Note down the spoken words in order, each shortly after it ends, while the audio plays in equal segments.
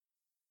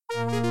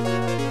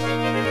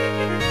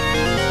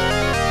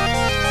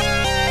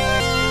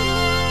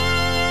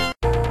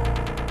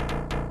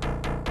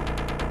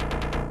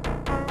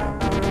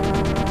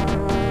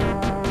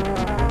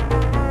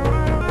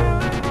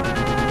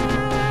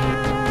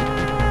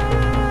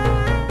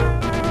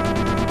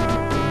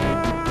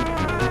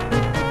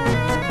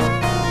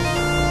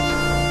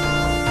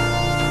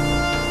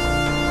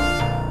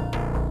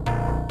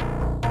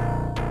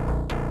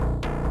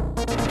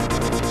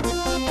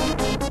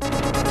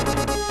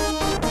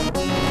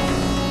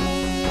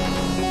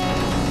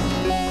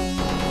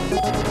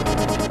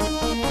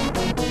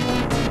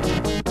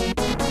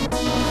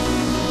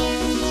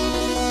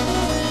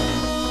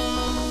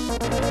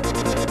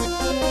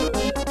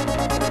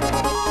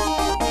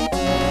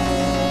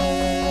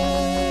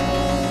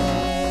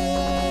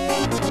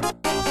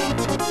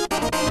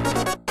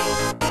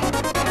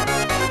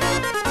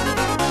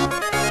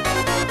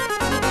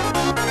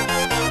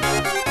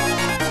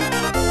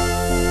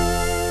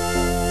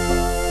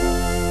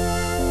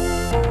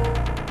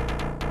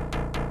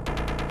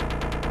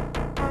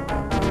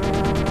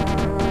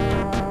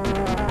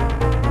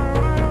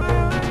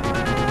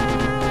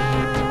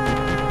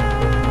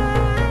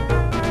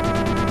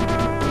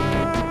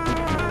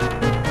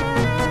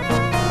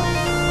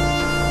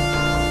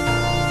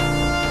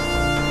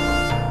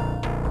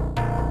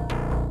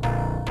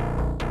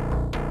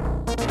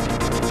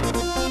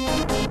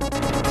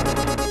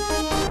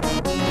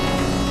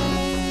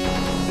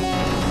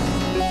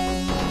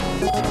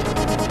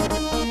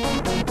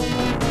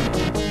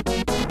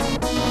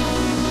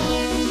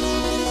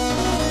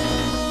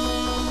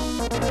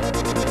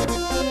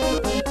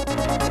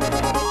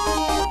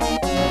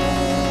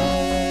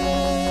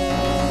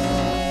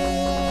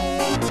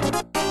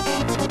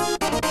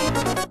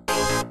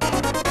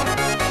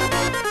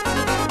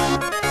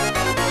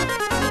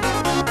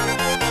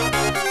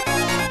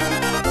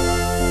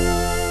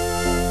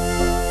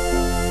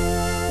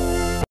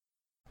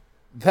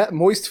That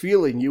moist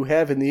feeling you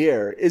have in the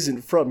air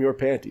isn't from your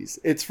panties.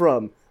 It's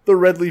from the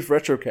Red Leaf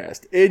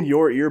Retrocast in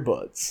your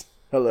earbuds.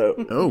 Hello.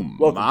 Oh,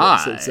 Welcome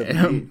my. to episode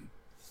 78.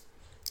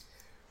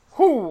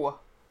 Whew.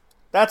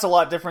 That's a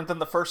lot different than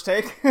the first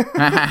take.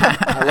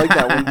 I like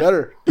that one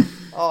better.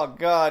 Oh,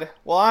 God.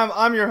 Well,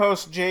 I'm your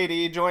host,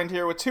 JD, joined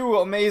here with two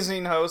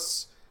amazing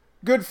hosts,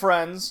 good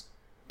friends,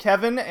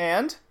 Kevin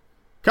and...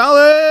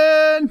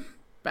 Colin!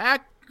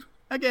 Back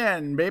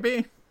again,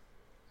 baby.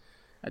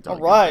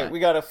 All right, we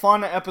got a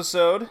fun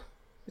episode.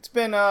 It's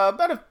been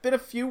been a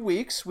few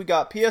weeks. We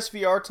got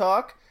PSVR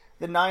talk.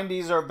 The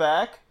 90s are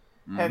back,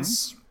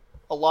 hence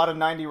a lot of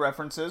 90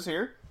 references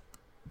here.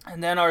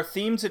 And then our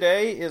theme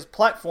today is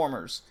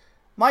platformers.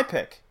 My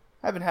pick.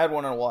 I haven't had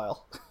one in a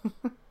while.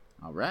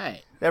 All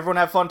right. Everyone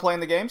have fun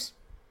playing the games?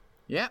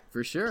 Yeah,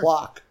 for sure.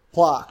 Plock,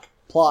 plock,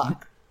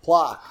 plock,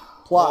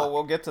 plock, plock. Oh,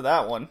 we'll get to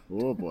that one.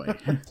 Oh, boy.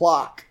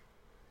 Plock.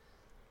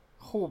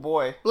 Oh,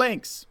 boy.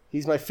 Blinks.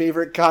 He's my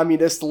favorite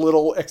communist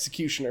little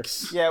executioner.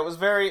 Yeah, it was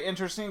very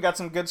interesting. Got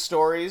some good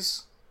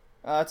stories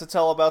to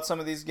tell about some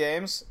of these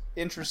games.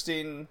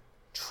 Interesting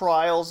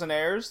trials and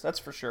errors, that's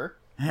for sure.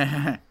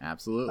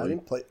 Absolutely.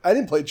 I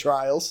didn't play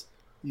Trials.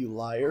 You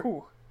liar.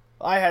 Ooh.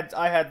 I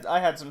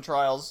had some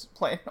trials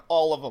playing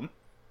all of them.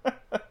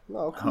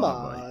 Oh, come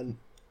on.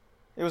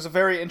 It was a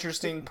very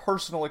interesting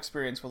personal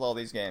experience with all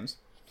these games.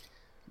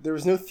 There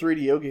was no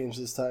 3DO games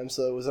this time,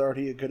 so it was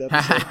already a good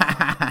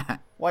episode.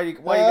 Why you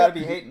gotta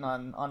be hating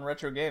on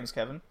retro games,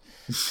 Kevin?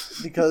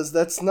 Because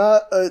that's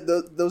not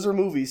those are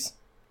movies.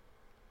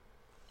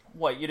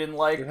 What, you didn't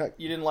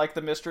like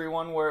the mystery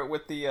one where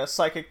with the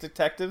psychic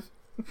detective?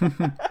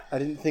 I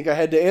didn't think I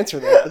had to answer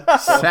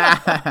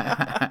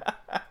that.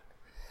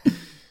 So.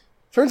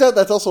 Turns out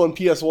that's also on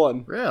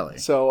PS1. Really?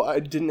 So I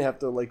didn't have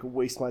to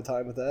waste my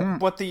time with that.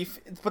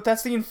 But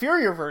that's the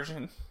inferior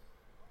version.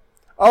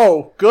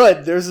 Oh,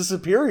 good. There's a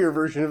superior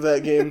version of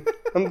that game.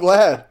 I'm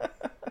glad.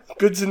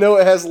 Good to know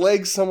it has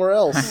legs somewhere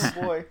else.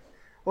 Oh boy.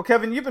 Well,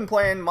 Kevin, you've been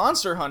playing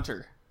Monster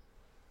Hunter.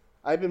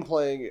 I've been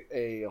playing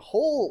a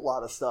whole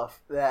lot of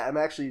stuff that I'm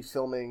actually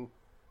filming.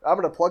 I'm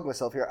going to plug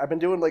myself here. I've been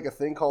doing a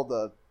thing called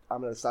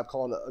I'm going to stop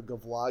calling it a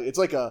vlog.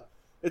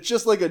 It's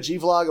just like a G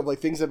vlog of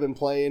things I've been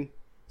playing.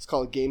 It's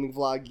called a gaming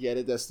vlog. You get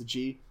it, that's the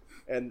G.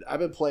 And I've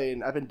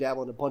been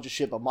dabbling a bunch of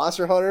shit. But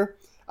Monster Hunter,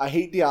 I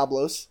hate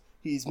Diablos.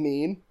 He's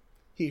mean.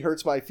 He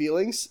hurts my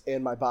feelings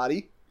and my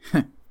body.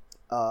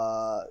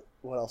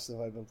 What else have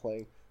I been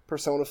playing?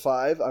 Persona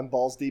 5. I'm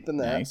balls deep in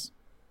that. Nice.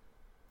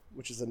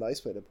 Which is a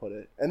nice way to put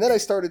it. And then I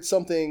started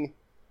something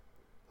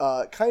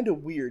kind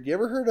of weird. You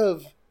ever heard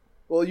of...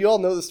 Well, you all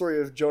know the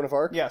story of Joan of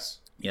Arc? Yes.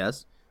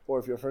 Yes. Or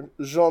if you're a friend...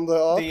 Jean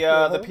d'Arc?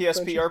 The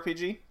PSP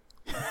RPG?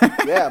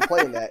 Yeah, I'm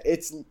playing that.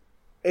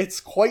 It's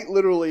quite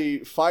literally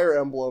Fire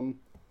Emblem,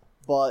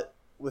 but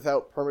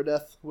without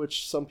permadeath,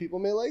 which some people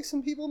may like,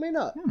 some people may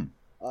not.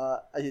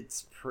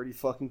 It's pretty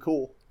fucking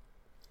cool.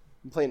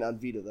 I'm playing on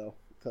Vita, though,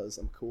 because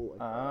I'm cool.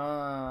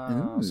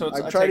 So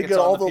I'm trying to get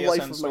all the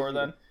life of my store,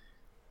 Vita. then?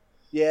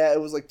 Yeah,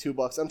 it was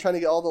 $2. I'm trying to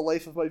get all the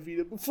life of my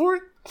Vita before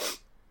it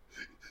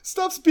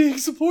stops being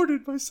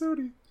supported by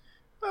Sony.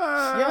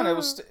 Yeah, and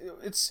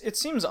it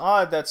seems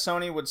odd that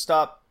Sony would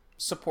stop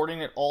supporting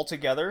it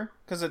altogether,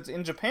 because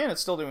in Japan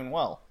it's still doing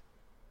well.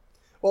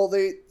 Well,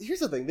 here's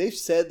the thing. They've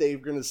said they're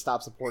going to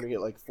stop supporting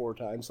it like 4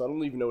 times, so I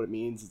don't even know what it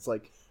means. It's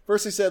like,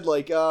 first they said,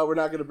 like, we're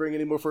not going to bring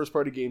any more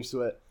first-party games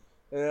to it.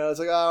 And it's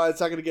like, it's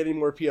not going to get any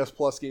more PS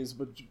Plus games.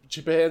 But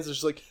Japan's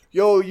just like,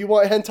 yo, you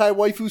want Hentai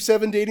Waifu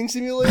 7 Dating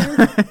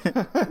Simulator?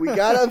 We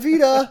got on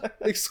Vita.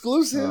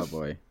 Exclusive. Oh,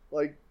 boy.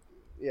 Like,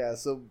 yeah,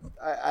 so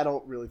I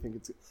don't really think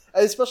it's...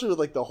 Especially with,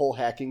 like, the whole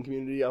hacking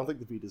community, I don't think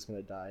the Vita's going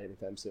to die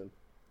anytime soon.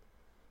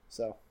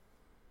 So,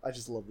 I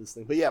just love this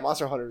thing. But yeah,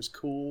 Monster Hunter is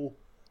cool.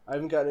 I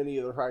haven't gotten any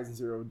of the Horizon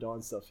Zero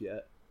Dawn stuff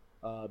yet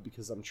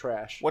because I'm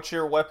trash. What's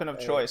your weapon of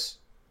choice?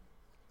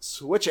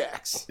 Switch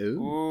axe.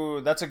 Ooh,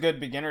 that's a good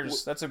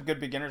beginner's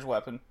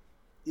weapon.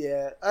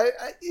 Yeah,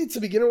 it's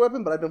a beginner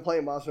weapon, but I've been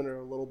playing Monster Hunter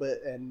a little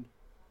bit, and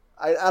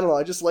I don't know.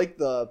 I just like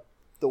the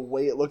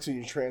way it looks when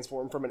you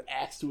transform from an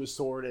axe to a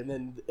sword, and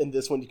then in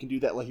this one you can do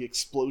that like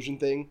explosion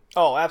thing.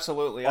 Oh,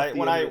 absolutely!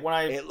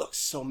 It looks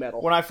so metal.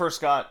 When I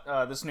first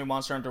got this new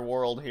Monster Hunter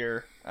World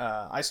here,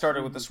 I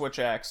started with the switch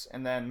axe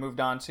and then moved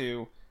on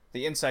to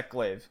the insect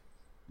glaive.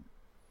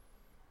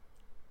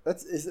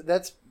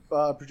 That's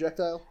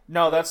projectile?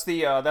 No, that's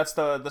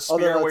the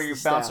spear where you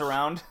bounce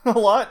around a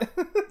lot.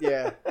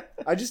 Yeah,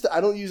 I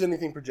don't use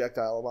anything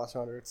projectile in Monster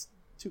Hunter. It's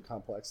too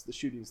complex. The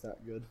shooting's not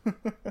good.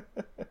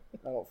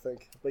 I don't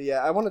think. But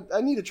yeah,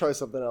 I need to try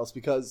something else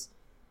because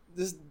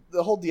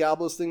the whole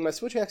Diablos thing. My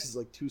switch axe is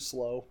like too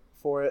slow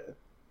for it,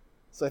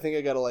 so I think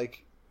I gotta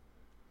like,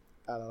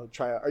 I don't know,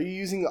 try. Are you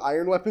using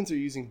iron weapons or are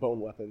you using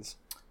bone weapons?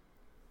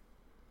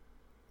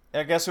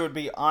 I guess it would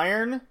be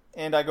iron,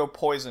 and I go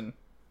poison,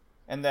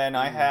 and then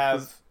I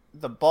have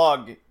the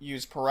bug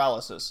use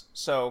paralysis.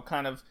 So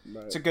kind of,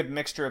 It's a good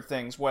mixture of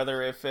things.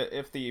 Whether if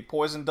the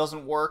poison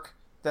doesn't work,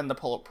 then the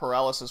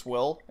paralysis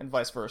will, and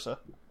vice versa.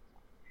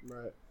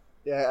 Right.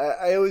 Yeah,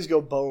 I always go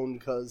bone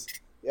because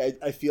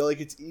I feel like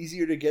it's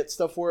easier to get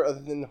stuff for it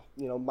other than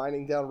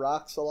mining down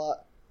rocks a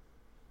lot,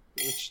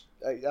 which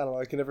I don't know.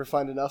 I can never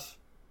find enough.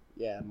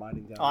 Yeah,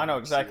 mining down. Oh, I know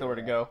exactly where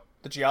to go.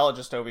 The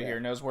geologist over here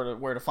knows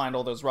where to find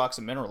all those rocks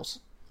and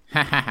minerals.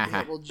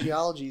 Yeah, well,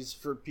 geology's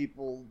for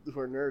people who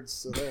are nerds,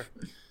 so there.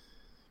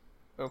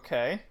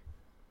 Okay.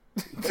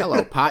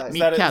 Hello, pot meat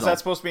kettle. Is that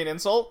supposed to be an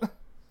insult?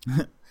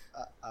 I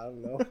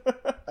don't know.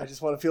 I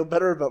just want to feel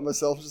better about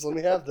myself. Just let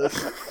me have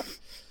this.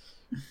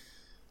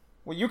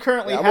 Well, you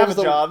currently have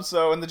a job,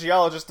 and the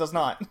geologist does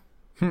not.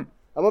 I'm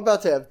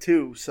about to have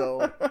 2,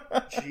 so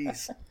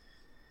jeez.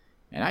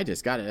 And I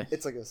just got it.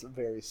 It's like a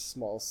very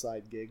small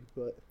side gig,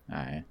 but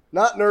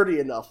not nerdy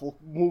enough. We'll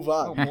move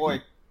on. Oh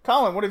boy,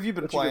 Colin, what have you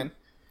been playing?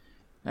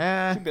 What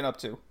have you been up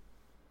to?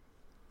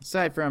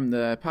 Aside from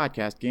the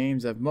podcast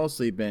games, I've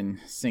mostly been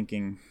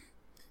sinking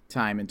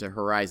time into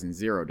Horizon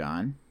Zero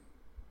Dawn.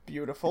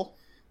 Beautiful.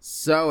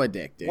 So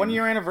addicting.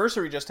 1-year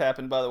anniversary just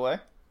happened, by the way.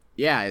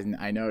 Yeah,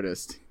 I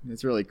noticed.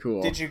 It's really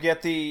cool. Did you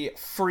get the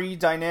free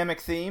dynamic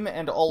theme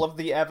and all of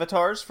the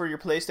avatars for your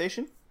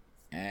PlayStation?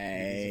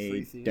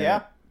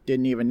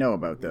 Didn't even know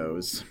about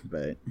those,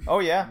 but... Oh,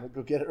 yeah. I'll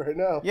go get it right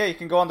now. Yeah, you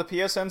can go on the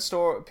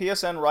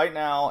PSN right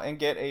now and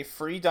get a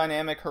free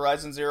dynamic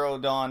Horizon Zero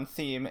Dawn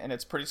theme, and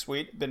it's pretty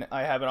sweet.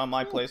 I have it on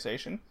my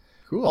PlayStation.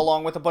 Cool.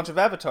 Along with a bunch of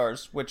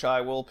avatars, which I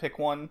will pick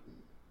one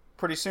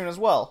pretty soon as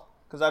well,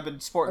 because I've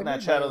been sporting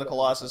that Shadow of the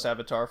Colossus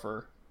avatar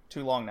for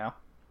too long now.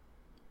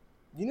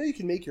 You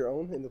can make your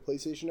own in the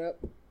PlayStation app?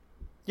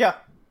 Yeah.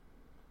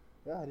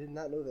 Yeah, I did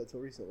not know that till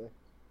recently.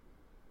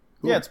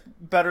 Cool. Yeah, it's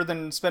better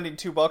than spending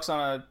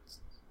 $2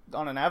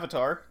 on an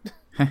avatar.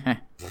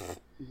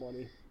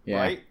 Money. Yeah.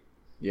 Right?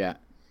 Yeah.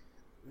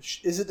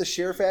 Is it the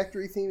Share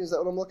Factory theme? Is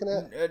that what I'm looking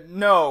at?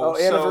 No.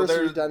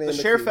 Anniversary so dynamic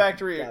the Share theme.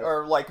 Factory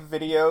are like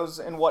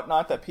videos and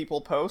whatnot that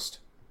people post.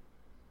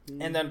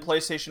 And then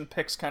PlayStation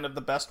picks kind of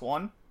the best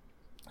one.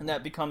 And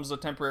that becomes a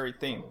temporary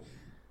theme.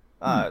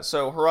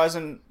 So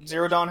Horizon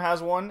Zero Dawn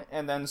has one,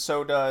 and then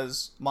so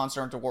does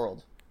Monster Hunter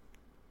World.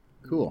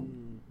 Cool.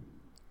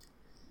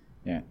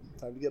 Yeah.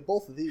 Time to get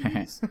both of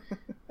these.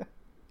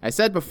 I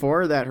said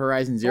before that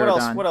Horizon Zero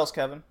Dawn... What else,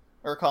 Kevin?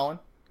 Or Colin?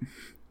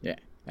 Yeah.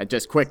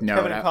 Just quick note.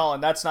 Kevin and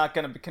Colin, that's not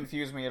going to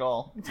confuse me at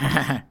all.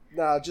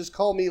 Nah, just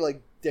call me,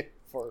 like, Dick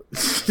for...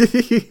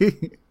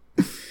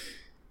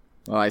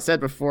 Well, I said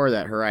before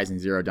that Horizon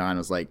Zero Dawn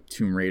was like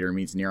Tomb Raider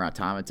meets Nier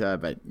Automata,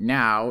 but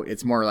now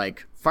it's more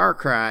like Far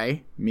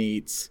Cry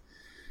meets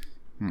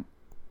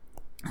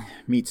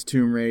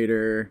Tomb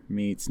Raider,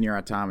 meets Nier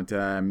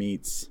Automata,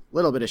 meets a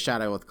little bit of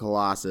Shadow of the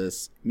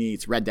Colossus,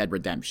 meets Red Dead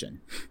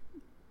Redemption.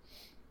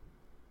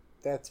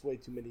 That's way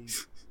too many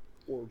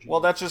origins. Well,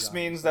 that just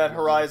means that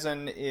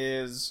Horizon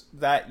is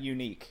that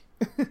unique.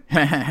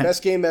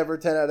 Best game ever,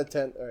 10 out of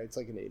 10. All right, it's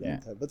like an 8 out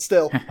of 10, but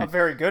still. A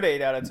very good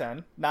 8 out of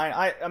 10. 9.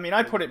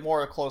 I'd put it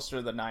more closer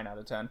to the 9 out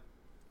of 10.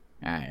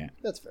 Yeah.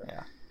 That's fair.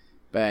 Yeah.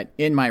 But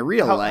in my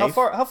real life...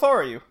 How far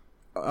are you?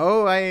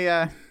 Oh,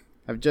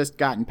 I've just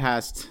gotten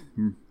past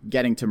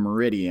getting to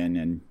Meridian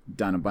and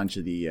done a bunch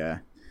of the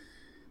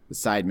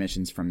side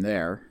missions from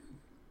there.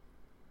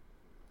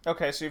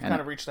 Okay, so you've kind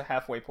of reached the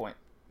halfway point.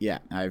 Yeah,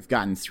 I've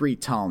gotten 3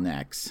 tall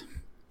necks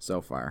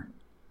so far.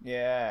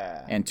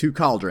 Yeah. And 2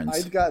 cauldrons.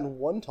 I've gotten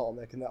 1 tall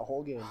neck in that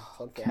whole game.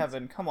 Fun fact.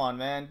 Kevin, come on,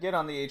 man. Get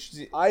on the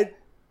HD. I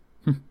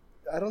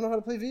don't know how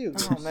to play video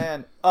games. Oh,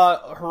 man.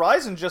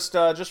 Horizon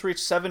just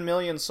reached 7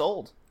 million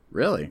sold.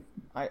 Really?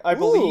 I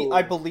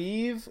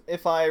believe,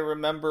 if I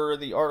remember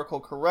the article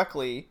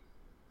correctly,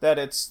 that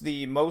it's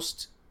the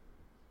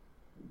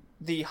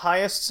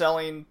highest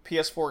selling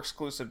PS4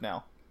 exclusive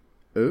now.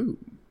 Ooh.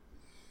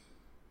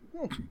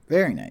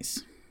 Very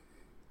nice.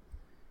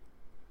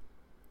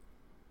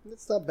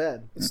 It's not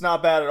bad. It's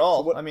not bad at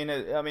all. So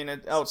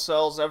it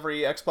outsells every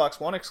Xbox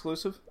One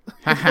exclusive.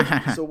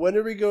 So when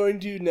are we going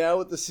to, now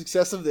with the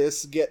success of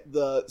this, get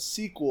the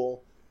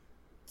sequel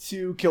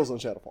to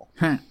Killzone Shadowfall?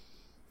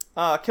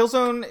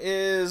 Killzone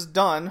is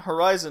done.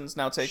 Horizon's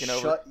now taken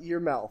over. Shut your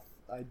mouth.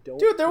 I don't.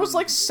 Dude, there was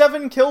like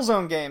 7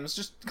 Killzone games.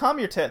 Just calm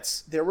your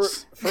tits. There were.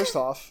 First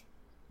off,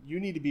 you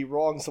need to be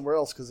wrong somewhere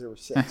else because there were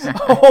 6.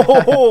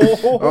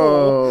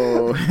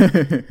 Oh.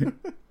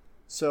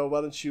 So why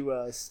don't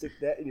you stick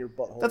that in your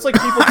butthole? That's like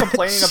people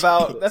complaining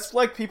about. That's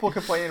like people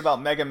complaining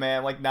about Mega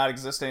Man like not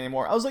existing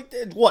anymore. I was like,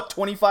 what?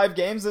 25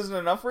 games isn't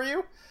enough for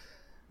you?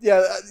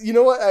 Yeah, you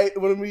know what? I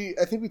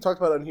think we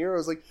talked about it on here. I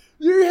was like,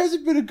 there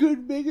hasn't been a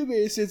good Mega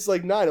Man since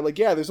like 9. I'm like,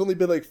 yeah, there's only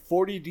been like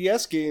 40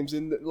 DS games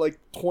and like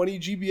 20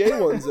 GBA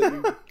ones that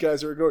you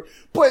guys are ignoring.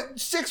 But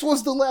 6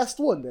 was the last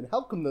one. Then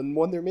how come the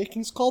one they're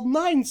making is called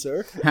 9,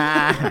 sir?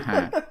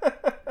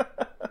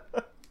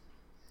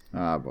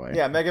 Oh boy.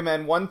 Yeah, Mega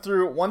Man 1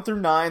 through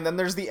 9. Then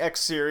there's the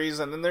X series,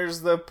 and then there's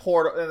the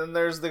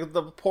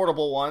the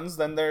portable ones.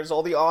 Then there's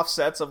all the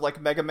offsets of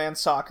like Mega Man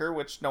Soccer,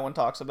 which no one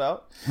talks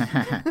about.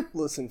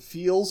 Listen,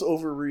 feels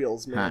over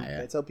reels, man. Yeah.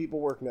 That's how people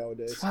work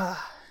nowadays.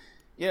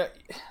 Yeah,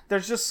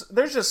 there's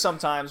just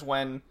sometimes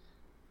when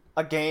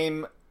a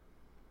game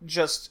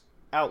just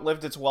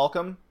outlived its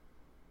welcome.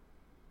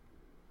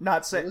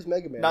 Not saying It was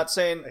Mega Man. Not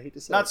saying I hate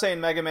to say not it.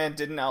 saying Mega Man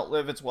didn't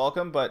outlive its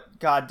welcome, but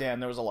goddamn,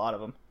 there was a lot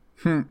of them.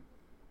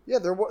 Yeah,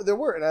 there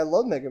were, and I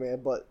love Mega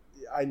Man, but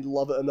I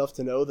love it enough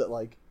to know that,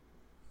 like,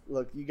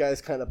 look, you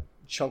guys kind of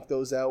chunked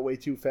those out way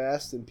too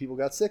fast, and people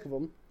got sick of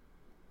them.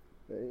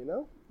 You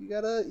know, you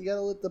gotta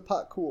let the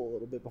pot cool a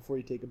little bit before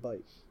you take a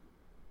bite.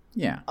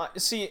 Yeah.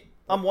 See,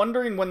 I'm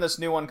wondering when this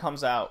new one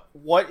comes out,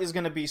 what is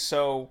going to be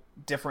so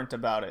different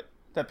about it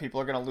that people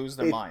are going to lose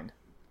their mind?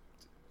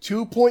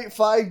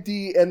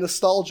 2.5D and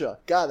nostalgia.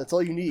 God, that's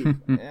all you need.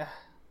 Yeah.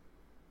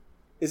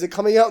 Is it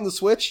coming out on the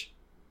Switch?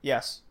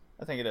 Yes,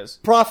 I think it is.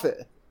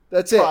 Profit.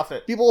 That's it.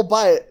 Profit. People will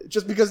buy it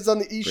just because it's on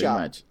the eShop. Pretty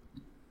much.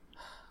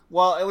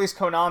 Well, at least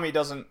Konami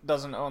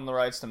doesn't own the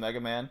rights to Mega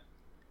Man.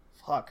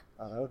 Fuck.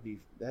 Oh,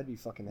 that'd be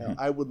fucking hell.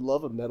 I would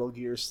love a Metal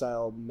Gear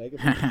style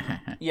Mega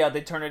Man. Yeah,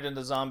 they turn it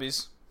into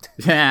zombies.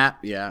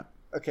 Yeah.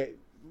 Okay,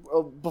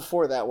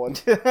 before that one,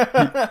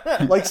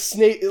 like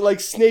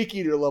Snake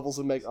Eater levels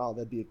of Mega. Oh,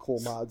 that'd be a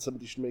cool mod.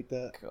 Somebody should make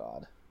that.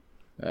 God.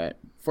 All right.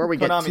 Before we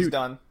get Konami's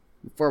done.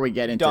 Before we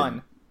get into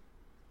Done.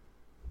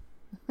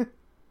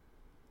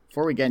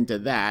 Before we get into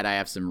that, I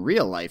have some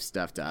real life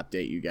stuff to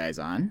update you guys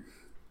on.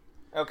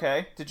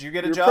 Okay. Did you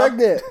get a You're job?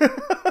 pregnant.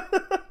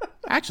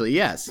 Actually,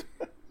 yes.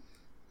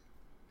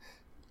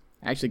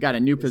 I actually got a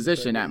new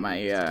position at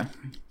my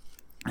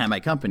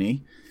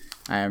company.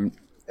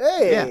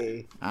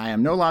 Hey. I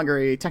am no longer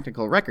a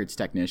technical records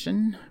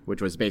technician, which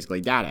was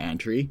basically data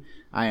entry.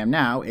 I am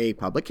now a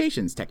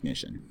publications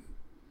technician.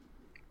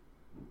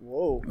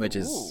 Whoa. Which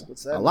is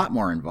What's that a lot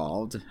more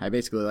involved. I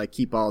basically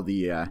keep all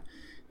the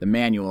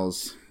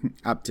manuals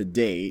up to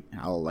date.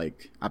 I'll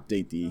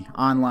update the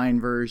online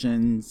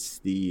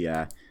versions,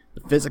 the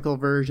physical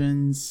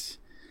versions.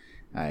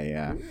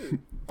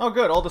 Oh,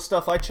 good. All the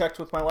stuff I checked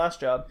with my last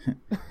job.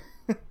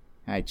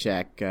 I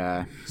check.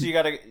 So you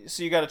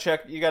gotta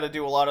check. You gotta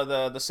do a lot of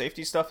the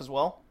safety stuff as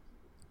well.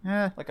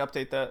 Like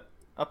update that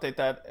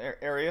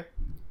area.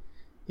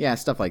 Yeah,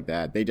 stuff like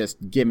that. They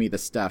just give me the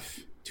stuff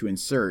to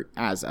insert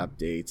as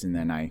updates, and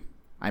then I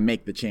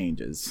make the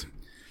changes.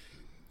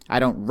 I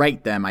don't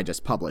write them, I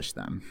just publish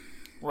them.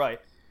 Right.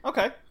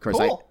 Okay. Of course,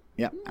 cool.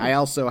 I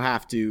also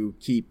have to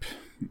keep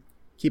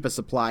a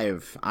supply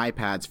of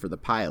iPads for the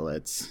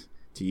pilots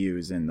to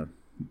use in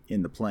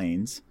the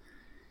planes.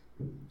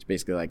 It's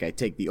basically like I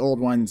take the old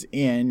ones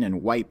in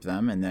and wipe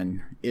them, and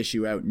then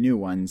issue out new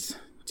ones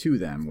to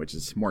them, which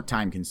is more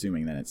time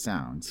consuming than it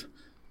sounds.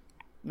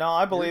 No,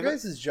 I believe Your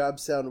it. guys'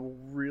 jobs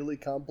sound really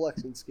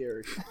complex and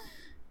scary.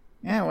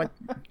 Yeah, what?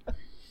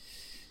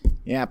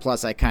 Yeah,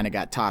 plus I kind of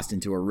got tossed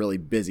into a really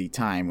busy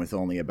time with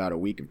only about a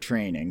week of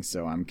training,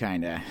 so I'm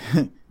kind of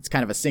it's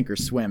kind of a sink or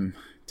swim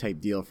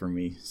type deal for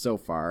me so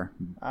far.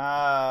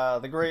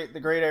 The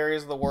great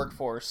areas of the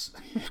workforce.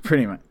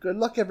 Pretty much. Good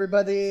luck,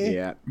 everybody.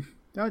 Yeah.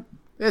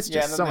 It's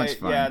just so much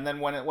fun. Yeah, and then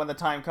when the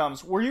time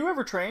comes, were you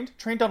ever trained?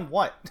 Trained on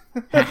what?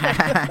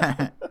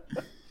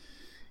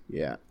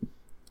 Yeah.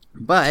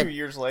 But 2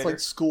 years It's later. like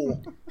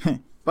school.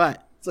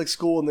 but It's like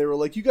school, and they were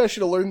like, "You guys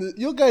should have learned this.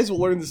 You guys will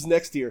learn this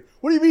next year."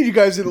 What do you mean you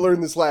guys didn't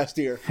learn this last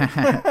year?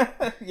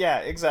 Yeah,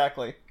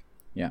 exactly.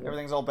 yeah.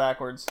 Everything's all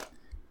backwards.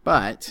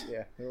 But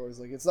Yeah, they're always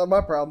like, "It's not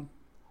my problem."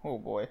 Oh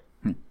boy.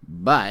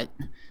 But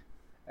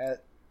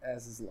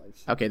as is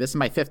life. Okay, this is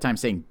my 5th time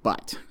saying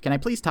but. Can I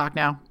please talk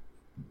now?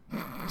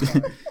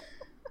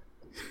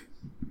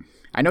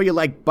 I know you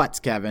like butts,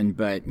 Kevin,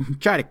 but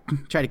try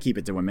to keep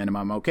it to a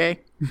minimum,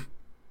 okay?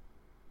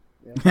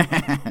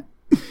 Yeah.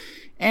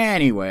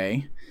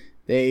 Anyway,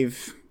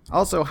 they've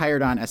also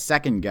hired on a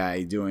second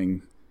guy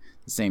doing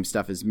the same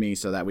stuff as me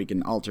so that we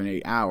can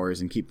alternate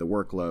hours and keep the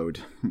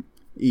workload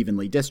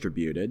evenly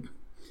distributed.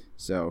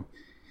 So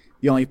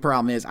the only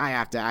problem is I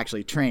have to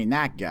actually train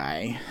that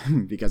guy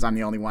because I'm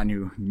the only one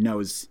who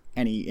knows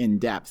any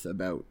in-depth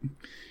about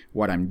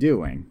what I'm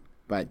doing.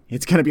 But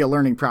it's going to be a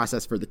learning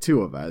process for the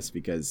two of us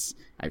because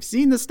I've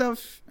seen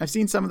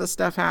some of the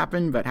stuff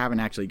happen, but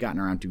haven't actually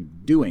gotten around to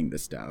doing the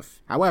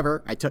stuff.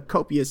 However, I took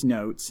copious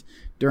notes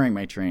during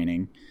my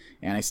training,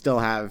 and I still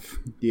have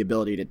the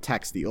ability to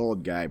text the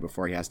old guy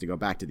before he has to go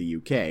back to the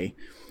UK.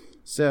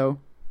 So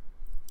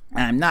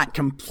I'm not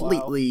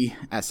completely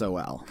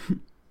SOL.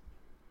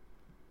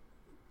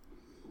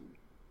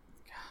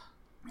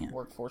 Yeah.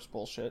 Workforce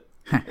bullshit.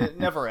 It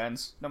never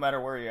ends, no matter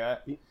where you're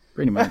at.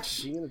 Pretty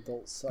much. Being an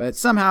adult sucks. But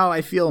somehow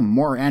I feel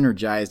more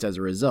energized as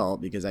a result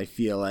because I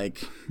feel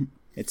like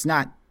it's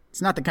not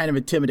the kind of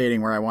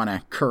intimidating where I want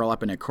to curl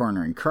up in a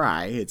corner and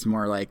cry. It's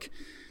more like,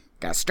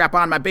 gotta strap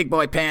on my big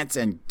boy pants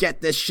and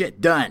get this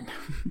shit done.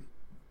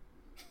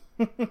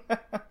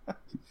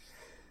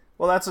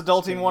 Well, that's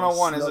adulting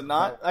 101, is it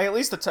not? At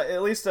least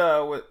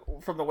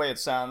from the way it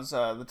sounds,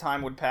 the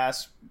time would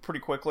pass pretty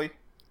quickly.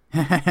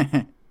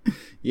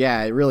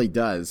 Yeah, it really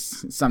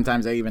does.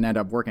 Sometimes I even end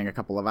up working a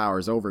couple of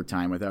hours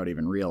overtime without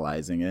even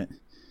realizing it.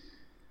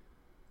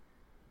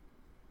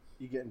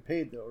 You getting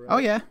paid though, right? Oh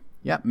yeah.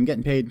 Yep, I'm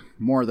getting paid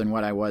more than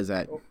what I was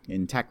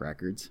in Tech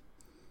Records.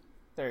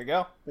 There you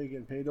go. You're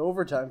getting paid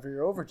overtime for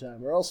your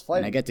overtime, or else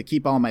fighting. And I get to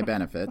keep all my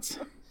benefits.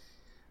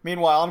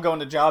 Meanwhile, I'm going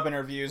to job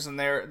interviews, and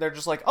they're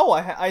just like, "Oh,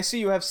 I see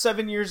you have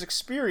 7 years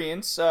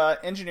experience,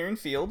 engineering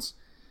fields.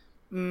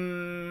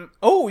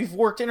 Oh, you've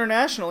worked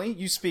internationally.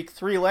 You speak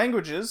 3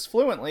 languages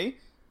fluently.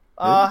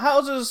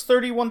 How does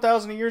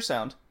 31,000 a year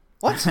sound?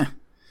 What?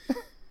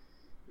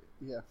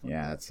 Yeah,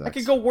 that sucks. I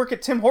could go work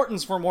at Tim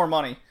Hortons for more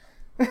money.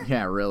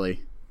 Yeah,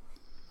 really.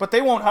 But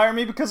they won't hire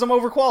me because I'm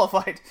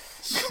overqualified.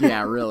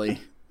 Yeah, really.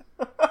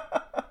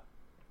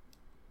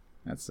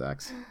 That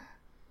sucks.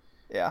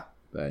 Yeah.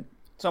 But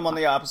so I'm on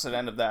the opposite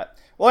end of that.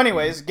 Well,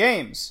 anyways,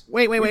 games.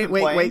 Wait.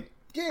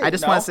 Games. I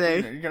just want to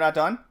say... You're not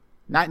done?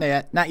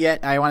 Not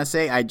yet. I want to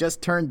say I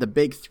just turned the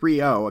big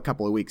 3-0 a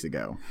couple of weeks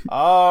ago.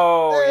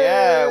 Oh,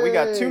 yeah. We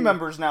got 2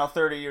 members now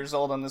 30 years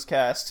old on this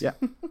cast. Yeah.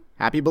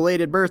 Happy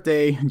belated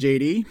birthday,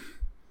 JD.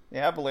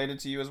 Yeah, belated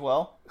to you as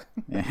well.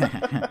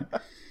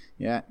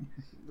 Yeah.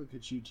 Look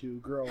at you two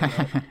growing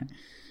up.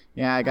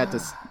 Yeah, I got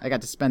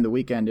to spend the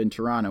weekend in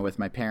Toronto with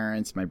my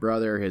parents, my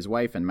brother, his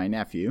wife, and my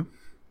nephew.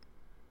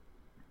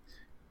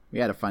 We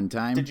had a fun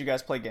time. Did you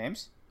guys play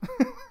games?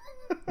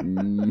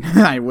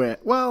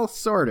 Well,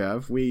 sort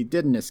of. We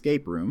did an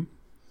escape room.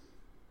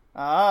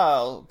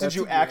 Oh, did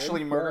you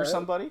actually murder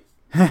somebody?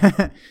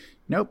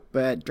 Nope,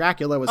 but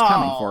Dracula was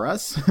coming for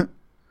us.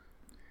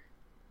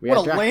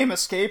 What a lame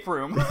escape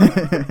room.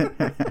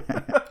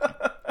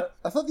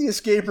 I thought the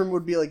escape room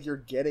would be like you're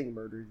getting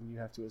murdered and you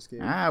have to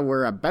escape.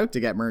 We're about to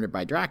get murdered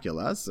by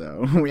Dracula,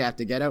 so we have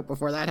to get out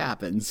before that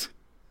happens.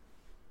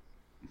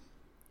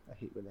 I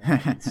hate when that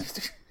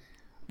happens.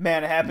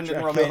 Man, it happened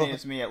in Romania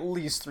to me at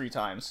least 3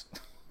 times.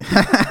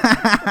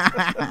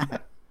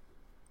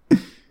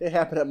 It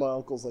happened at my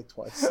uncle's like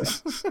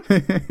twice.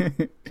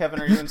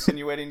 Kevin, are you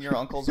insinuating your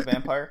uncle's a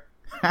vampire?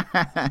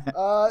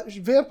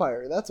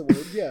 Vampire, that's a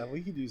word. Yeah,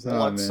 we could use that.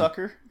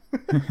 Bloodsucker?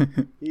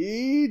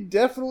 He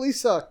definitely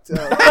sucked.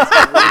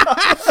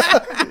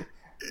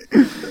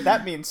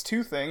 That means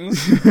 2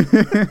 things.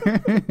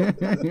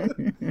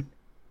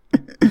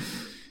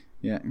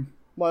 Yeah.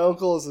 My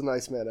uncle is a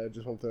nice man. I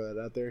just want to throw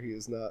that out there. He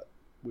is not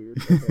weird.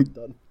 Okay,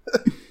 done.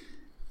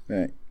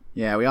 Right.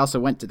 Yeah, we also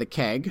went to the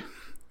Keg.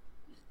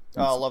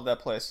 Oh, I love that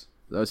place.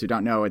 For those who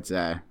don't know, it's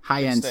a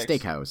high-end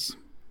steakhouse.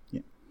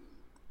 Yeah.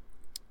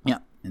 Yeah.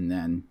 And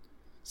then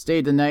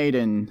stayed the night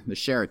in the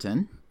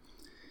Sheraton.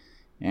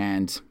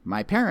 And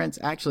my parents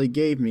actually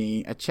gave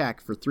me a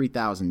check for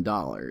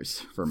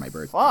 $3,000 for my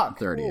birthday,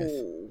 30th.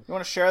 You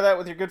want to share that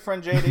with your good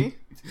friend JD?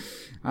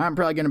 I'm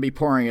probably going to be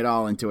pouring it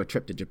all into a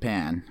trip to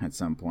Japan at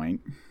some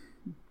point.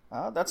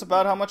 That's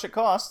about how much it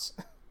costs.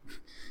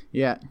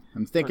 Yeah,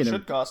 I'm thinking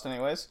should cost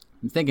anyways.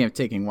 I'm thinking of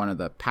taking one of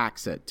the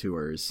Paxset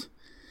tours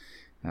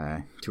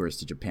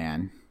to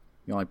Japan.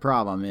 The only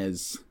problem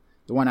is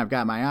the one I've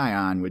got my eye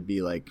on would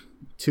be like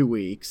 2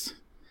 weeks,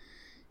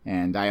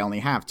 and I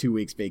only have 2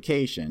 weeks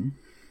vacation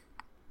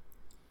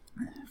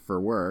for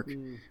work,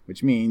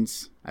 which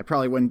means I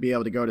probably wouldn't be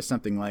able to go to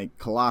something like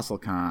Colossal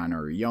Con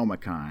or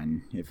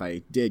Youmacon if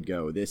I did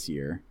go this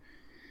year,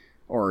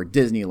 or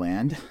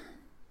Disneyland,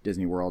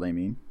 Disney World, I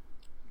mean.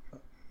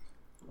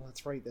 Well,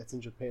 that's right. That's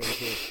in Japan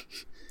too.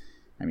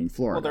 I mean,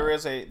 Florida. Well,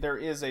 there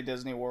is a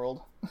Disney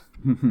World.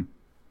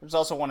 There's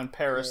also one in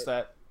Paris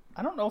that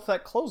I don't know if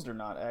that closed or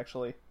not.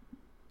 Actually.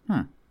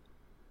 Huh.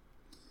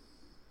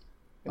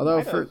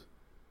 Although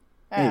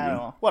I don't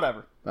know.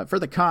 Whatever. But for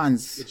the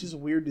cons... It's just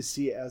weird to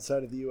see it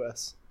outside of the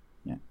U.S.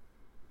 Yeah.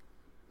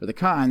 For the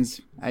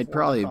cons, I'd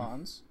probably...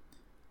 Cons.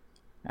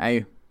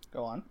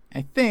 Go on.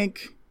 I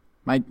think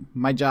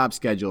my job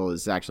schedule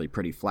is actually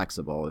pretty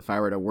flexible. If I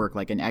were to work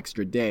like an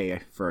extra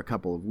day for a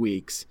couple of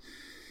weeks,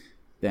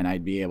 then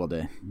I'd be able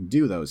to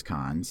do those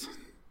cons.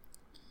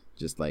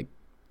 Just like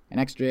an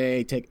extra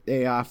day, take a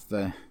day off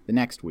the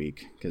next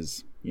week,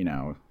 because, you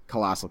know,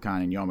 Colossal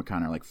Con and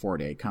Youmacon are like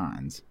 4-day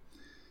cons.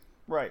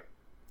 Right.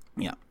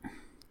 Yeah.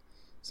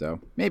 So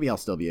maybe I'll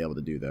still be able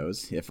to do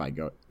those if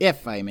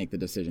I make the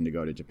decision to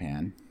go to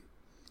Japan,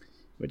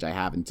 which I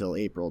have until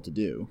April to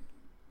do.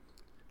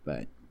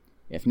 But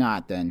if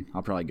not, then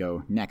I'll probably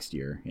go next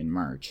year in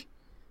March.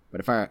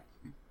 But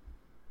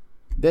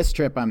this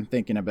trip I'm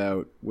thinking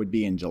about would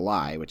be in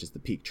July, which is the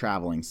peak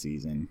traveling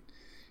season,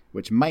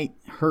 which might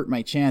hurt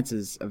my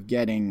chances of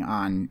getting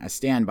on a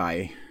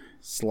standby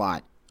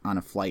slot on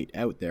a flight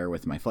out there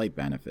with my flight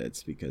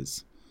benefits,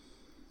 because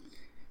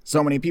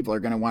so many people are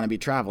going to want to be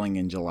traveling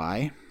in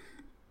July.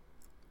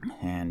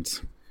 And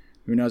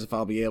who knows if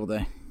I'll be able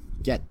to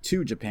get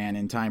to Japan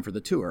in time for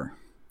the tour.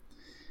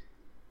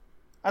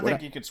 I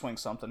think you could swing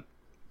something.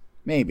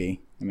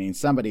 Maybe. I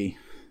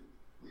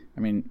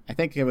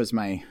think it was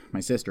my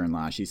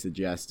sister-in-law. She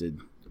suggested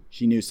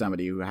she knew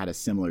somebody who had a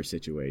similar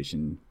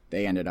situation.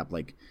 They ended up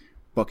like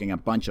booking a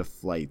bunch of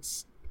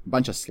slots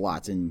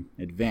in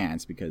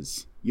advance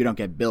because you don't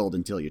get billed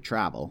until you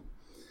travel.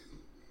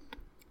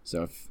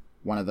 So if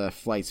one of the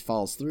flights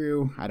falls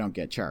through, I don't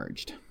get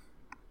charged.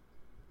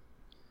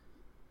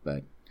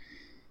 But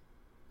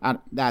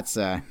that's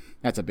a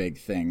big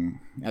thing.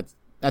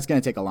 That's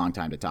going to take a long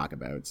time to talk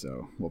about,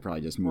 so we'll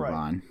probably just move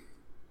on.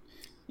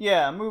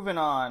 Yeah, moving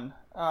on.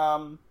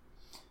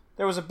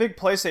 There was a big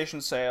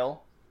PlayStation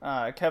sale.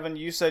 Kevin,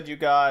 you said you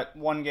got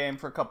one game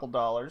for a couple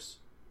 $.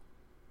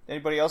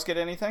 Anybody else get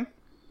anything?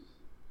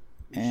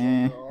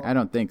 I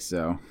don't think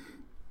so.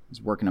 I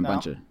was working a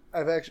bunch of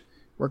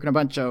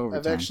overtime.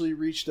 I've actually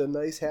reached a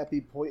nice happy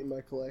point in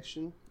my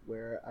collection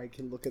where I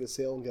can look at a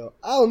sale and go,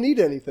 I don't need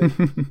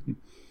anything.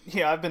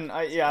 Yeah, I've been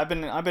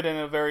in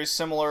a very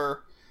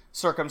similar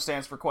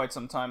circumstance for quite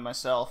some time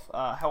myself.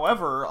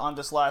 However, on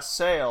this last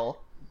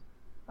sale,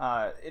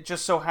 it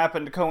just so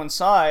happened to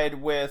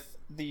coincide with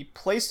the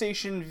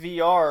PlayStation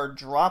VR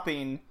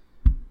dropping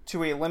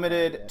to a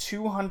limited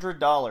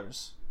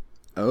 $200.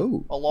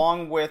 Oh.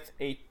 Along with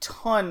a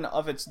ton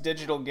of its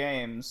digital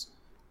games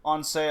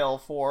on sale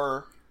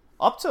for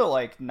up to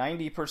like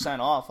 90%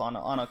 off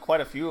on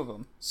quite a few of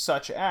them,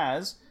 such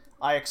as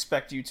I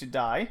Expect You to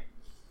Die.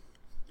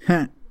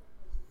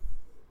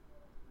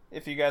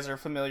 If you guys are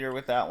familiar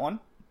with that one.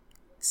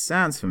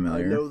 Sounds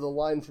familiar. I know the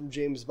line from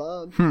James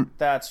Bond.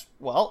 That's,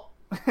 well,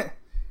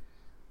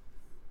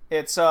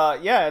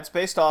 it's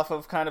based off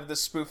of kind of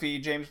this spoofy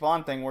James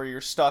Bond thing where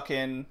you're stuck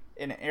in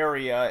an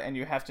area and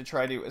you have to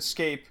try to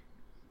escape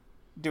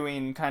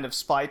doing kind of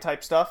spy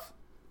type stuff.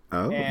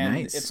 Oh, and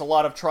nice. It's a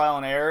lot of trial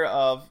and error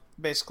of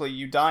basically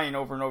you dying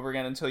over and over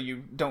again until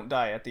you don't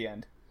die at the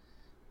end.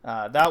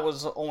 That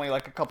was only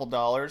like a couple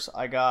 $.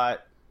 I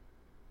got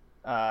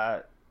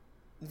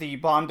the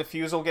bomb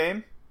defusal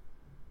game.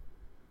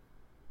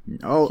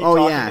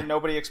 Oh yeah. And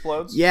nobody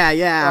explodes. Yeah,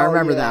 I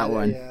remember that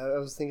one. Yeah, I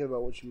was thinking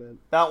about what you meant.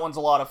 That one's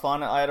a lot of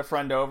fun. I had a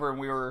friend over and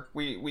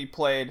we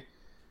played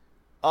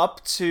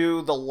up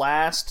to the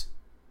last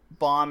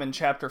bomb in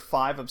chapter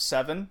 5 of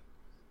 7.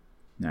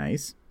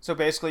 Nice. So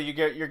basically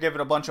you're given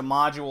a bunch of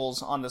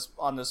modules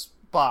on this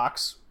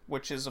box,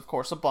 which is of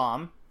course a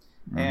bomb.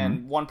 Mm-hmm.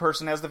 And one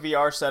person has the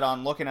VR set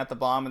on looking at the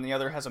bomb and the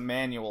other has a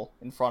manual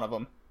in front of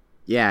them.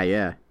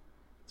 Yeah.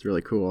 It's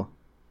really cool.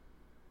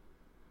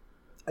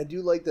 I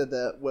do like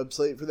that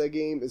website for that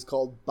game is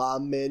called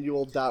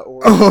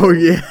bombmanual.org. Oh,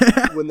 yeah.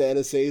 When the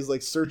NSA is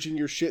like searching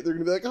your shit, they're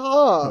going to be like,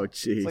 oh,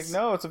 jeez. It's like,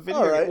 no, it's a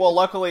video game. Right. Well,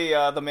 luckily,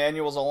 the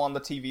manual's all on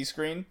the TV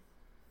screen.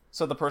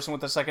 So the person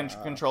with the second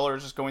controller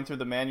is just going through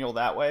the manual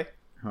that way.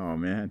 Oh,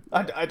 man.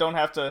 I don't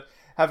have to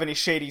have any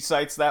shady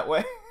sites that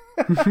way.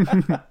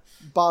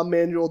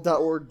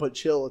 Bombmanual.org, but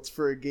chill, it's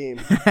for a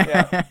game.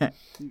 Yeah.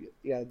 You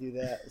gotta do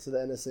that. So the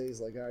NSA is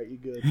like, all right, you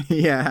good.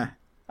 Yeah.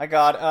 I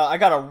got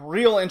a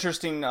real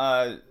interesting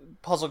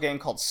puzzle game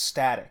called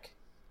Static.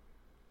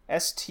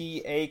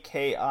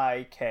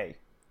 Statik.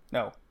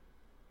 No.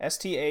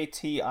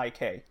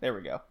 Statik. There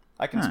we go.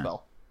 I can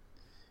spell.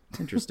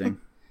 Interesting.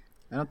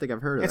 I don't think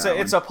I've heard of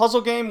It's a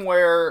puzzle game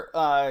where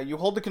you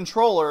hold the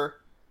controller,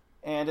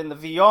 and in the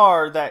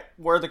VR,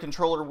 where the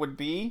controller would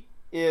be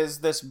is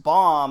this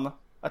bomb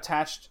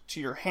attached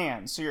to your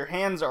hands. So your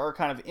hands are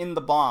kind of in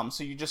the bomb,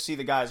 so you just see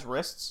the guy's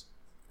wrists.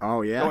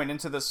 Oh, yeah. Going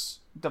into this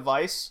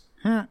device.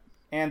 Huh.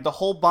 And the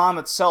whole bomb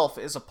itself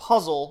is a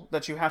puzzle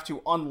that you have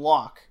to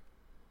unlock.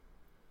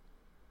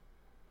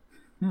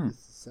 This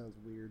sounds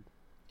weird.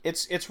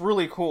 It's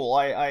really cool.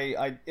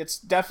 It's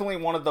definitely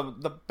one of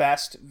the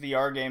best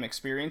VR game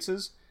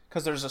experiences,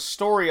 because there's a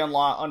story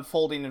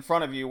unfolding in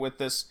front of you with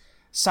this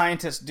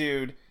scientist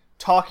dude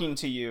talking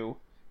to you.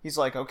 He's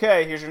like,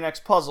 okay, here's your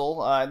next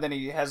puzzle. And then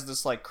he has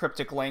this like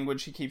cryptic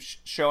language he keeps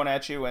showing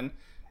at you, and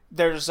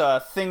there's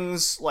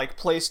things like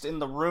placed in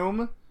the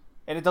room,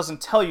 and it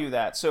doesn't tell you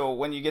that. So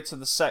when you get to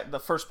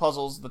the first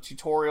puzzle is the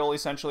tutorial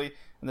essentially,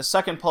 and the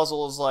second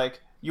puzzle is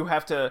like you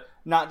have to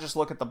not just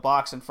look at the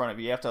box in front of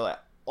you. You have to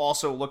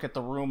also look at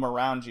the room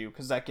around you,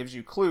 because that gives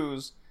you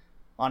clues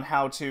on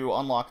how to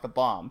unlock the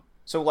bomb.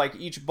 So like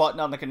each button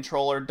on the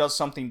controller does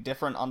something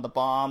different on the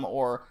bomb,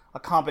 or a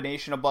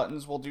combination of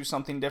buttons will do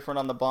something different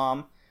on the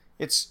bomb.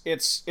 It's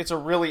a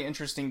really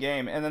interesting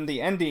game. And then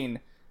the ending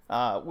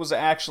was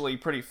actually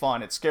pretty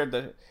fun. It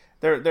scared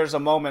there's a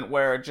moment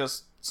where it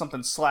just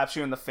something slaps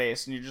you in the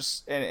face, and you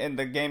just and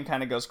the game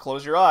kind of goes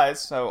close your eyes.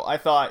 So I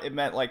thought it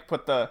meant like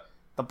put the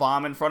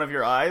bomb in front of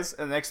your eyes,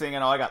 and the next thing you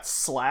know, I got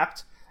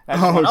slapped. And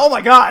I just went, oh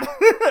my god!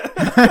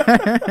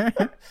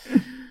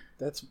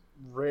 That's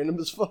random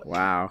as fuck.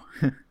 Wow.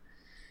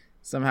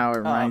 Somehow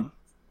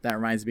that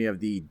reminds me of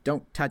the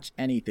Don't Touch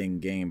Anything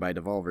game by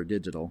Devolver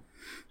Digital.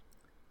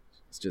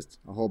 It's just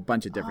a whole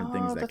bunch of different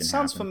things that can happen. That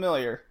sounds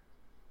familiar.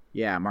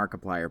 Yeah,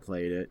 Markiplier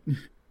played it.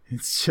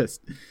 It's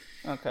just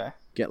okay.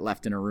 Get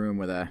left in a room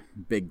with a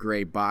big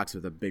gray box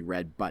with a big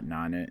red button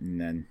on it, and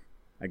then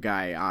a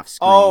guy off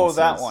screen says,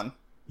 that one.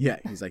 Yeah,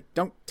 he's like,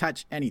 don't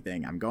touch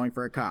anything. I'm going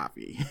for a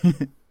coffee.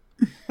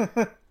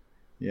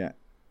 Yeah.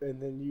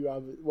 And then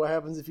what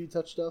happens if you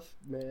touch stuff?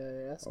 May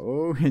I ask?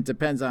 Oh, it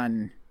depends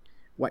on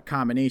what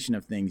combination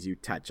of things you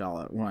touch all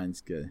at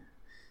once.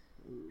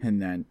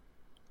 And then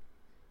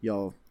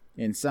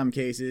in some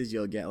cases,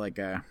 you'll get like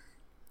a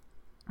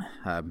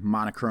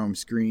monochrome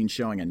screen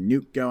showing a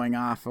nuke going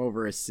off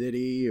over a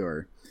city,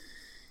 or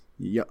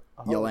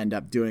you'll end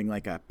up doing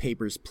like a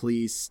Papers,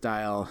 Please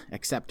style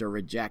accept or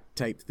reject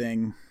type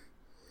thing.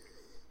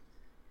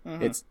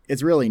 Mm-hmm.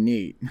 It's really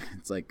neat.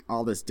 It's like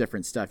all this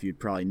different stuff you'd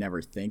probably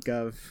never think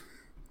of.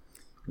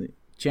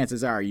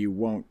 Chances are you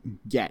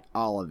won't get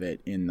all of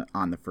it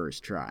on the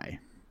first try,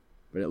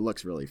 but it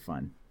looks really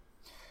fun.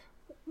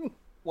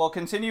 Well,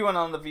 continuing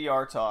on the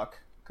VR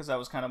talk, because that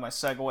was kind of my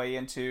segue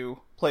into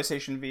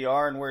PlayStation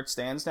VR and where it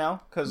stands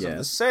now, because of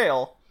the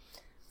sale.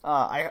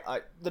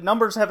 The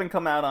numbers haven't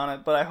come out on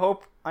it, but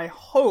I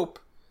hope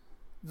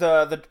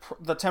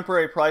the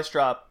temporary price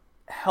drop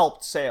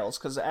helped sales,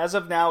 because as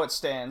of now it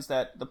stands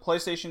that the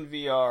PlayStation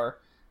VR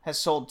has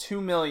sold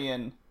 2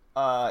 million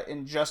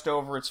in just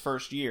over its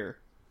first year.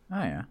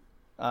 Oh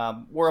yeah.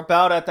 We're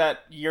about at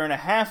that 1.5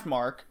 year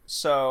mark,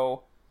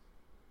 so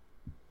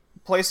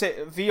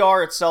PlayStation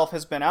VR itself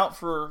has been out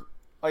for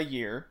a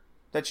year.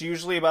 That's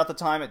usually about the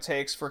time it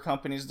takes for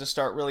companies to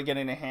start really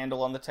getting a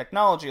handle on the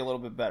technology a little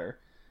bit better.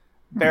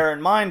 Bear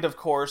in mind, of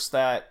course,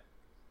 that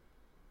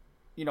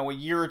a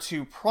year or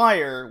two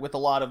prior, with a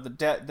lot of the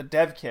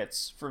dev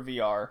kits for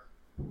VR,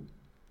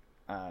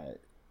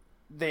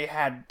 they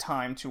had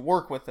time to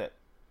work with it.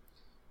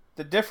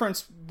 The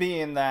difference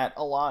being that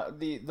a lot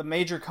the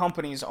major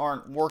companies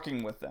aren't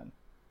working with them.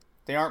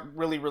 They aren't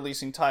really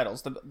releasing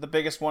titles. The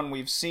biggest one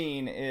we've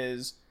seen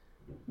is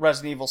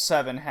Resident Evil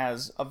 7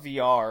 has a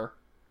VR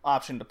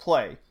option to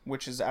play,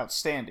 which is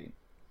outstanding.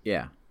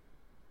 Yeah.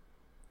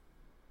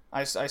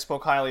 I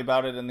spoke highly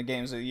about it in the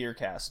Games of the Year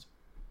cast.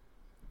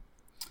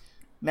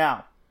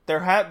 Now,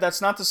 that's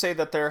not to say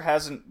that there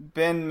hasn't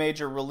been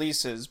major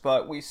releases,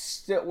 but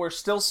we're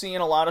still seeing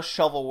a lot of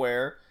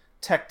shovelware,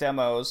 tech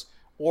demos,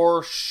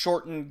 or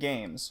shortened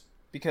games,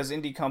 because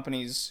indie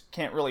companies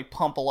can't really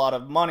pump a lot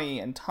of money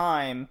and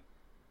time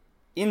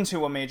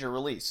into a major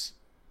release.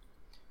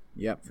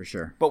 Yep, for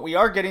sure. But we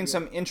are getting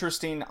some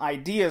interesting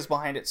ideas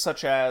behind it,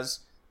 such as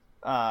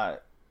a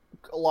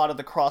lot of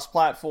the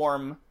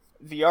cross-platform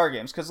VR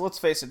games. Because let's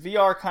face it,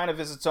 VR kind of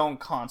is its own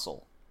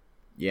console.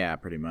 Yeah,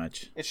 pretty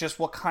much. It's just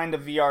what kind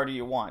of VR do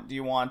you want? Do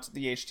you want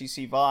the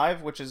HTC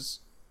Vive, which is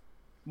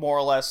more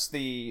or less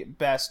the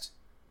best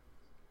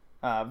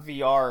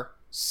VR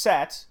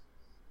set,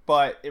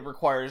 but it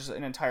requires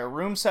an entire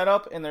room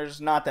setup, and there's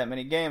not that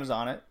many games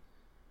on it.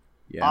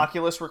 Yeah.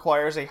 Oculus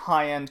requires a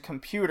high-end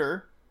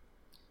computer,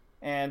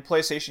 and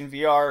PlayStation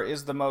VR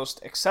is the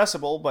most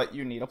accessible, but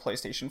you need a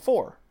PlayStation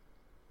 4.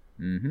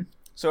 Mm-hmm.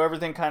 So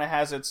everything kind of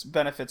has its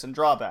benefits and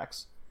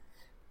drawbacks.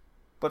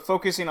 But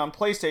focusing on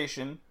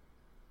PlayStation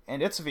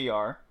and its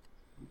VR,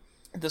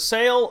 the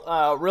sale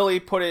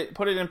really put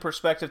it in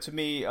perspective to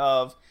me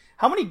of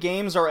how many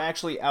games are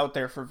actually out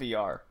there for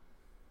VR,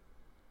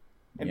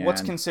 and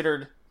what's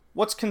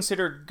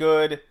considered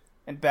good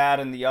and bad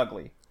and the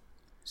ugly.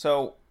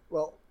 So,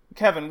 well,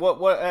 Kevin,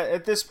 what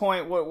at this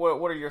point,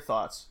 what are your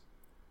thoughts?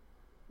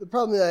 The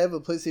problem that I have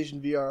with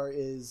PlayStation VR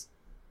is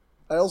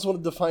I also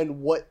want to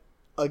define what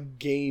a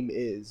game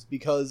is,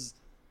 because,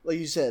 like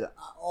you said,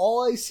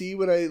 all I see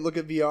when I look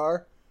at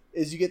VR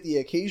is you get the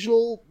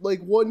occasional,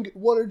 like, one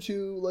or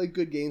two, like,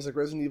 good games like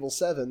Resident Evil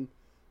 7,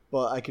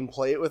 but I can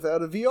play it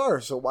without a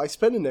VR, so why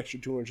spend an extra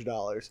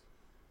 $200?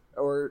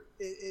 Or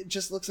it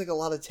just looks like a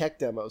lot of tech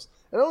demos.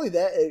 And not only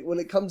that, when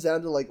it comes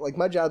down to, like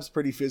my job's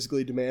pretty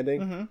physically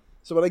demanding, mm-hmm.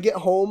 So when I get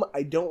home,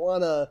 I don't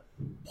want to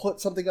put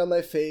something on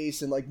my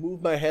face and, like,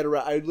 move my head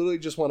around. I literally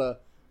just want to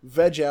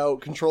veg out,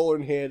 controller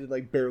in hand, and,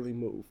 like, barely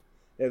move.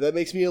 If that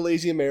makes me a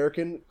lazy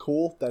American,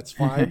 cool, that's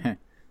fine.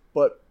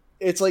 But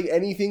it's like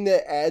anything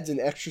that adds an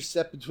extra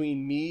step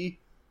between me,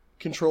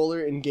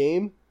 controller, and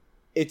game.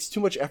 It's too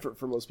much effort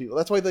for most people.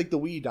 That's why like the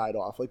Wii died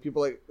off. Like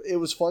people like it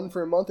was fun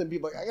for a month, and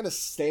people like I gotta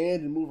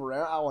stand and move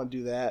around. I don't want to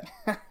do that.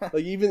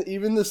 Like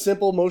even the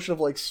simple motion of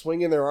like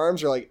swinging their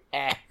arms are like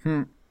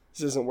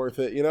this isn't worth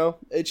it. You know,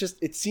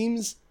 it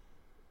seems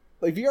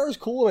like VR is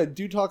cool, and I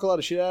do talk a lot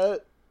of shit at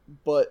it,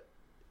 but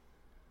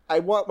I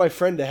want my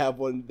friend to have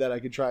one that I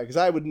could try because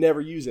I would never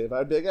use it. If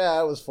I'd be like,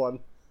 that was fun.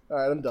 All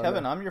right, I'm done.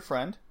 Kevin, now. I'm your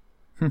friend.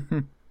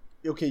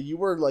 Okay, you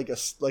were like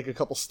a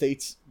couple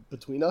states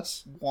between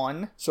us.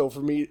 One. So for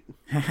me,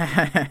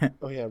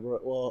 oh yeah.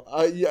 Well,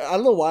 I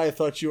don't know why I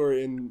thought you were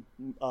in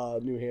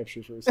New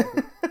Hampshire for a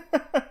second.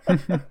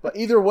 But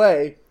either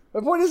way, my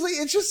point is like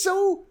it's just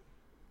so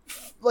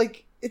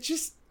like it's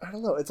just I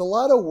don't know. It's a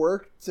lot of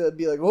work to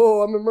be like,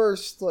 oh, I'm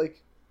immersed.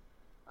 Like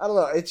I don't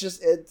know.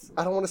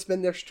 I don't want to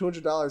spend the extra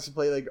 $200 to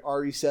play like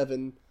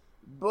RE7,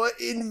 but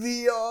in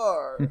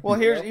VR. Well,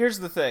 here's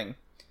the thing.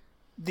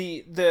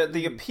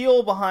 The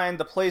appeal behind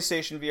the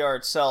PlayStation VR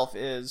itself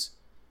is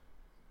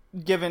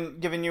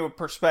giving you a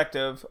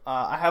perspective.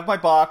 I have my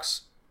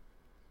box.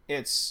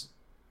 It's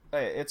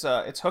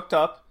hooked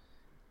up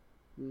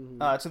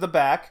to the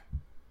back,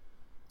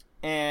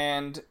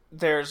 and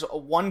there's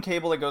one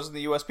cable that goes to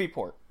the USB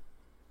port.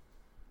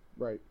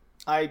 Right.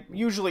 It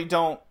usually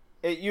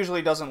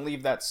doesn't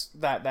leave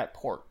that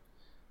port.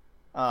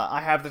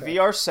 I have the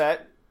VR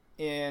set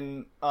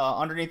in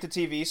underneath the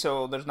TV,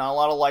 so there's not a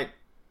lot of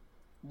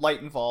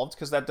light involved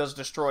because that does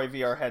destroy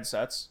VR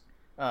headsets,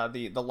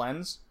 the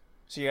lens.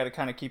 So you got to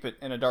kind of keep it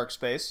in a dark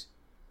space.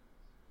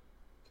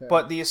 Okay.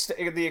 But the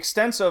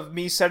extent of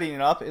me setting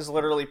it up is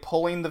literally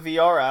pulling the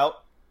VR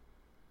out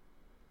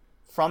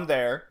from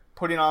there,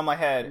 putting it on my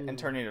head, and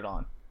turning it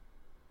on.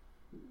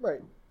 Right.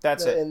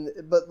 That's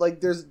it. But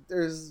like, there's,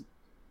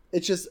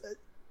 it's just,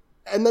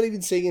 I'm not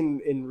even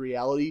saying in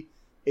reality,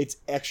 it's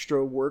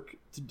extra work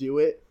to do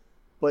it.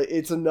 But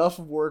it's enough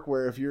work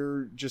where if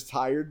you're just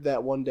tired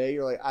that one day,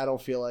 you're like, I don't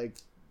feel like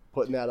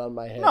putting that on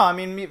my head. No, I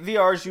mean,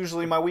 VR is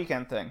usually my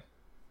weekend thing.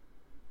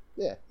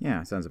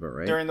 Yeah, sounds about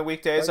right. During the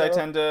weekdays, I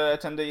tend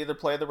to either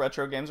play the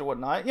retro games or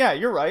whatnot. Yeah,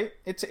 you're right.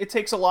 It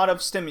takes a lot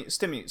of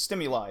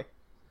stimuli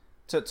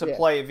to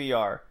play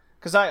VR.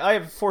 Because I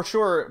have for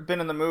sure not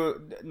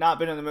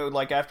been in the mood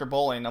like after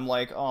bowling. I'm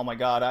like, oh my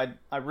god,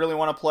 I really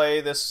want to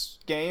play this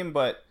game,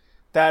 but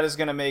that is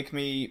going to make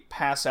me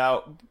pass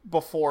out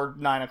before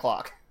 9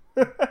 o'clock.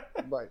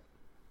 Right.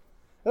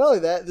 Not only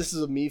that, this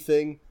is a me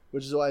thing,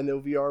 which is why I know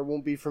VR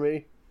won't be for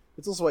me.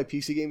 It's also why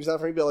PC games not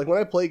for me. But like when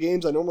I play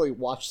games, I normally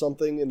watch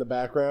something in the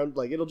background.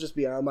 Like it'll just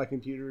be on my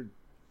computer,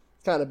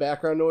 kind of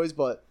background noise.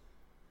 But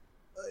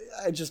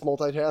I just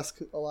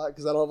multitask a lot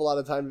because I don't have a lot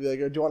of time to be like,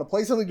 do you want to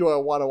play something? Do I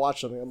want to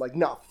watch something? I'm like,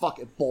 no, fuck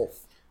it,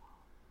 both.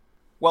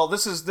 Well,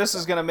 this is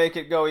going to make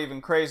it go even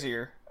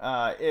crazier.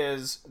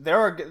 Is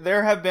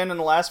there have been in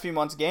the last few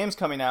months games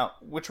coming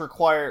out which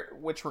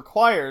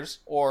requires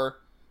or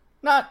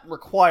not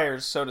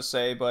requires, so to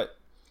say, but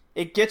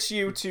it gets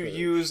you to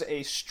use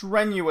a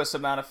strenuous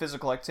amount of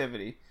physical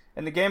activity.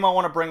 And the game I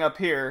want to bring up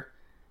here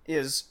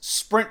is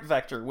Sprint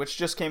Vector, which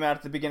just came out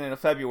at the beginning of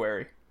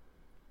February.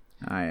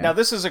 Oh, yeah. Now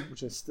this is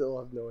which I still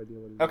have no idea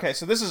what it is. Okay,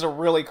 so this is a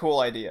really cool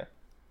idea.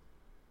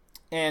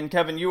 And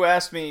Kevin, you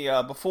asked me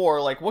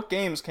before, like, what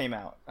games came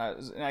out?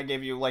 And I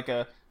gave you like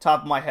a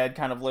top of my head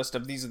kind of list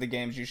of these are the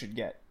games you should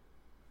get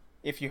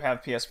if you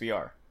have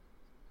PSVR.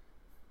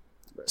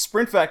 Right.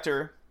 Sprint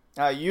Vector.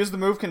 Use the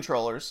Move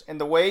controllers,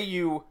 and the way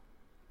you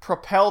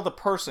propel the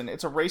person,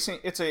 it's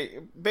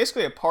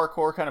basically a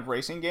parkour kind of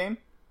racing game.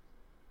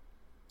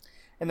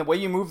 And the way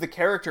you move the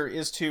character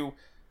is to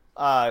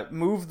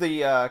move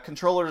the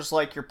controllers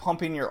like you're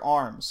pumping your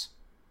arms.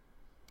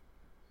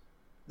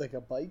 Like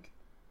a bike?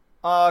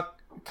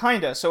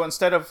 Kinda. So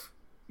instead of,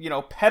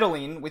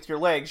 pedaling with your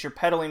legs, you're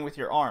pedaling with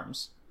your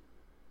arms.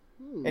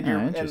 And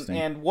interesting.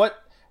 And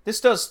what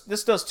this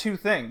does two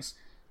things.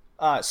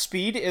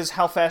 Speed is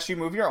how fast you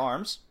move your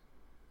arms.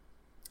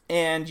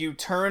 And you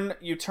turn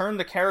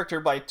the character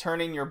by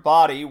turning your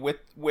body with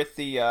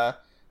the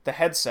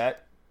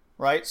headset,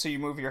 right? So you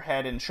move your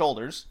head and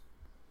shoulders.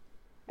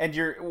 And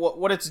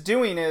what it's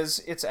doing is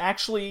it's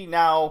actually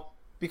now,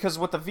 because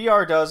what the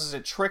VR does is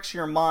it tricks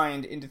your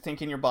mind into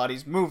thinking your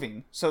body's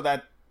moving, so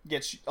that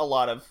gets a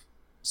lot of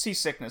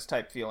seasickness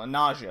type feel and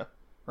nausea,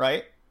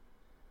 right?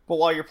 But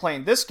while you're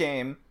playing this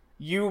game,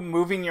 you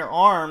moving your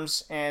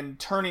arms and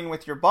turning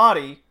with your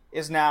body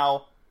is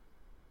now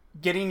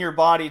getting your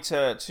body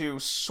to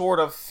sort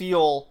of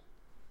feel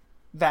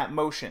that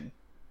motion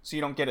so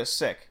you don't get as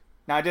sick.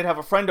 Now, I did have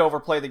a friend over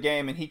play the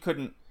game, and he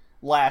couldn't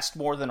last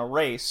more than a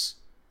race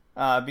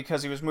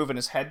because he was moving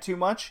his head too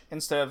much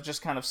instead of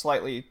just kind of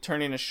slightly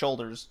turning his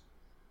shoulders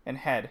and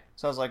head.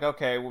 So I was like,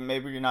 okay, well,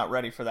 maybe you're not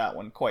ready for that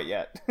one quite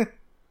yet.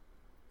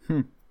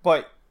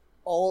 But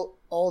all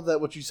of that,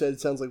 what you said,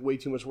 sounds like way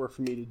too much work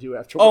for me to do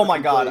after. Oh my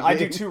god, I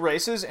do 2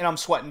 races, and I'm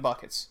sweating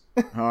buckets.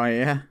 Oh,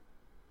 yeah?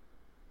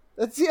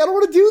 See, I don't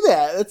want to do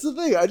that. That's the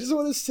thing. I just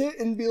want to sit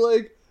and be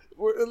like,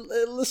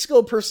 Let's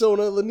go,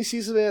 Persona. Let me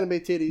see some anime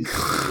titties.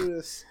 Let's do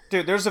this.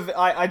 Dude,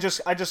 I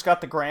just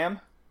got the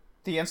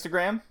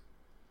Instagram,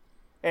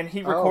 and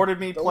he recorded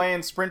me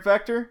playing Sprint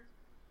Vector,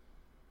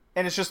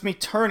 and it's just me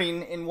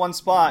turning in one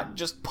spot,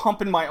 just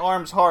pumping my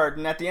arms hard,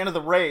 and at the end of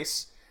the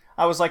race,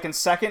 I was like in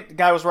second, the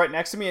guy was right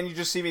next to me, and you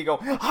just see me go,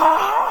 I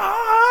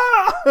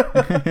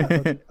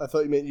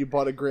thought you meant you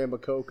bought a gram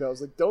of Coke. I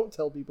was like, don't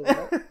tell people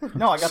that.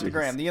 No, I got the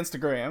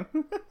Instagram.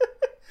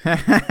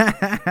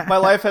 My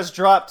life has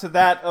dropped to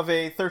that of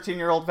a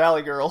 13-year-old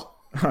valley girl.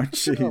 Oh,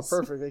 jeez. Oh,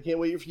 perfect. I can't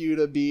wait for you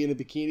to be in a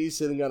bikini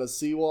sitting on a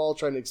seawall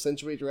trying to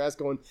accentuate your ass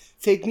going,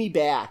 take me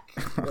back.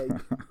 Like,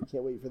 I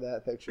can't wait for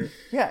that picture.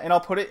 Yeah, and I'll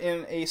put it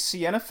in a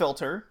sienna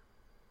filter.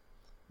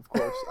 Of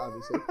course,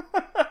 obviously.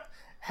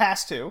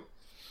 Has to.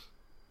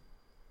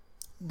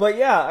 But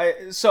yeah,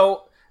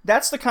 so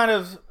that's the kind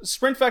of...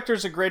 Sprint Vector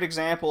is a great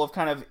example of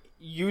kind of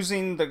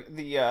using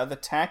the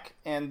tech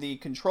and the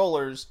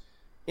controllers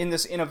in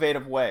this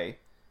innovative way.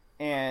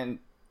 And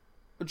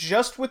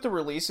just with the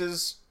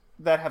releases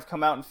that have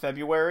come out in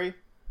February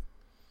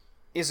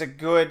is a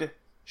good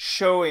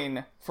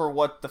showing for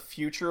what the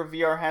future of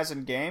VR has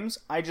in games.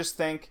 I just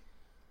think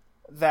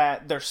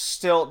that there's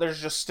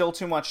just still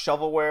too much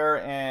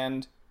shovelware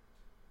and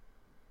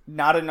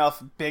not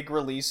enough big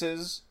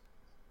releases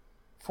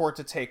for it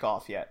to take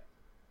off yet,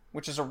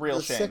 which is a real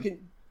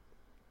shame.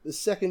 The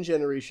second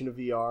generation of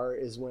VR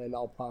is when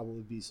I'll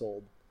probably be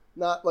sold.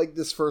 Not like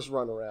this first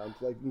run around.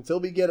 Like until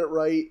we get it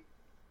right,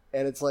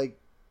 and it's like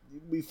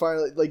we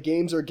finally like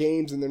games are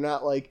games, and they're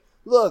not like,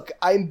 look,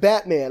 I'm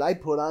Batman. I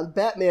put on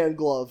Batman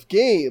glove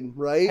game,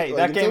 right? Hey, like,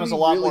 that game was a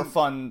lot more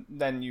fun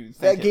than you think.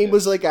 That game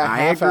was like a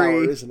half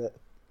hour, isn't it?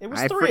 It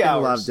was 3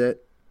 hours. I loved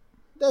it.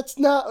 That's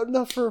not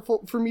enough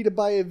for me to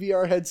buy a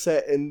VR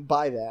headset and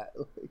buy that.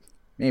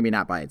 Maybe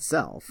not by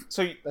itself.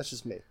 So that's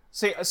just me.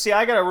 See,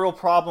 I got a real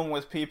problem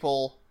with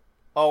people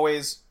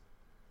always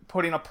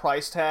putting a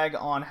price tag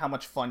on how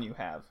much fun you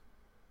have.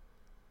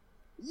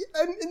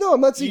 Yeah, no,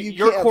 I'm not saying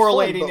you're can't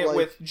correlating have fun, it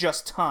with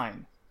just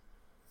time.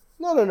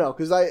 No,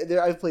 because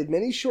I've played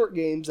many short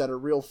games that are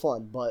real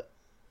fun, but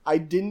I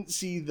didn't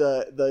see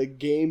the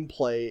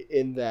gameplay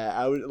in that.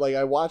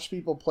 I watched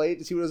people play it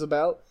to see what it was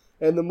about,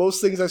 and the most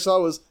things I saw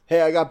was,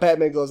 hey, I got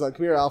Batman gloves on.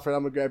 Come here, Alfred.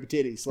 I'm gonna grab your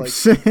titties. Like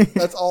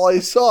that's all I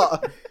saw.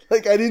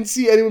 Like I didn't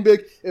see anyone be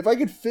like, if I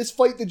could fist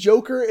fight the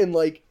Joker and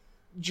like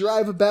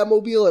drive a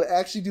Batmobile and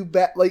actually do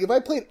like if I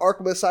played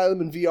Arkham Asylum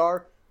in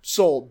VR,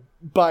 sold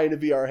buying a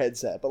VR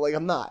headset. But like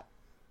I'm not.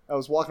 I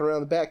was walking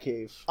around the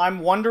Batcave. I'm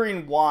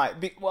wondering why.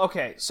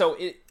 Okay, so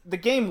the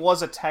game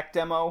was a tech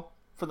demo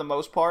for the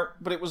most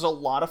part, but it was a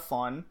lot of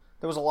fun.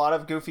 There was a lot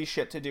of goofy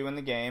shit to do in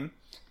the game.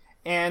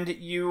 And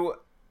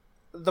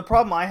the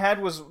problem I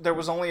had was there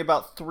was only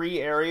about 3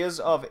 areas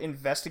of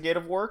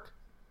investigative work,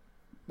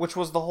 which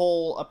was the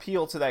whole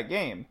appeal to that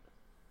game.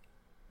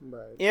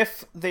 Right.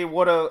 If they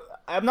would have...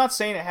 I'm not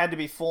saying it had to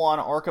be full-on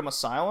Arkham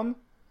Asylum,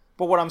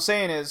 but what I'm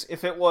saying is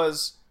if it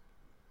was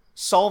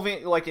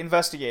solving, like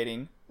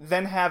investigating,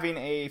 then having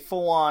a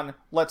full-on,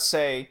 let's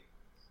say,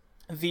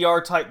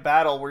 VR-type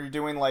battle where you're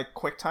doing like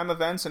quick-time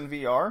events in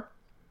VR,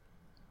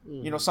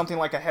 you know, something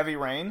like a Heavy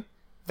Rain,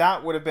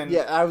 that would have been...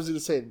 Yeah, I was going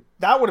to say...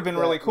 That would have been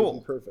really cool.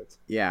 Would be perfect.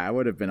 Yeah, I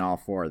would have been all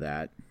for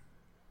that.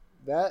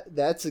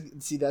 That's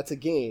a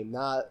game,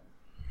 not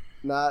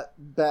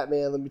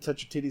Batman, let me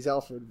touch your titties,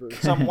 Alfred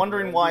version. So I'm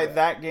wondering why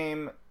that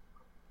game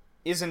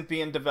isn't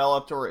being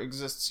developed or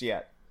exists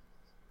yet.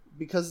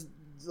 Because,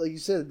 like you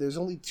said, there's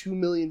only 2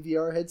 million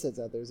VR headsets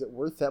out there. Is it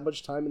worth that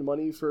much time and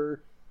money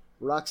for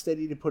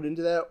Rocksteady to put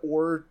into that?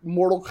 Or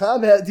Mortal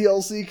Kombat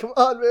DLC? Come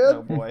on, man!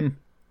 Oh, boy.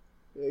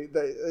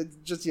 It's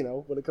just, you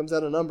know, when it comes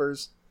down to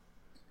numbers,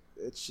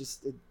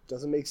 it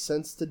doesn't make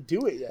sense to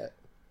do it yet.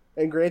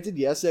 And granted,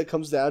 yes, it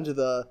comes down to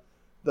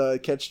the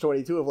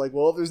catch-22 of like,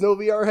 well, if there's no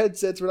VR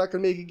headsets, we're not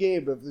going to make a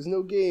game. But if there's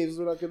no games,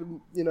 we're not going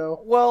to, you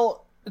know.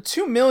 Well,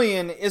 2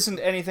 million isn't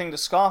anything to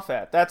scoff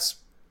at. That's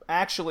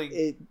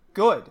actually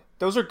good.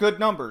 Those are good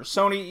numbers.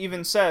 Sony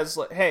even says,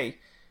 hey,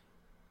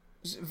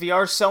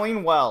 VR's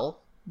selling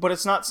well, but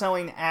it's not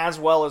selling as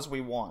well as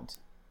we want.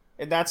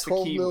 And that's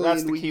the key.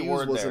 That's the key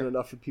word there. Wasn't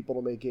enough for people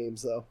to make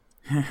games, though.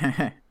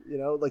 You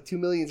know, like 2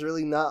 million is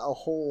really not a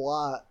whole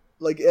lot.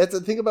 Like,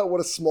 think about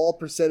what a small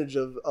percentage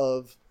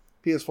of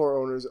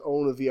PS4 owners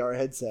own a VR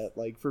headset.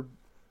 Like, for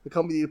the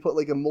company to put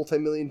like a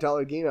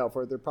multi-million-dollar game out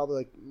for it, they're probably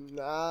like,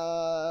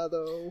 nah,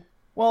 though.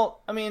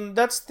 Well, I mean,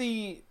 that's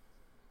the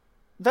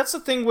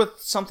thing with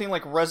something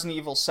like Resident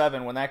Evil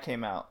 7 when that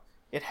came out.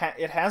 It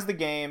has the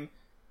game,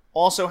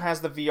 also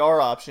has the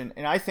VR option,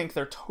 and I think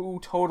they're 2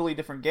 totally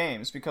different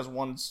games because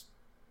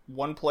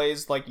one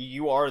plays like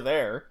you are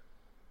there,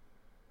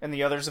 and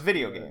the other's a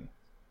video game.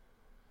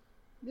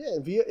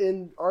 Yeah,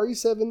 and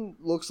RE7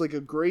 looks like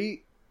a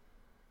great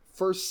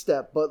first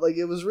step, but like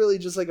it was really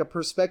just like a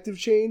perspective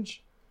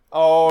change.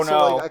 Oh, so,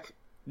 no. like,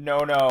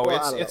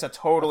 Well, it's a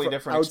totally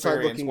different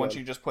experience once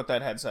you just put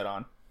that headset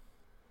on.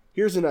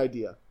 Here's an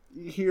idea.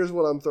 Here's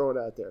what I'm throwing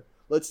out there.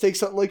 Let's take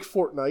something like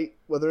Fortnite,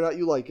 whether or not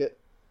you like it.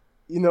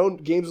 You know,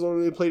 games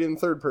normally played in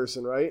third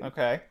person, right?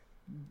 Okay.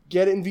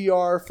 get it in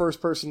VR,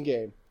 first person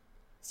game.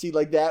 See,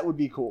 like that would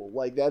be cool.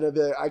 Like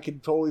that, I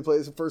could totally play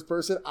this in first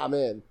person. I'm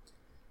in.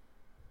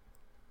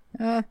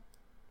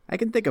 I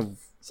can think of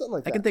something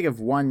like that. I can think of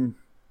one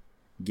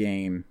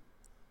game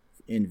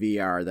in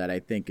VR that I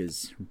think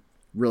is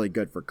really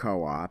good for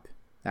co-op.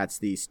 That's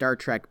the Star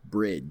Trek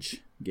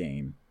Bridge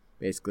game.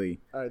 Basically,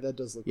 all right, that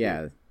does look yeah,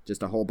 cool.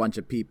 Just a whole bunch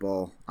of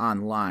people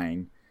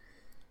online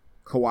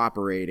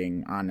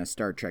cooperating on a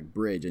Star Trek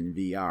bridge in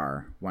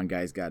VR. One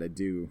guy's got to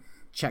do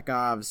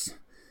Chekhov's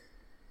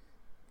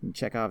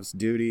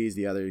duties.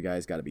 The other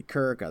guy's got to be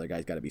Kirk. Other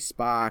guy's got to be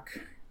Spock.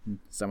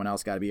 Someone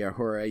else got to be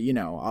Uhura. You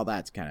know, all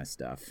that kind of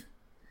stuff.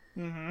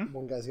 Mm-hmm.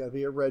 One guy's got to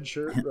be a red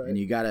shirt, right? And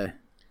you got to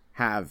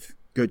have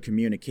good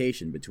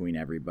communication between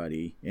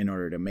everybody in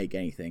order to make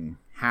anything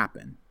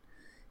happen,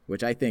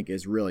 which I think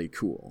is really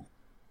cool.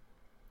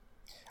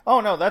 Oh,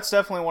 no, that's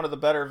definitely one of the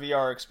better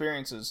VR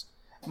experiences.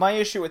 My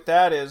issue with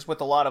that is with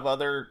a lot of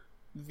other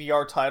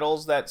VR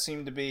titles that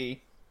seem to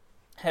be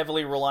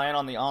heavily reliant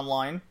on the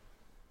online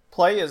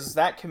play is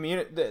that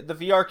the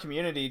VR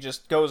community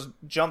just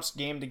jumps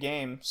game to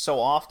game so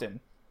often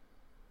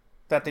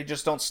that they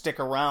just don't stick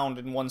around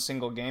in one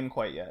single game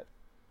quite yet.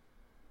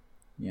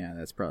 Yeah,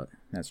 that's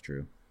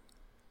true.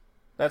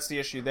 That's the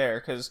issue there,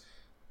 because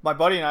my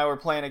buddy and I were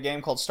playing a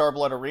game called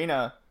Starblood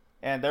Arena,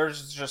 and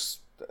there's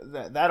just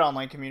that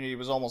online community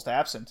was almost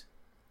absent.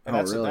 And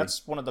really?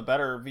 That's one of the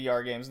better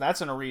VR games. And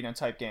that's an arena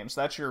type game.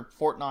 So that's your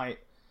Fortnite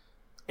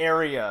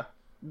area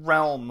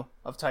realm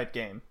of type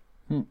game.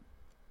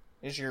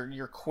 Is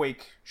your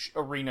Quake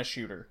arena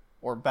shooter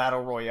or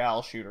battle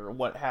royale shooter or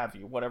what have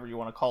you, whatever you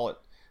want to call it.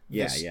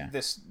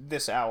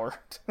 This hour.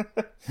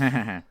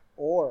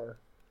 Or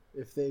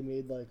if they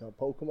made like a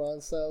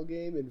Pokemon style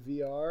game in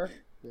VR.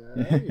 Yeah,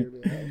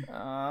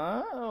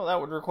 that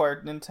would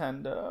require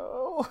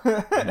Nintendo.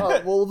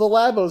 Well, the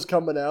Labo's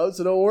coming out,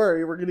 so don't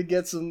worry. We're gonna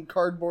get some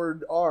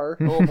cardboard R.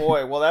 Oh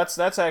boy, well that's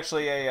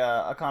actually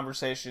a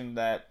conversation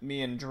that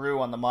me and Drew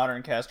on the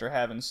Modern Cast are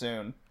having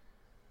soon.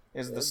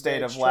 Is the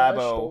state of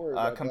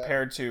Labo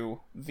compared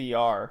to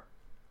VR?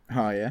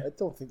 Oh yeah. I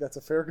don't think that's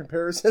a fair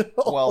comparison at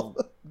all. Well,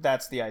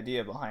 that's the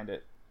idea behind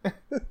it.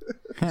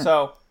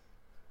 So.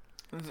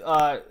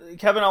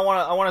 Kevin, I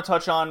want to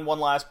touch on one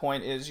last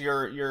point. Is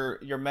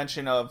your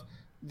mention of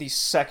the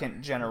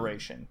second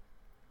generation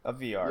of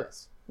VR?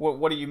 Yes.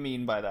 What do you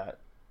mean by that?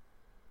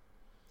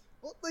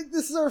 Well, like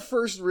this is our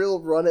first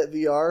real run at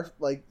VR.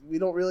 Like we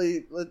don't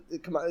really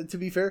come on. To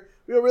be fair,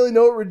 we don't really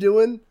know what we're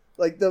doing.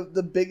 Like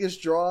the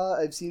biggest draw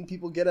I've seen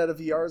people get out of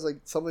VR is like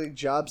something like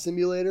Job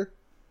Simulator,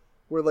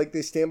 where like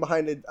they stand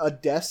behind a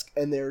desk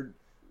and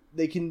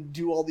they can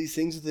do all these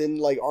things within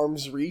like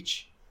arm's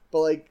reach, but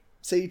like.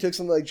 Say you took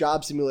something like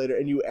Job Simulator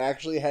and you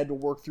actually had to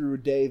work through a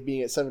day of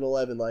being at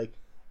 7-Eleven, like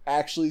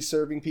actually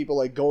serving people,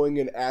 like going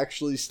and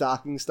actually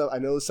stocking stuff. I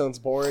know this sounds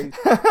boring,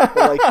 but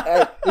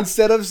like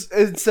instead of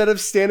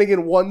standing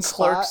in one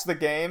spot, Clerks the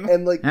game,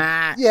 and like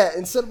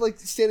instead of like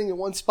standing in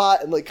one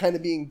spot and like kind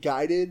of being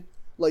guided,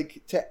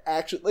 like to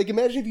actually like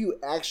imagine if you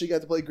actually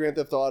got to play Grand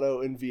Theft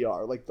Auto in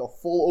VR, like the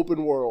full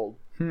open world,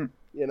 you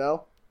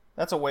know?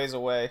 That's a ways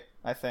away,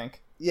 I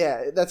think.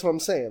 Yeah, that's what I'm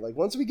saying. Like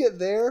once we get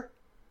there.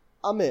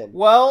 I'm in.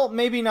 Well,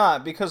 maybe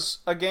not, because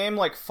a game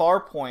like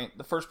Farpoint,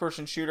 the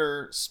first-person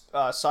shooter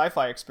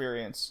sci-fi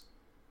experience,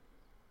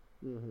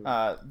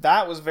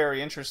 that was very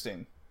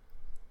interesting.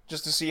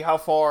 Just to see how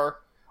far,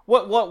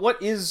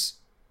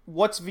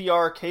 what's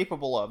VR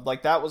capable of?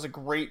 Like that was a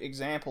great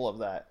example of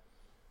that.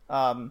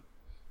 And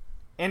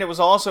it was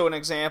also an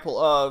example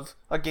of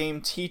a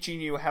game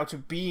teaching you how to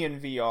be in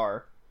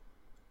VR.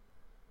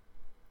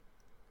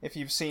 If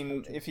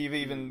you've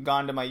even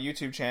gone to my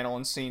YouTube channel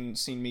and seen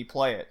me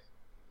play it.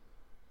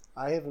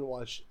 I haven't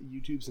watched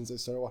YouTube since I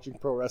started watching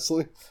pro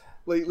wrestling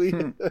lately.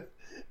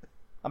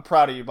 I'm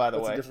proud of you, by the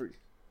way.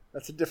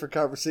 That's a different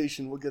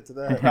conversation. We'll get to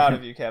that. I'm proud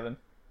of you, Kevin.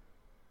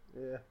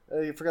 Yeah.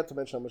 I forgot to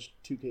mention how much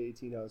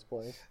 2K18 I was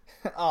playing.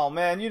 Oh,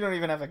 man, you don't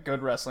even have a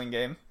good wrestling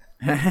game.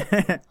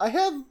 I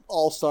have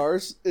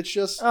All-Stars. It's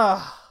just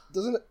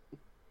doesn't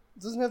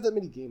have that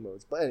many game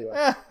modes. But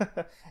anyway.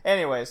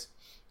 Anyways.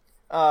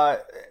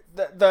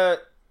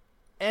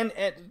 Ending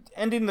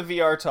the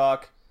VR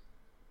talk,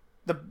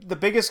 the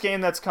biggest game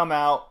that's come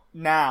out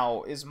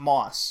now is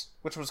Moss,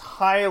 which was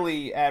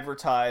highly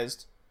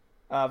advertised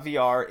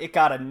VR. It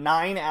got a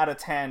 9 out of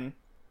 10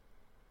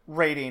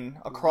 rating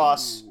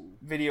across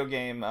video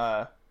game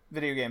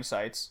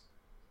sites.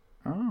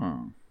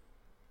 Oh,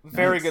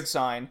 very nice. Good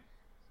sign.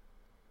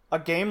 A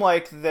game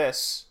like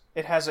this,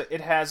 it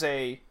has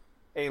a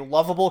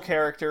lovable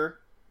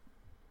character,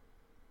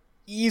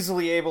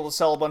 easily able to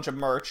sell a bunch of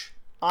merch.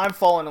 I'm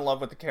falling in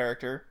love with the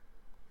character.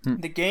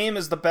 The game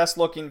is the best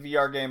looking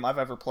VR game I've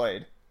ever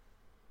played.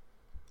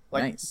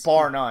 Like, nice.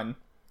 Bar none.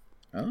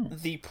 Oh.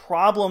 The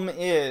problem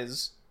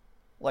is,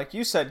 like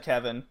you said,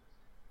 Kevin,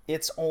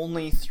 it's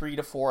only 3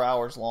 to 4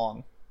 hours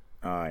long.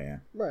 Oh, yeah.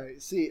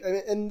 Right. See,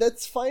 and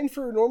that's fine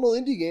for a normal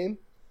indie game,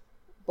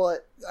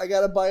 but I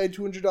gotta buy a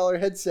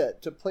 $200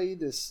 headset to play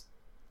this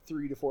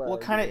 3 to 4 hours. Well,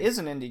 it kind of is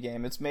an indie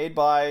game. It's made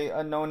by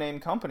a no-name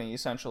company,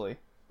 essentially.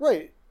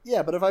 Right.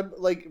 Yeah, but if I'm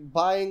like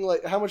buying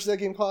like how much does that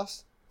game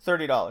cost?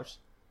 $30.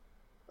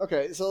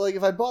 Okay, so like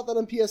if I bought that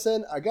on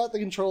PSN, I got the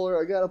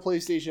controller, I got a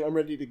PlayStation, I'm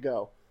ready to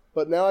go.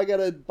 But now I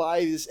gotta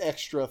buy this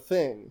extra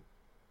thing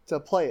to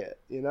play it.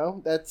 You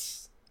know,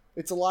 it's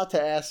a lot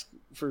to ask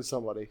for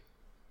somebody.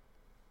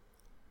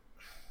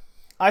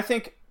 I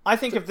think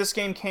if this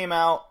game came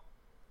out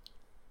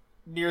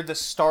near the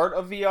start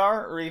of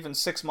VR or even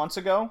 6 months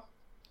ago,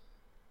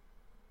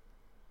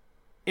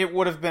 it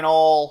would have been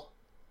all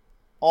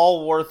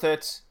worth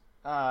it.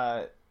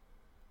 But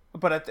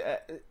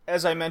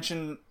as I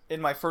mentioned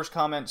in my first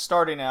comment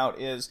starting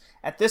out, is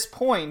at this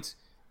point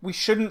we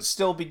shouldn't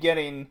still be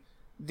getting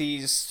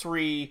these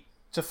 3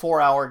 to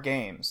 4 hour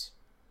games.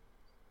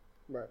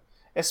 Right.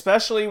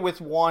 Especially with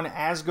one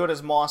as good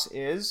as Moss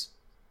is,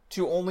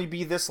 to only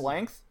be this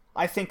length,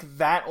 I think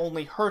that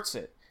only hurts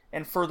it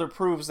and further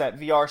proves that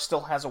VR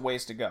still has a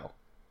ways to go.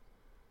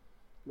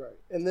 Right.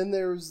 And then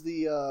there's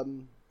the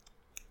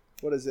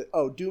what is it?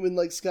 Oh, Doom and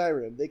like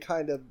Skyrim. They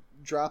kind of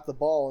dropped the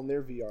ball on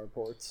their VR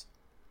ports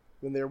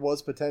when there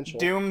was potential.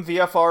 Doom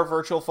VFR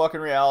virtual fucking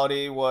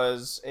reality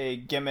was a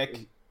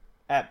gimmick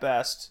at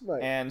best,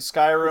 right. And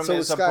Skyrim so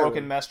is a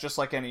broken mess just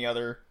like any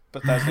other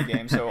Bethesda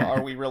game. So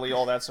are we really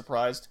all that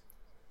surprised?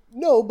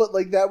 No, but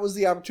like that was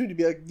the opportunity to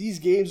be like, these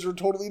games were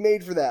totally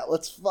made for that.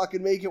 Let's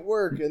fucking make it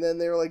work. And then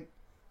they were like,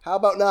 how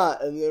about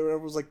not? And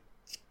everyone was like,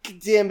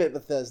 damn it,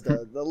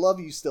 Bethesda. I love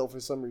you still for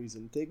some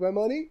reason. Take my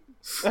money.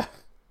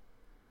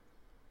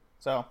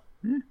 So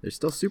they're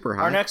still super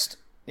hot. Our next,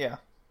 yeah,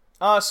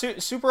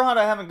 Super Hot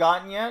I haven't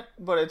gotten yet,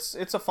 but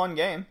it's a fun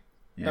game,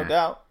 no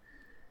doubt.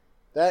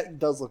 That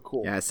does look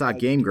cool. Yeah, I saw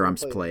Game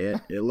Grumps play it.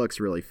 It looks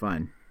really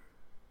fun.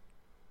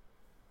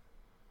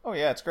 Oh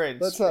yeah, it's great.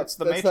 It's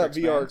the Matrix, not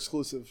VR man.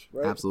 Exclusive,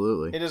 right?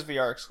 Absolutely. It is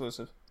VR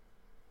exclusive.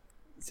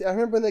 See, I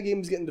remember when that game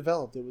was getting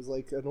developed. It was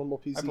like a normal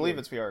PC. I believe game.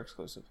 it's VR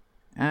exclusive.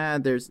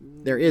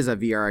 There is a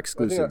VR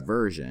exclusive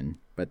version,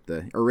 but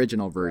the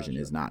original version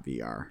is not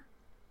VR.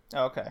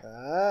 Oh, okay.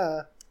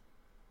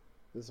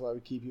 This is why we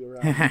keep you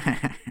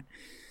around.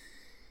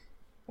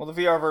 Well,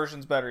 the VR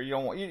version's better.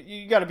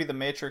 You got to be the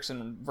Matrix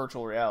in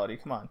virtual reality.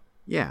 Come on.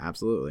 Yeah,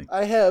 absolutely.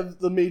 I have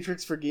the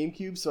Matrix for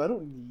GameCube, so I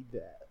don't need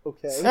that.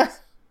 Okay.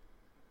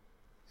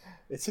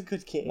 It's a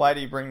good game. Why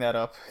do you bring that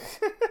up?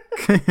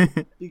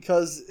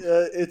 Because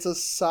it's a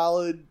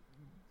solid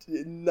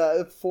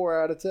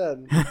 4 out of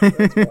 10.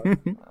 That's why.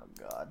 Oh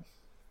God.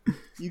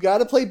 You got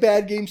to play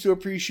bad games to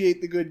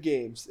appreciate the good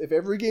games. If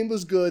every game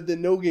was good,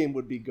 then no game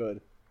would be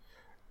good.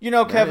 You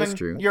know, That Kevin, is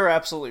true. you're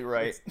absolutely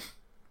right.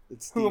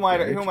 It's Who am I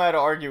to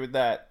argue with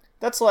that?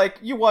 That's like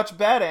you watch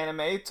bad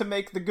anime to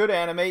make the good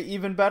anime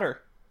even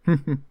better.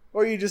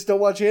 Or you just don't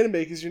watch anime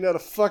because you're not a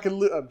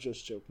fucking. I'm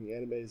just joking.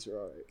 Animes are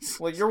alright.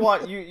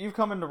 Well, you've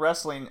come into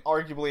wrestling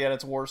arguably at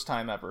its worst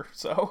time ever.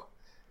 So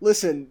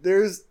listen,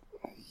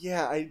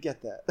 yeah, I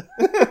get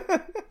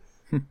that.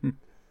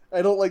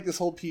 I don't like this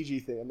whole PG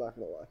thing. I'm not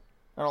gonna lie.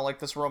 I don't like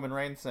this Roman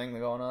Reigns thing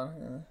going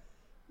on.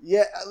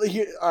 Yeah,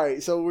 all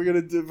right. So we're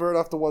gonna divert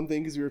off to one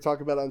thing because we were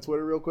talking about it on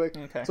Twitter real quick.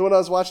 Okay. So when I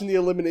was watching the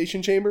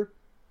Elimination Chamber,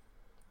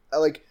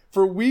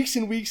 for weeks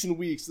and weeks and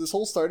weeks, this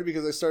whole started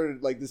because I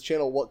started like this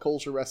channel, What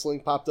Culture Wrestling,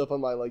 popped up on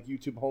my like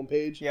YouTube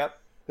homepage. Yep.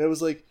 And it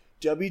was like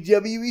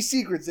WWE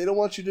secrets they don't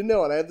want you to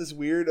know, and I have this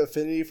weird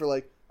affinity for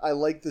like I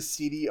like the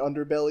seedy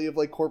underbelly of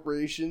like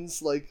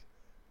corporations like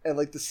and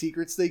like the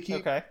secrets they keep.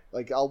 Okay.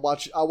 Like I'll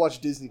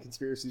watch Disney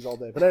conspiracies all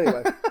day. But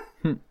anyway,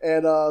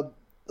 and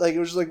like it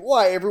was just like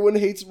why everyone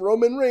hates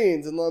Roman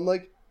Reigns, and I'm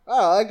like,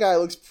 oh, that guy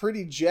looks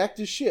pretty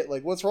jacked as shit.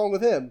 Like what's wrong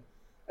with him?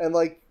 And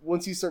like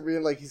once you start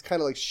reading, like he's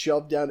kind of like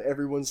shoved down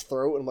everyone's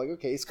throat, and I'm like,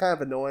 okay, it's kind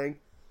of annoying.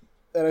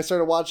 And I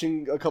started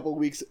watching a couple of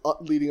weeks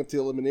leading up to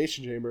the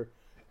Elimination Chamber,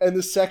 and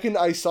the second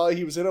I saw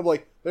he was in, I'm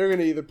like, they're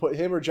gonna either put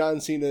him or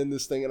John Cena in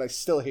this thing, and I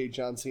still hate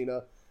John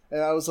Cena. And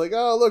I was like,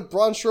 oh, look,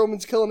 Braun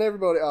Strowman's killing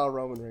everybody. Oh,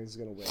 Roman Reigns is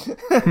going to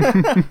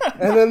win.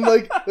 And then,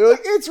 like, they're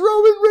like, it's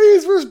Roman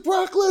Reigns versus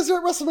Brock Lesnar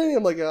at WrestleMania.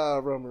 I'm like,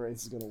 Roman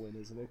Reigns is going to win,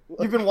 isn't he?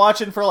 You've been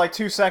watching for like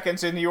 2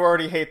 seconds and you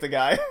already hate the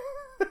guy.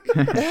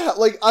 Yeah,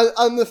 like,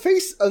 on the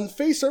face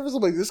surface,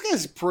 I'm like, this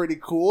guy's pretty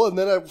cool. And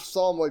then I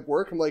saw him, like,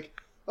 work. I'm like,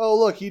 oh,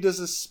 look, he does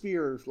a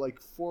spear,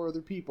 like, 4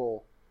 other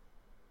people.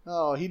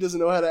 Oh, he doesn't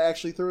know how to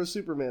actually throw a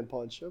Superman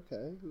punch.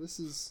 Okay, this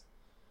is...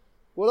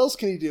 What else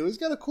can he do? He's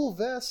got a cool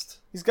vest.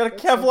 He's got a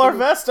Kevlar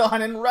vest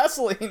on in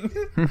wrestling.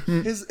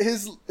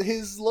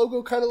 his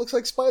logo kind of looks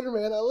like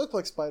Spider-Man. I look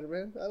like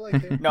Spider-Man. I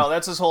like him. No,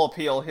 that's his whole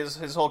appeal.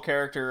 His whole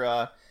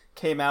character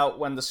came out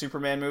when the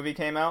Superman movie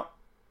came out.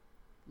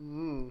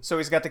 So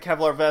he's got the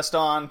Kevlar vest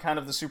on, kind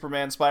of the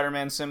Superman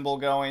Spider-Man symbol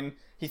going.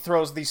 He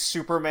throws the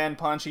Superman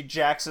punch. He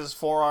jacks his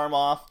forearm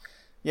off.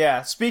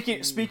 Yeah.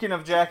 Speaking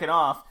of jacking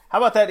off, how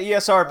about that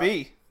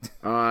ESRB?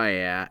 Oh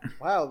yeah!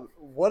 Wow,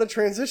 what a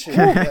transition!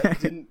 That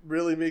didn't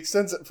really make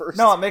sense at first.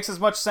 No, it makes as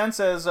much sense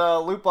as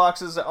loot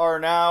boxes are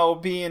now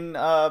being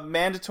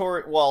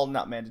mandatory. Well,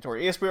 not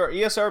mandatory.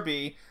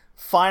 ESRB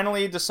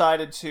finally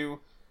decided to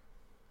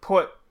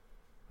put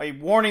a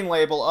warning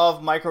label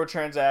of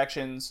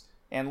microtransactions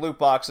and loot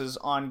boxes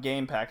on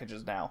game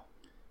packages now.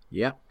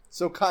 Yep.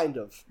 So kind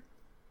of.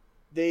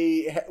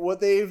 what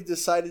they've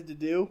decided to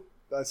do,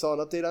 I saw an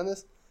update on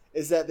this,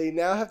 is that they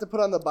now have to put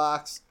on the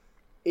box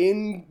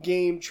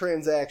in-game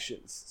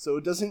transactions. So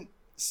it doesn't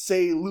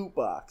say loot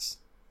box,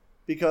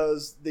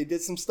 because they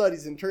did some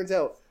studies and it turns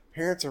out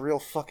parents are real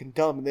fucking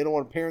dumb and they don't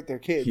want to parent their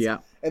kids. Yeah.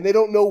 And they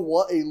don't know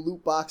what a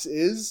loot box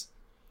is.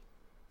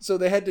 So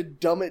they had to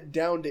dumb it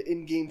down to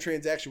in-game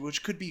transaction,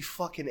 which could be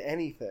fucking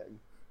anything.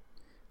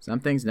 Some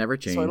things never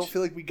change. So I don't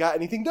feel like we got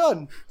anything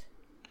done.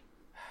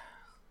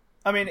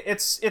 I mean,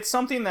 it's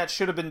something that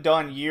should have been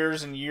done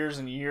years and years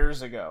and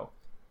years ago.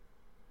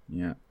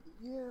 Yeah.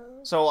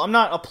 So I'm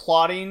not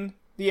applauding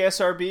the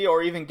SRB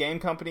or even game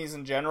companies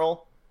in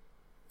general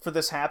for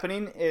this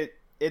happening.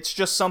 It's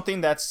just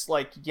something that's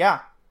like, yeah,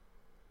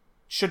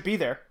 should be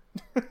there.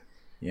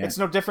 Yeah. It's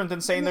no different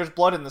than saying there's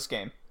blood in this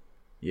game.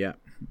 Yeah.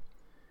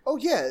 Oh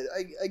yeah,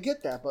 I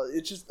get that, but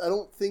it's just I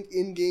don't think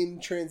in-game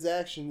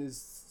transaction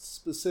is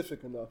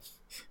specific enough.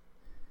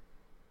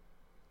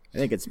 I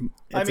think it's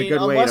I mean, a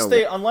good way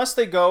to... unless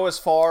they go as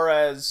far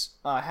as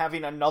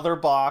having another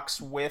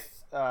box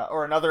with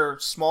or another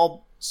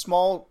small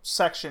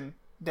section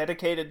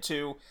dedicated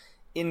to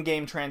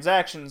in-game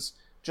transactions,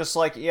 just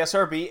like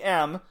ESRB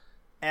M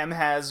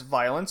has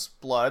violence,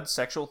 blood,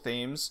 sexual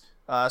themes,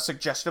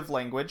 suggestive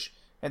language,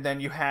 and then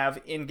you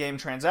have in-game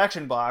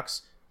transaction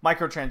box,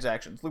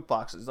 microtransactions, loot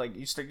boxes. Like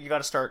you got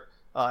to start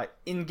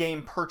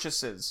in-game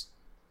purchases,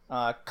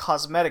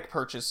 cosmetic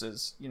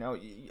purchases. You know,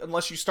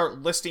 unless you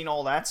start listing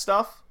all that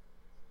stuff,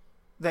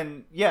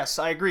 then yes,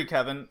 I agree,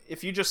 Kevin.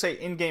 If you just say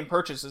in-game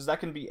purchases, that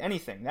can be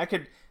anything. That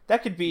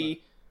could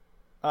be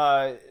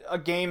a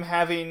game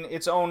having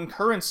its own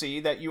currency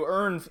that you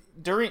earn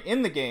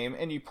in the game,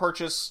 and you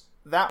purchase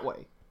that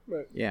way.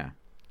 Right. Yeah.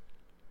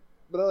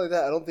 But not only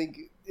that, I don't think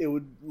it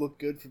would look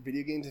good for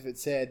video games if it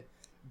said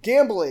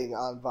gambling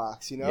on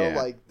Vox, you know? Yeah.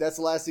 Like, that's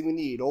the last thing we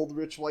need. Old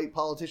rich white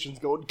politicians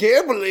going,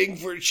 gambling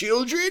for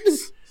children?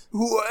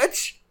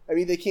 What? I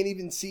mean, they can't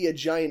even see a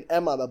giant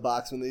M on a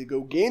box when they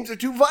go, games are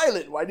too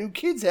violent. Why do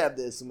kids have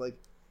this? I'm like,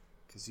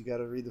 because you got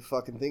to read the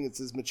fucking thing. It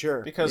says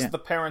mature. Because the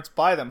parents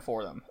buy them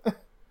for them.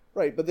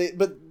 Right, but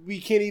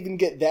we can't even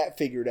get that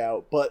figured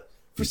out. But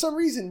for some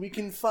reason, we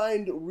can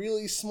find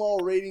really small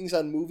ratings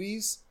on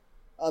movies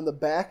on the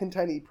back in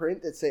tiny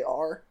print that say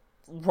R.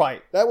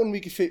 Right. That one we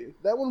could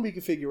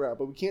figure out,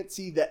 but we can't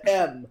see the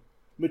M,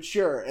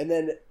 mature, and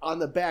then on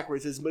the back where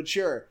it says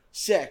mature,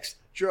 sex,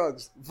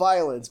 drugs,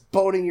 violence,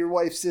 boning your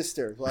wife's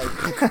sister. Like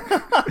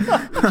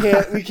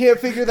we can't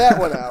figure that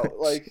one out.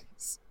 Like,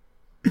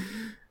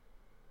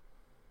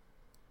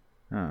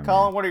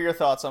 Colin, what are your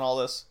thoughts on all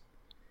this?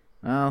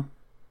 Well,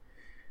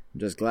 I'm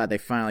just glad they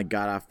finally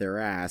got off their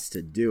ass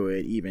to do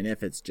it, even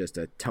if it's just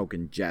a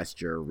token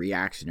gesture,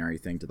 reactionary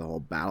thing to the whole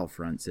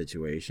Battlefront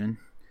situation.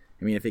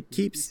 I mean, if it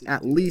keeps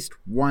at least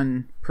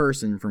one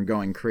person from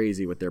going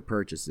crazy with their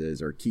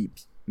purchases, or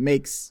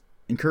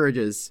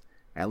encourages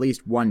at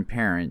least one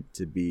parent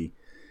to be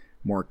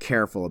more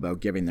careful about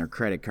giving their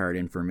credit card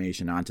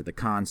information onto the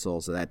console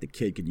so that the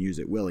kid can use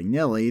it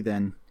willy-nilly,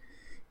 then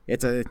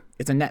it's a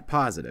net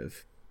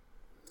positive.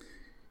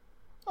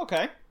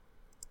 Okay.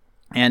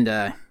 And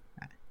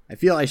I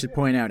feel I should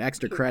point out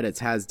Extra Credits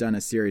has done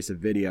a series of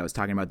videos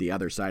talking about the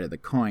other side of the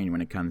coin when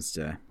it comes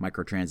to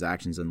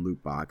microtransactions and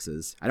loot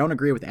boxes. I don't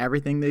agree with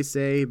everything they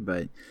say,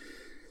 but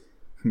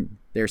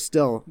they're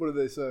still... What do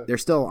they say? They're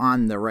still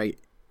on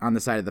the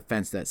side of the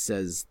fence that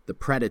says the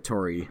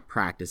predatory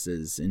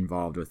practices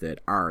involved with it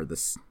are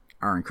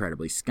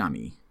incredibly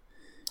scummy.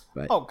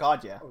 But oh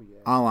god, yeah.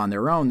 All on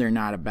their own, they're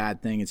not a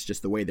bad thing. It's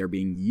just the way they're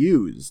being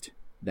used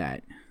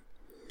that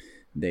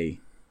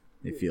they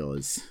feel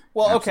is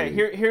well. Okay,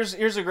 here's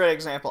a great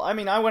example. I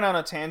mean, I went on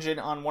a tangent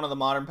on one of the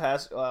Modern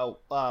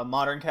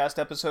Cast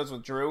episodes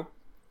with Drew.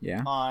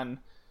 Yeah. On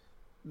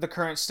the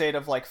current state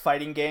of like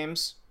fighting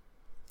games.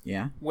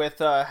 Yeah. With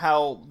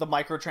how the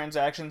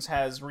microtransactions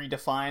has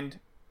redefined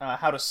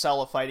how to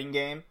sell a fighting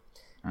game,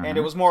 and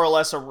it was more or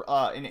less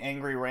an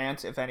angry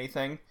rant, if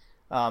anything.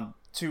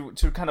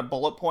 To kind of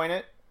bullet point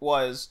it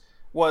was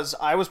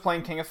I was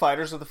playing King of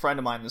Fighters with a friend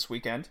of mine this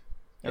weekend.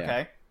 Okay,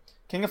 yeah.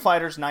 King of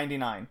Fighters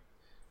 99,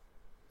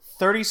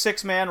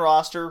 36-man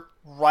roster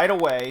right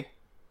away.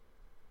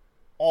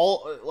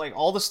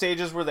 All the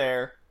stages were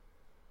there,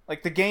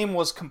 like the game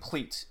was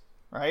complete,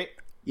 right?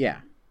 Yeah.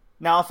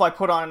 Now if I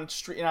put on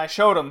and I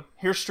showed him,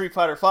 here's Street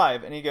Fighter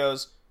V, and he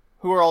goes,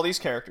 "Who are all these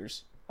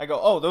characters?" I go,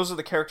 "Oh, those are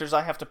the characters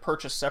I have to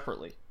purchase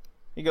separately."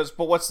 He goes,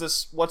 "But what's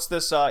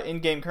this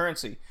in-game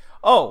currency?"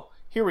 "Oh,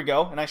 here we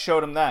go." And I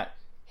showed him that.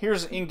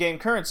 Here's in-game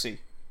currency.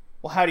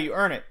 Well, how do you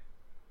earn it?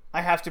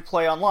 I have to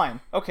play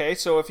online. Okay,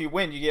 so if you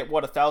win, you get,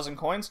 1,000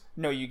 coins?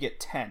 No, you get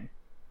 10.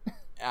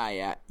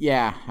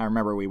 Yeah, I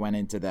remember we went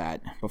into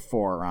that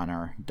before on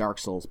our Dark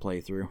Souls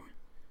playthrough.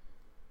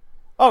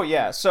 Oh,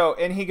 yeah, so,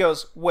 and he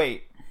goes,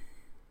 "Wait,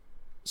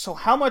 so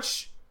how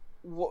much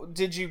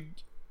did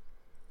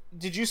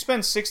you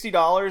spend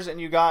 $60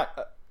 and you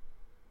got,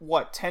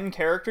 10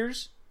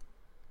 characters?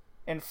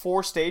 And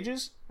 4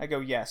 stages?" I go,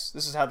 "Yes,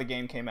 this is how the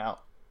game came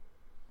out."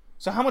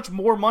 "So how much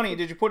more money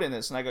did you put in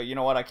this?" And I go, "You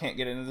know what, I can't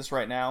get into this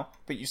right now,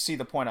 but you see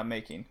the point I'm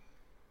making."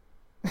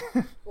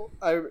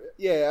 I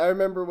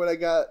remember when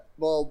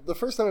the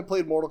first time I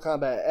played Mortal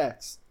Kombat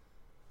X,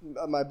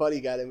 my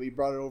buddy got it and we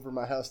brought it over to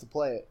my house to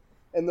play it.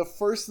 And the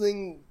first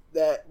thing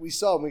that we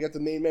saw when we got the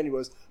main menu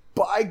was,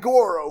 buy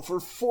Goro for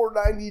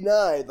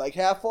 $4.99, like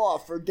half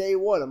off for day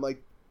one. I'm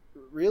like,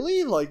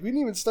 really? Like, we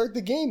didn't even start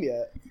the game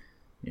yet.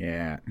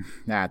 Yeah,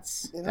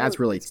 that's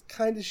really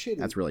kind of shitty.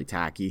 That's really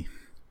tacky.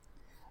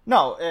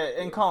 No,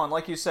 and Colin,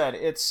 like you said,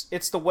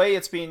 it's the way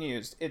it's being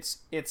used. It's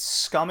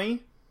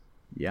scummy.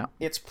 Yeah.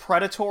 It's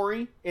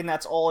predatory, and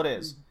that's all it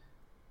is.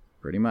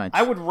 Pretty much.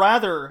 I would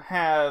rather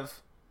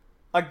have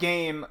a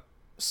game,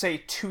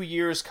 say 2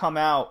 years come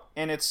out,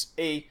 and it's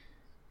a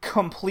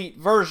complete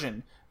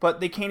version. But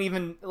they can't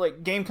even,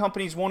 like, game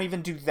companies won't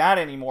even do that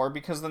anymore,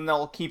 because then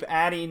they'll keep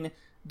adding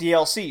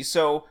DLC.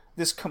 So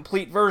this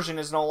complete version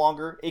is no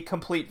longer a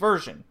complete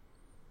version.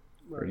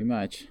 Pretty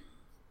much.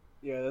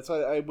 Yeah, that's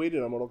why I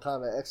waited on Mortal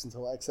Kombat X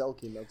until XL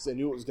came out, because I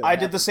knew it was going to happen.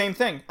 I did the same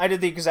thing. I did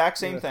the exact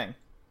same thing.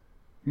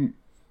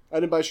 I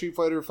didn't buy Street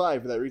Fighter V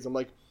for that reason. I'm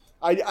like,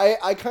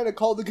 I kind of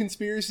called the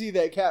conspiracy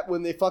that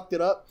when they fucked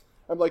it up,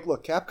 I'm like,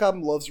 look,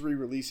 Capcom loves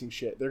re-releasing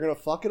shit. They're going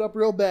to fuck it up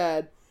real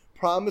bad,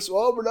 promise,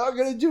 we're not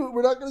going to do it,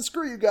 we're not going to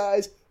screw you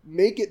guys,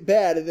 make it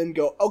bad, and then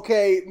go,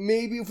 okay,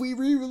 maybe if we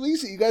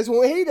re-release it, you guys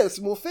won't hate us,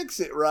 and we'll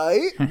fix it,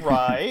 right?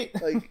 Right.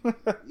 Like,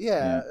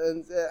 yeah,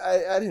 and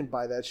I didn't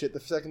buy that shit the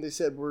second they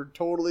said, we're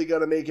totally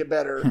going to make it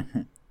better.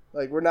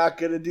 Like, we're not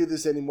going to do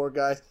this anymore,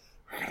 guys.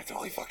 We're going to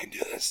totally fucking do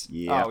this.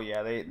 Yeah. Oh,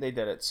 yeah, they did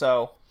it.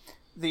 So,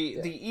 the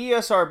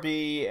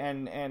ESRB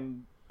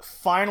and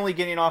finally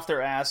getting off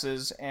their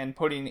asses and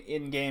putting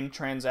in-game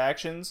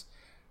transactions,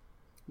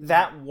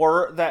 that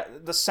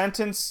the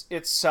sentence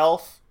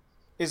itself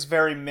is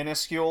very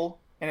minuscule,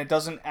 and it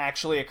doesn't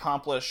actually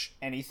accomplish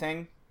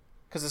anything,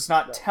 because it's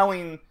not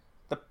telling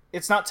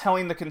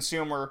the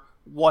consumer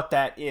what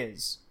that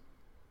is.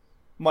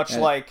 Much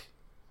like,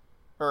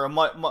 or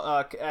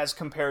as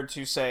compared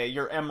to, say,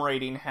 your M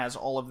rating has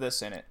all of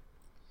this in it.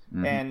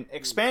 Mm-hmm. And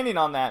expanding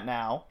on that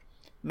now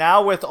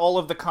with all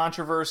of the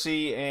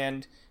controversy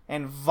and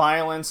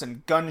violence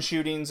and gun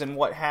shootings and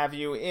what have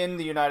you in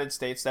the United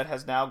States that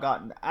has now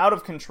gotten out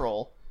of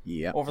control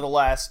over the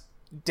last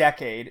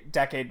decade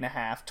and a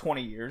half,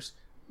 20 years,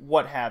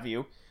 what have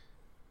you.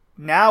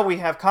 Now we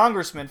have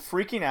congressmen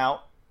freaking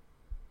out,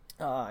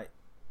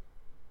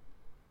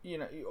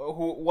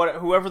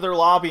 whoever they're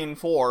lobbying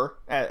for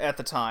at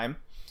the time.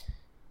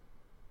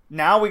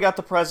 Now we got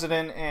the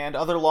president and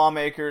other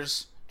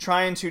lawmakers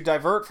trying to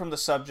divert from the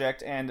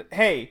subject, and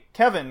hey,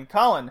 Kevin,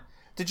 Colin,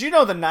 did you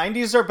know the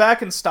 90s are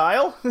back in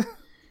style?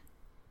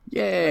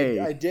 Yay!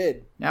 I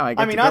did. Now I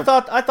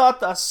thought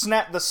the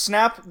snap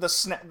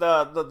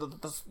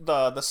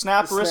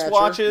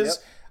wristwatches. Yep.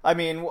 I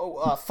mean,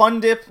 Fun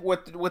Dip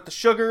with the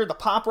sugar, the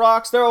Pop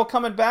Rocks, they're all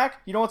coming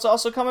back. You know what's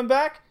also coming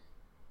back?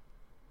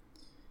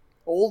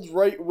 Old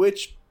right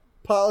witch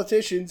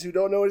politicians who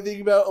don't know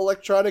anything about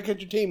electronic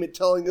entertainment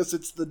telling us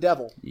it's the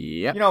devil.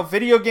 Yep. You know,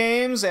 video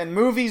games and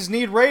movies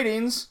need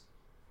ratings.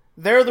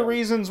 They're the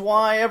reasons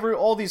why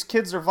all these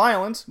kids are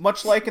violent,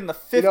 much like in the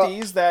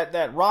 50s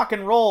that rock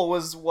and roll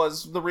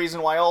was the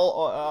reason why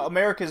all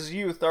America's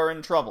youth are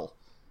in trouble.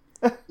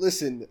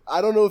 Listen, I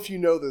don't know if you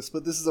know this,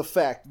 but this is a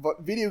fact.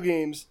 But video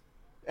games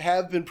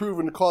have been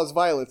proven to cause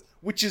violence,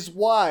 which is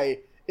why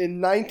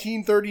in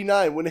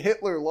 1939, when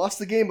Hitler lost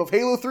the game of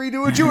Halo 3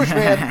 to a Jewish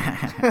man,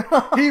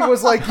 he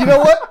was like, you know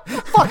what?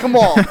 Fuck them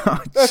all.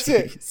 That's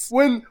it.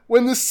 When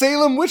the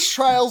Salem witch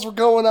trials were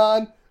going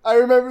on, I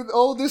remember,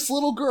 this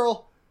little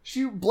girl,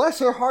 she, bless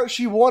her heart,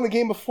 she won a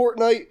game of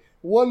Fortnite,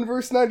 1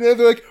 versus 9. They're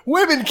like,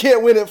 women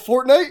can't win at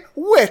Fortnite.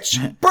 Witch,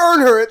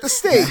 burn her at the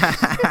stake.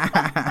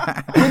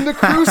 When the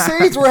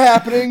Crusades were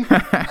happening,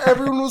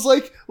 everyone was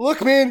like,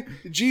 look, man,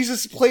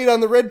 Jesus played on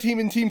the red team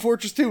in Team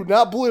Fortress 2,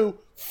 not blue.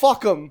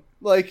 Fuck them.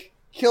 Like,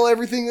 kill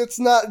everything that's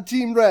not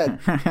Team Red.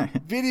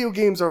 Video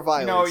games are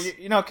violence.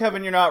 You know,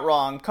 Kevin, you're not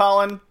wrong.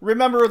 Colin,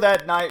 remember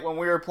that night when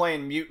we were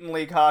playing Mutant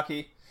League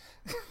Hockey?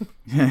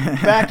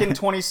 Back in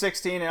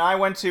 2016, and I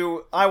went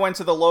to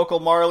the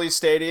local Marley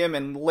Stadium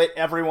and lit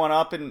everyone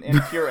up in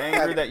pure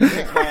anger that you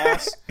kicked my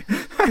ass.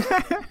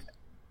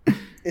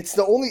 It's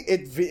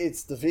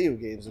the video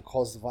games that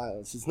cause the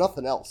violence. It's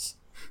nothing else.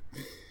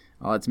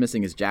 All it's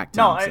missing is Jack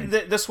Thompson.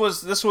 No, this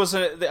was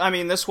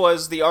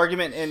the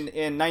argument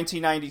in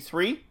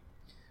 1993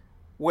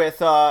 with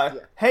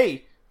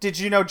hey, did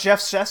you know Jeff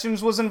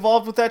Sessions was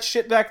involved with that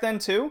shit back then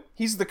too?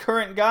 He's the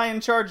current guy in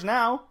charge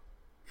now.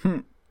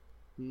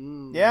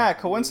 Yeah,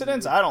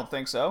 coincidence? I don't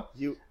think so.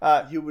 You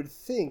would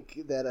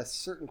think that a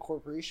certain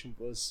corporation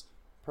was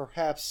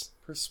perhaps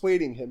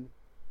persuading him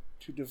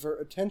to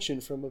divert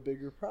attention from a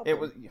bigger problem. It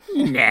was.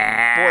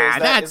 Nah, Boy,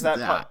 is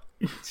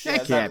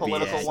that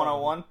political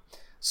 101?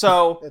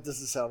 So that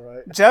doesn't sound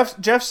right.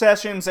 Jeff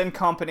Sessions and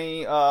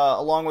company,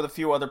 along with a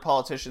few other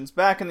politicians,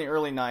 back in the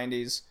early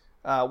 90s,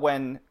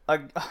 when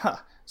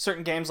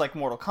certain games like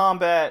Mortal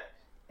Kombat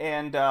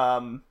and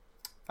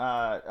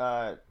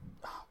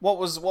what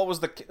was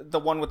the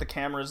one with the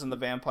cameras and the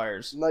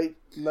vampires? Night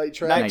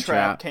Trap. Night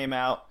Trap came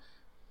out.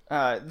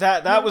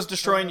 That was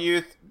destroying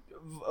youth.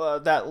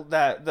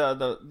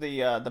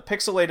 the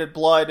pixelated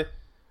blood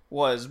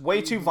was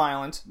way too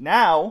violent.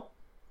 Now,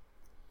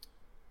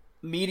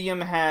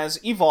 Medium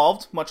has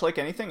evolved, much like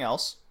anything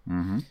else.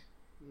 Mm-hmm.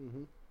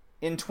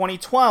 In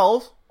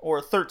 2012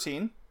 or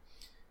 13,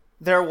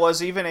 there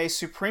was even a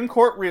Supreme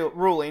Court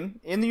ruling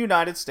in the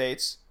United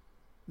States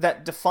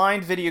that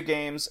defined video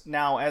games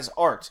now as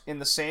art in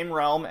the same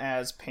realm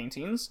as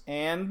paintings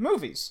and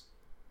movies.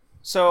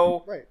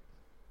 So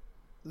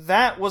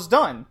that was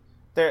done.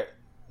 The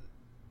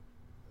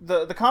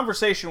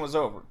conversation was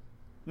over.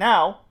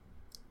 Now,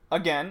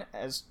 again,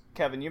 as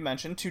Kevin, you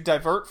mentioned, to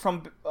divert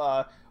from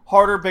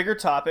harder, bigger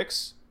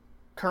topics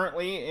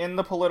currently in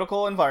the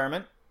political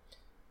environment,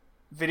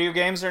 video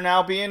games are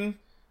now being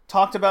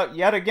talked about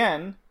yet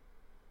again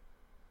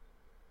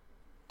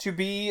to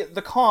be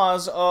the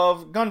cause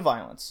of gun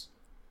violence.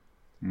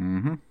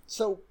 Mm-hmm.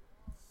 So,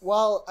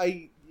 while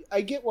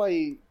I get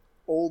why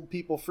old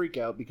people freak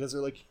out, because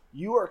they're like,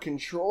 you are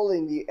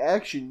controlling the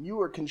action,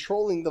 you are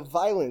controlling the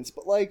violence,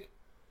 but like,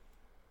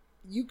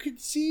 you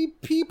could see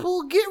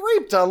people get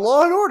raped on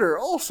Law and Order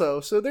also,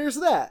 so there's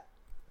that.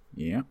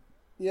 Yeah.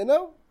 You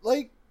know?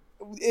 Like,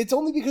 it's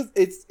only because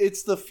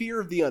it's the fear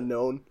of the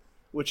unknown,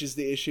 which is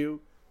the issue,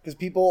 because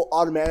people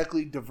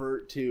automatically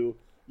divert to,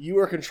 you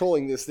are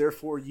controlling this,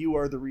 therefore you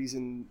are the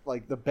reason,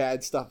 like, the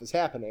bad stuff is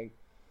happening.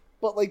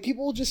 But, like,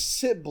 people will just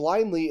sit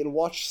blindly and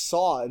watch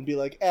Saw and be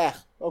like,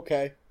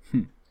 okay.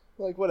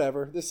 Like,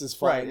 whatever, this is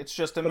fine. Right, it's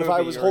just a movie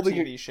or a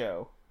TV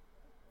show.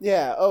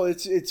 Yeah,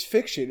 it's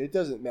fiction, it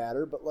doesn't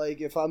matter, but,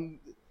 like, if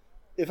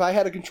I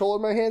had a controller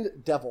in my hand,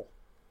 devil.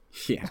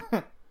 Yeah.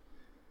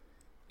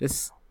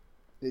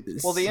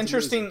 Well, the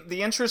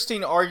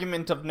interesting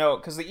argument of note,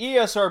 because the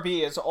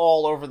ESRB is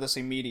all over this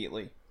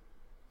immediately.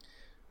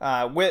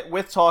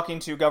 With talking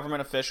to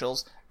government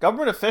officials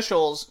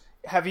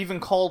have even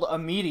called a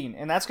meeting,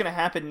 and that's going to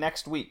happen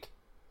next week,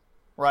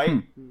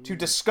 right? To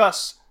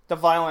discuss the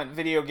violent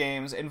video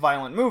games and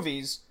violent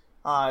movies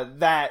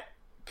that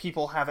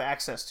people have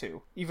access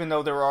to, even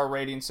though there are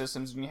rating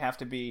systems and you have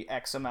to be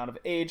X amount of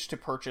age to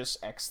purchase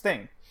X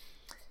thing.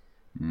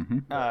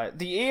 Mm-hmm.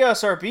 The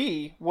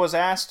ESRB was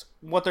asked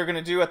what they're going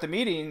to do at the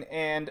meeting,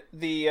 and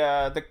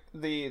the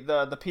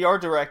PR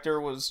director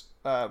was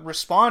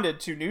responded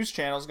to news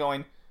channels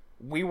going,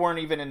 "We weren't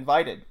even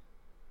invited.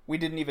 We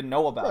didn't even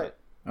know about it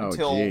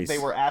until they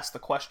were asked the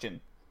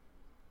question."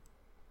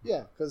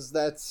 Yeah, because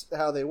that's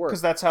how they work.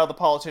 Because that's how the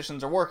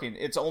politicians are working.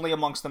 It's only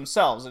amongst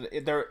themselves.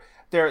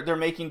 They're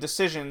making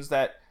decisions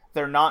that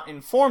they're not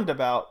informed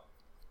about.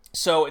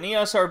 So an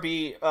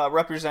ESRB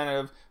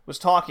representative was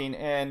talking,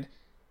 and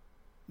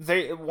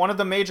one of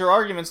the major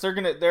arguments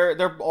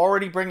they're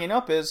already bringing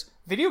up is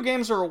video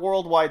games are a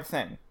worldwide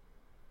thing.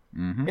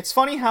 Mm-hmm. It's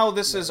funny how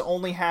this is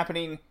only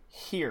happening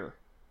here.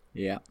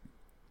 Yeah.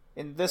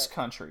 In this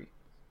country,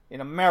 in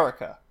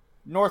America,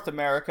 North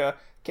America.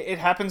 It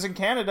happens in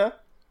Canada.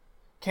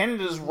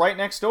 Canada's right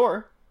next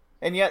door,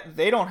 and yet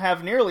they don't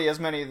have nearly as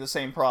many of the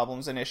same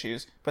problems and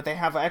issues, but they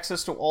have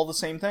access to all the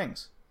same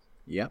things.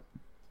 Yep.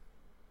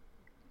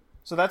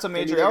 So that's a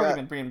major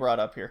argument being brought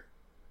up here.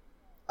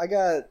 I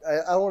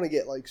don't want to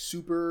get like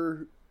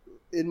super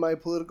in my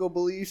political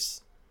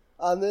beliefs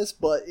on this,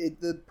 but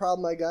the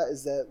problem I got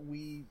is that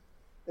we,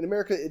 in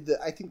America,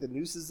 I think the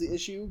news is the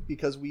issue,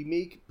 because we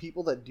make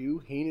people that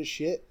do heinous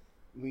shit,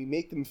 we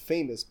make them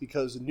famous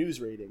because of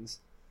news ratings.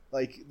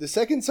 Like, the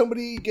second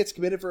somebody gets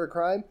committed for a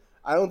crime,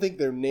 I don't think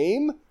their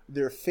name,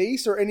 their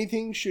face, or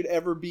anything should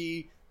ever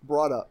be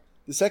brought up.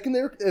 The second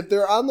if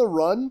they're on the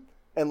run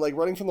and, like,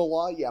 running from the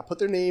law, yeah, put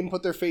their name,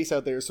 put their face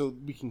out there so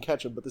we can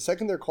catch them. But the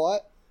second they're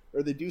caught,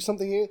 or they do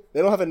something,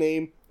 they don't have a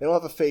name, they don't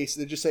have a face,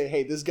 they just say,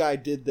 hey, this guy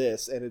did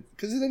this, and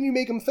because then you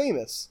make them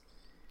famous.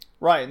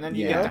 Right, and then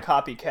you get the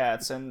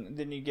copycats, and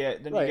then you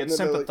get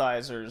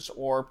sympathizers,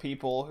 or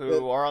people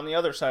who are on the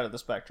other side of the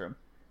spectrum.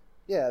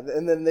 Yeah,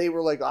 and then they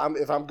were like,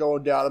 if I'm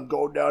going down, I'm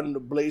going down in the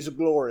blaze of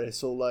glory.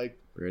 So, like,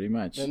 pretty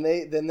much. Then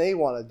they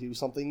want to do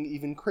something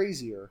even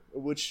crazier,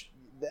 which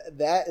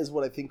that is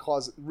what I think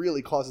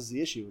really causes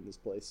the issue in this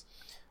place.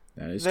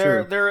 That is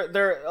true.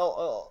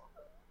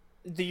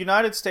 The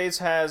United States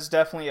has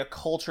definitely a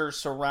culture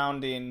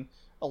surrounding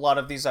a lot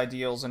of these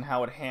ideals and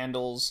how it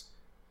handles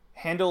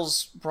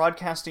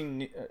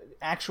broadcasting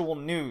actual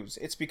news.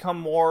 It's become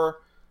more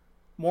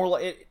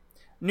like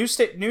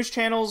news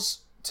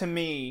channels, to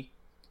me,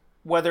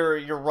 whether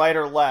you're right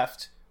or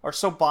left, are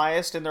so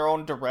biased in their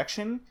own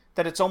direction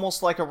that it's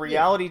almost like a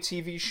reality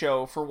TV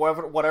show for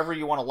whatever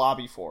you want to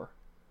lobby for.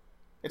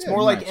 It's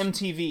more like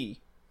MTV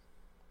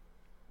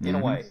in a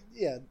way.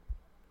 Yeah.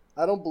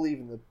 I don't believe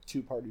in the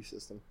two-party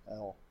system at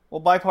all. Well,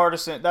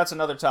 bipartisan, that's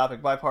another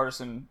topic.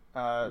 Bipartisan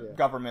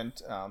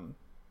government,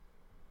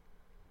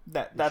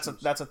 that's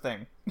a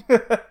thing.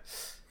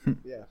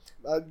 Yeah,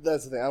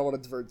 that's the thing. I don't want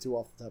to divert too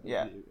off the topic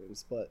of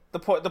games, but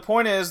the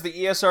point is the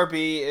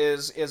ESRB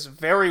is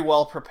very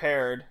well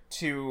prepared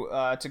to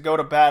go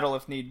to battle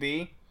if need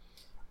be.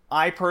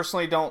 I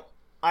personally don't.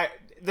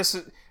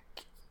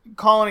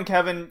 Colin and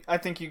Kevin, I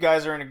think you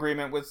guys are in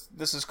agreement with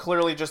this is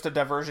clearly just a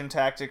diversion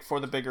tactic for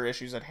the bigger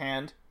issues at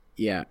hand.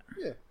 Yeah.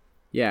 Yeah.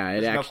 Yeah,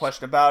 there's no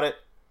question about it.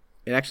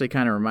 It actually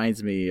kind of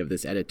reminds me of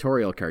this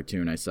editorial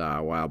cartoon I saw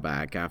a while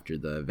back after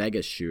the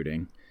Vegas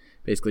shooting.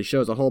 Basically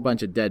shows a whole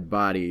bunch of dead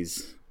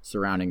bodies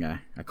surrounding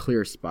a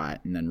clear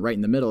spot, and then right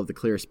in the middle of the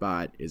clear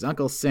spot is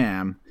Uncle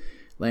Sam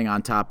laying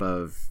on top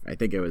of, I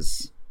think it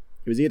was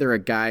either a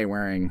guy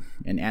wearing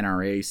an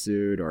NRA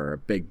suit or a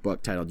big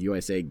book titled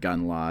USA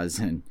Gun Laws,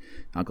 and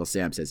Uncle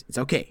Sam says, "It's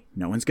okay,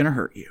 no one's gonna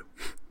hurt you."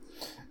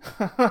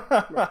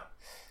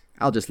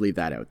 I'll just leave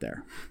that out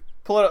there.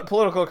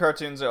 Political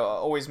cartoons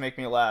always make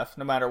me laugh,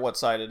 no matter what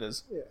side it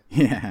is.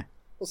 Yeah.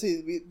 Well,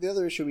 see, the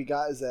other issue we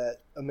got is that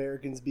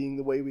Americans being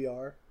the way we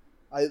are.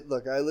 I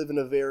live in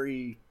a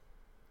very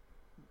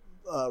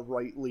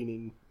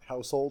right-leaning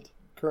household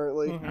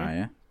currently. Mm-hmm. Oh,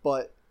 yeah?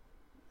 But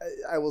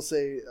I will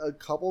say a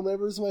couple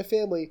members of my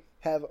family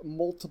have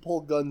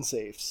multiple gun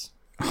safes.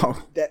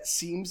 Oh. That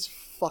seems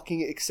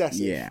fucking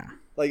excessive. Yeah.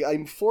 Like,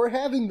 I'm for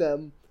having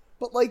them,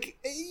 but, like,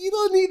 you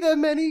don't need that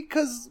many,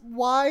 because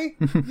why?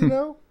 You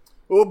know?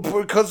 Well,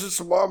 because it's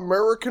my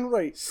American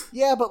right.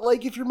 Yeah, but,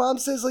 like, if your mom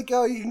says, like,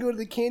 oh, you can go to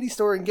the candy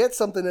store and get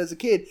something as a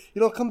kid,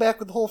 you don't come back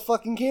with the whole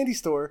fucking candy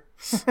store.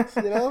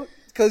 You know?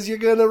 Because you're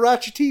going to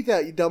rot your teeth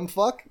out, you dumb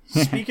fuck.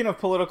 Speaking of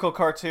political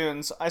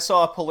cartoons, I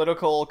saw a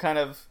political kind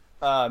of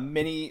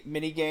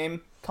mini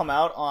game come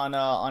out on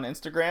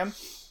Instagram.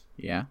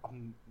 Yeah.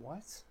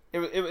 What?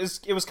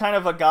 It was kind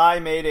of a guy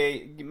made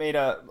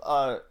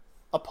a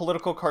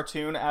political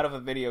cartoon out of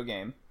a video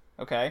game.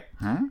 Okay?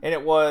 Huh? And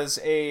it was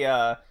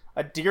a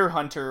deer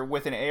hunter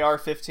with an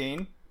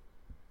AR-15,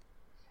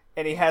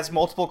 and he has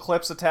multiple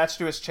clips attached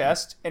to his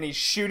chest, and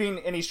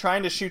he's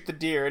trying to shoot the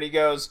deer, and he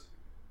goes,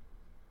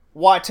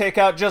 "Why take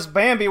out just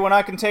Bambi when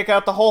I can take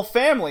out the whole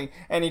family?"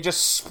 And he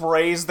just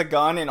sprays the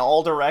gun in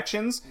all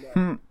directions,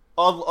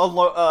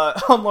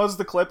 unloads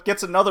the clip,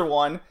 gets another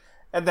one,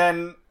 and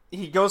then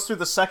he goes through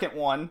the second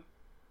one,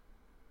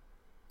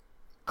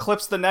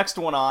 clips the next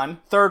one on,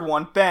 third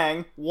one,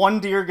 bang, one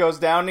deer goes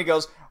down, and he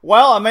goes,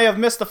 "Well, I may have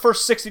missed the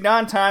first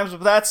 69 times,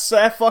 but that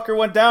fucker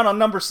went down on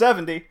number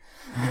 70.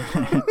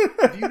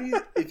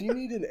 If you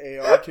need an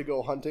AR to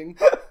go hunting,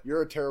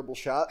 you're a terrible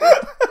shot.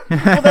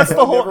 Well, that's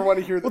the whole. Never want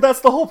to hear well, that's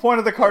the whole point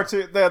of the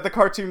cartoon. The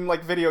cartoon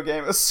like video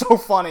game is so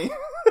funny.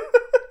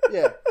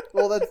 Yeah,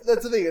 well, that's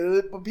the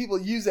thing. But people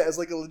use that as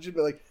like a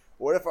legitimate, like,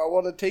 what if I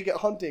want to take it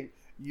hunting?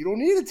 You don't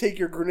need to take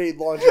your grenade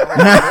launcher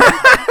hunting.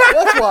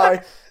 That's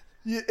why.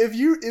 If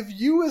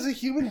you as a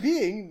human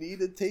being need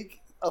to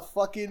take a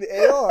fucking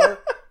AR,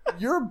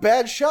 you're a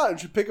bad shot and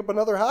should pick up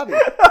another hobby.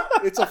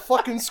 It's a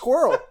fucking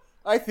squirrel.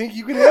 I think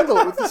you can handle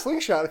it with the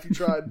slingshot if you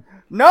tried.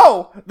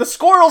 No, the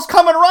squirrel's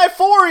coming right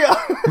for you.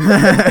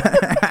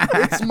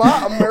 It's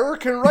my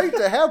American right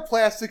to have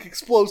plastic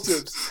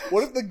explosives.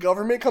 What if the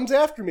government comes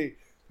after me?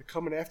 They're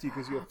coming after you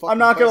because you have fucking. I'm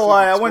not gonna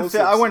lie. Explosives.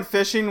 I went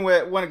fishing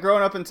when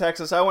growing up in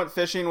Texas. I went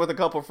fishing with a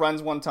couple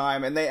friends one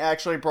time, and they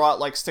actually brought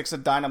like sticks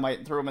of dynamite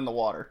and threw them in the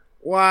water.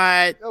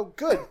 What? Oh,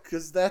 good,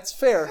 because that's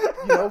fair.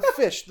 You know,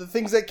 fish, the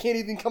things that can't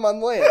even come on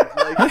land.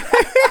 Like,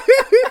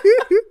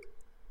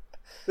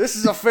 this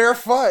is a fair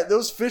fight.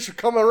 Those fish are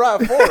coming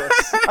right for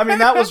us. I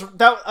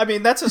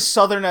mean, that's as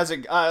southern as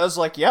it. I was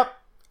like, yep,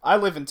 I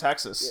live in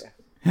Texas.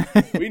 Yeah.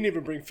 We didn't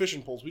even bring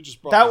fishing poles. We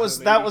just brought that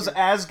was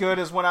as good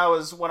as when I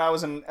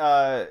was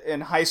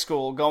in high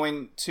school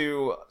going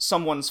to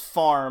someone's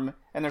farm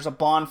and there's a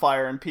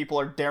bonfire and people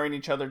are daring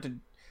each other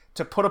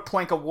to put a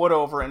plank of wood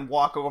over and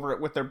walk over it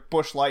with their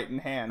bush light in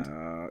hand.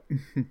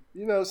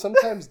 You know,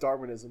 sometimes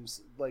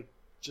Darwinism's like,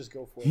 just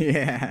go for it.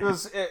 Yeah.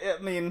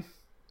 I mean,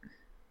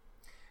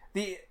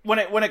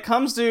 when it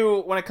comes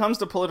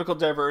to political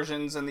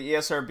diversions and the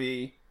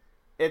ESRB,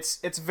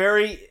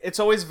 it's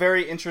always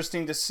very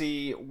interesting to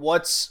see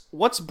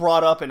what's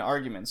brought up in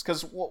arguments,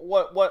 because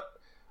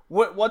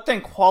what then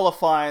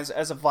qualifies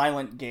as a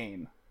violent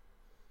game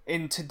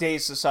in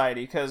today's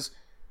society? Because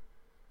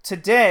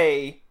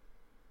today,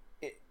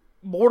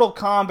 Mortal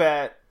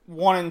Kombat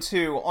 1 and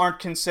 2 aren't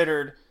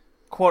considered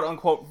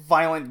quote-unquote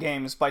violent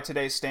games by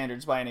today's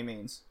standards by any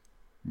means.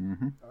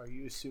 Mm-hmm. Are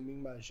you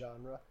assuming my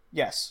genre?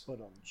 Yes. But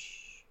that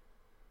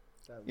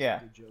was yeah. a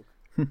good joke.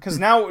 Because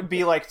now it would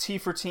be like T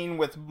for Teen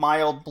with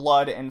mild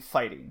blood and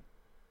fighting,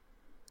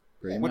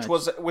 which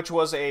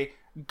was a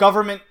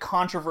government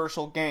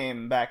controversial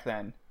game back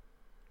then.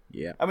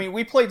 Yeah. I mean,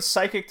 we played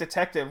Psychic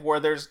Detective, where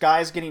there's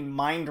guys getting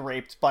mind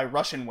raped by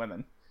Russian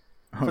women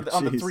on the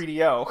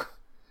 3DO.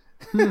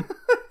 You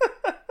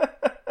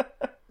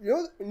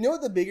know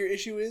what the bigger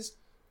issue is?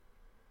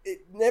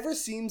 It never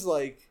seems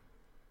like,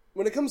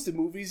 when it comes to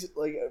movies,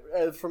 like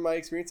from my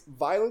experience,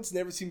 violence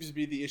never seems to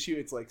be the issue.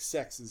 It's like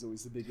sex is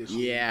always the big issue.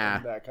 Yeah.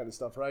 And that kind of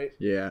stuff, right?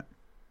 Yeah.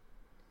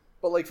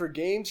 But like for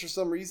games, for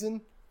some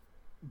reason,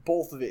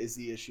 both of it is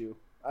the issue.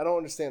 I don't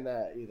understand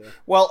that either.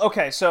 Well,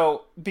 okay,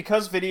 so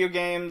because video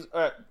games,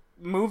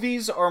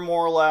 movies are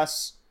more or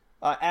less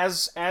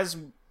as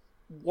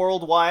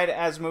worldwide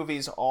as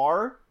movies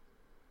are,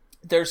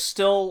 there's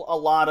still a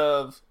lot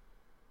of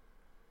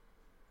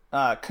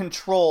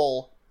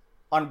control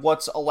on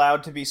what's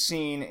allowed to be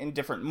seen in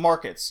different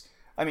markets.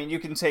 I mean, you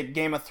can take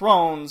Game of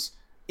Thrones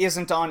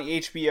isn't on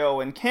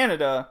HBO in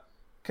Canada,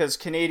 because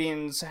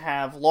Canadians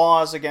have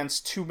laws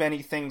against too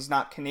many things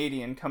not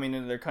Canadian coming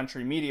into their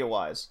country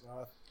media-wise.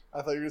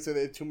 I thought you were going to say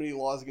they have too many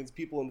laws against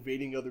people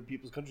invading other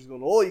people's countries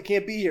going, oh, you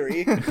can't be here,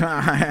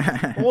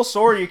 eh? Well,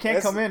 sorry, you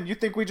can't come in. You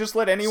think we just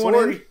let anyone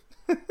in?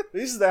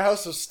 This is the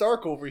House of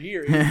Stark over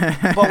here.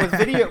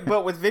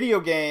 But with video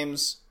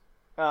games,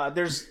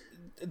 there's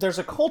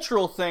a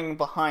cultural thing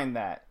behind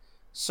that.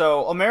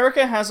 So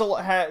America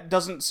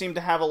doesn't seem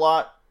to have a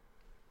lot.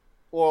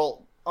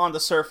 Well, on the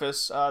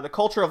surface, the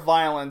culture of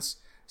violence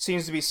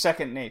seems to be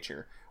second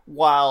nature,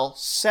 while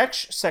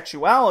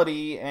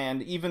sexuality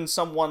and even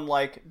someone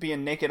like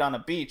being naked on a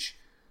beach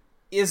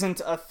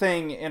isn't a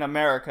thing in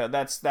America.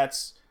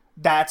 That's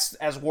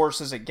as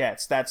worse as it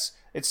gets.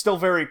 It's still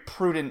very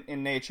prudent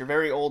in nature,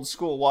 very old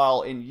school.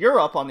 While in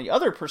Europe, on the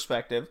other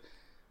perspective,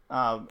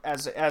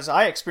 as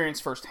I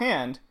experienced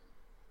firsthand,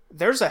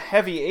 there's a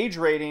heavy age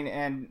rating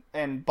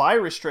and bi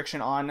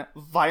restriction on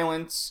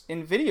violence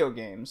in video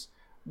games.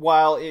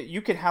 While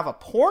you could have a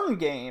porn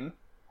game,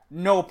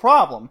 no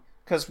problem,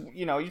 because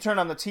you turn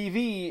on the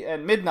TV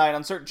at midnight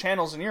on certain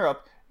channels in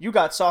Europe, you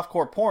got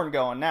softcore porn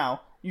going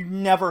now. You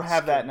never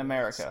have that in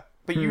America,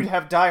 but you'd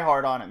have Die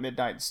Hard on at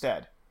midnight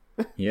instead.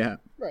 Yeah.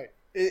 Right.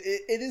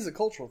 It is a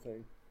cultural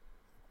thing,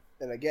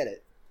 and I get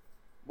it.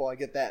 Well, I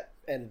get that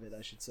end of it,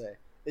 I should say.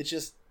 It's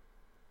just,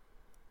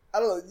 I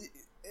don't know.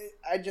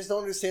 I just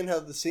don't understand how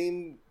the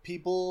same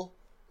people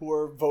who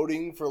are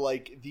voting for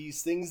like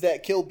these things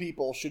that kill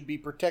people should be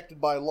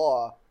protected by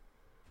law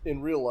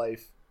in real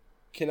life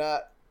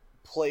cannot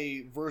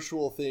play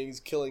virtual things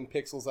killing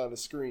pixels on a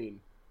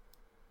screen.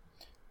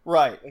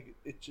 Right. Like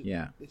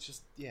it's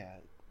just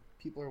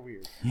people are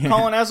weird. Yeah.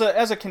 Colin, as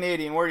a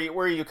Canadian, where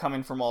are you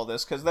coming from all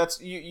this? Because that's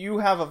you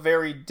have a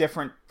very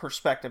different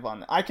perspective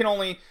on that. I can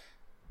only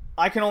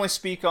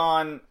speak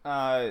on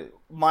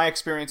my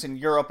experience in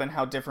Europe and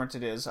how different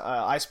it is.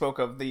 I spoke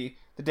of the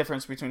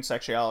difference between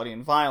sexuality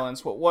and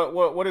violence.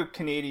 What do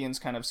Canadians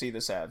kind of see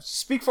this as?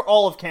 Speak for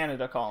all of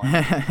Canada, Colin.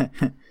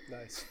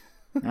 Nice.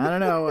 I don't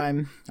know.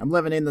 I'm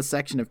living in the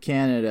section of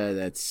Canada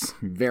that's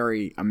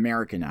very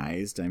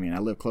Americanized. I mean, I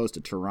live close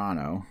to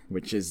Toronto,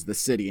 which is the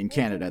city in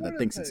Canada that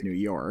thinks it's New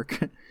York.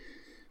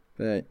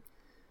 But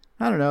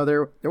I don't know.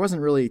 There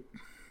wasn't really,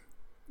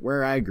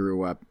 where I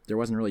grew up, there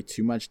wasn't really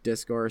too much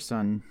discourse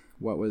on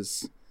what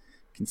was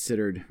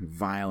considered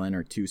violent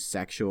or too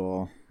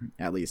sexual,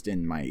 at least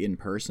in my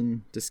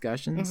in-person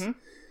discussions. Mm-hmm.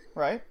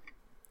 Right.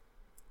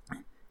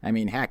 I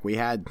mean, heck, we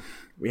had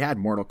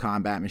Mortal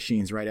Kombat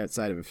machines right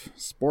outside of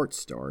sports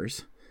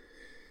stores,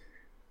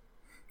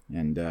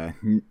 and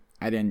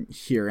I didn't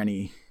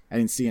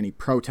see any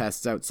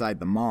protests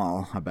outside the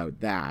mall about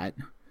that.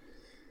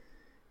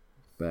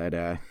 But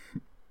I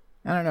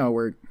don't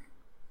know,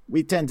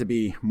 we tend to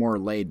be more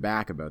laid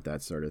back about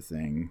that sort of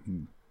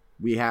thing.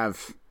 We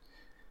have.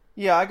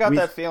 Yeah, I got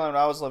that feeling when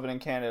I was living in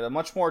Canada.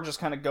 Much more just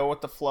kind of go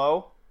with the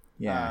flow.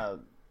 Yeah.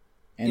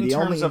 And in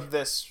terms of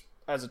this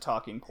as a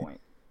talking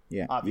point.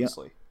 Yeah.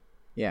 Obviously.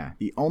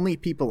 The only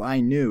people I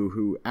knew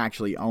who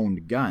actually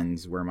owned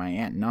guns were my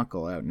aunt and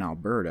uncle out in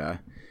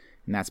Alberta,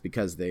 and that's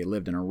because they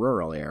lived in a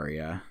rural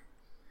area.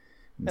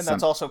 And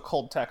that's also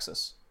cold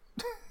Texas.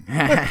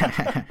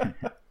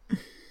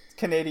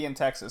 Canadian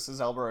Texas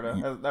is Alberta.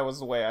 Yeah. That was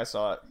the way I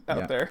saw it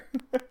out there.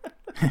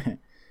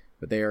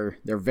 But they're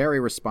very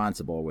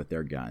responsible with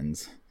their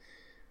guns.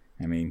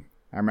 I mean,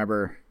 I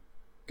remember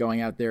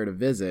going out there to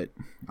visit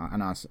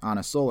on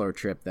a solo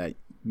trip that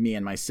me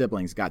and my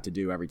siblings got to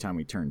do every time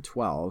we turned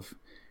 12.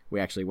 We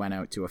actually went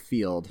out to a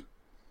field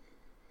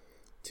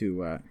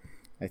to,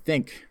 I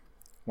think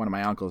one of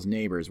my uncle's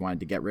neighbors wanted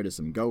to get rid of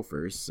some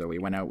gophers, so we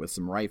went out with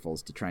some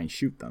rifles to try and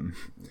shoot them.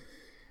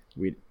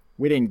 We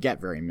didn't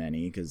get very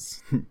many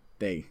because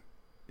they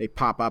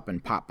pop up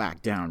and pop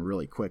back down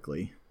really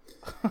quickly.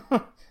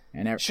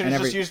 Should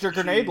have just used your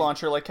grenade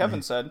launcher like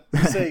Kevin said.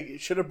 Say,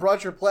 should have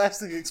brought your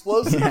plastic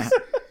explosives. Yeah.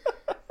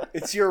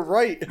 It's your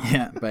right.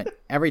 Yeah, but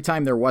every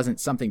time there wasn't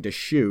something to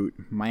shoot,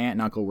 my aunt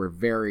and uncle were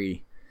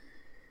very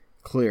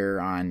clear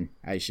on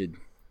I should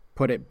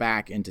put it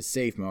back into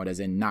safe mode, as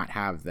in not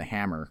have the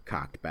hammer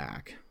cocked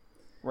back.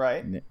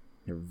 Right. And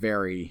they're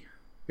very,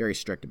 very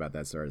strict about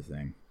that sort of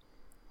thing.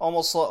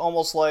 Almost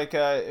like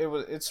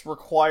it's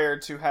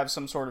required to have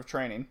some sort of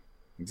training.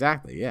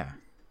 Exactly, yeah.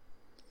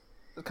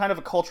 Kind of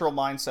a cultural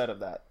mindset of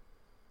that.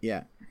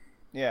 Yeah.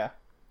 Yeah.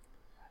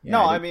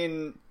 No, I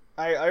mean,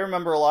 I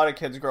remember a lot of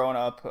kids growing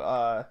up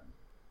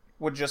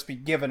would just be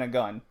given a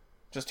gun.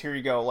 Just here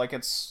you go. Like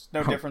it's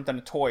no different than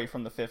a toy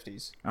from the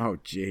 50s. Oh,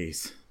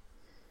 jeez.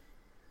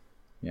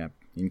 Yeah.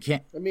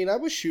 I mean, I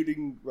was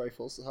shooting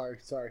rifles. Sorry.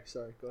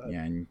 Go ahead.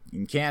 Yeah,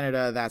 in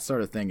Canada, that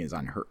sort of thing is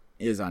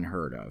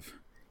unheard of.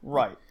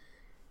 Right.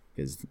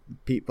 Because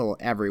people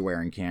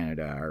everywhere in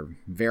Canada are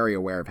very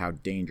aware of how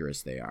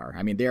dangerous they are.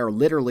 I mean, they are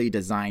literally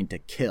designed to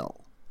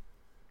kill.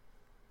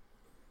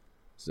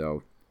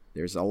 So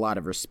there's a lot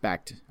of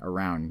respect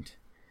around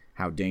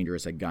how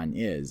dangerous a gun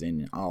is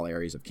in all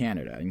areas of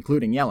Canada,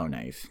 including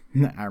Yellowknife.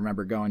 I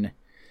remember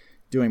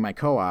doing my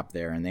co-op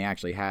there, and they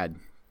actually had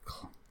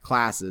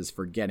classes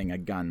for getting a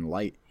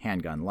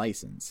handgun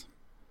license.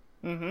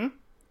 Mm-hmm.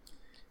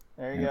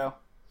 There you go.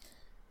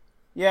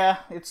 Yeah,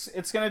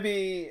 it's gonna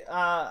be.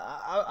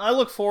 I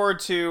look forward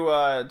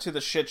to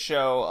the shit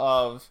show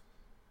of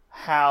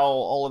how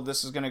all of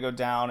this is gonna go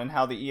down and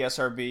how the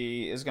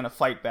ESRB is gonna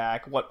fight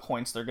back. What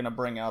points they're gonna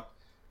bring up.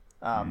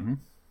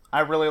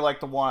 I really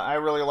like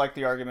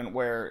the argument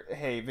where,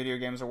 hey, video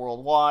games are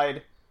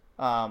worldwide.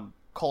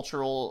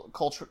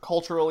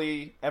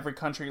 Culturally, every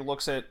country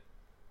looks at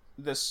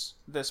this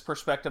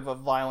perspective of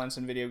violence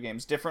in video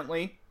games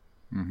differently.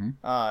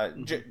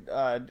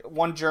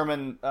 One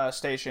German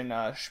station,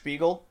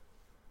 Spiegel.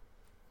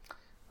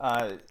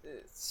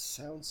 It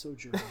sounds so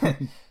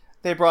German.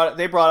 They brought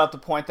up the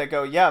point that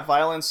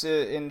violence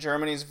in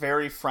Germany is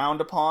very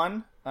frowned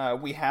upon.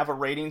 We have a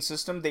rating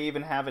system. They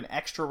even have an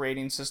extra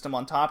rating system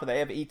on top of that. They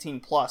have 18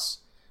 plus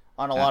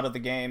on a lot of the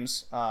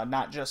games,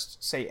 not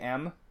just say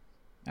M.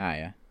 Ah,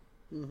 yeah.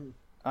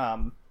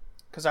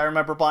 Because I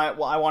remember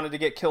I wanted to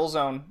get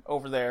Killzone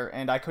over there,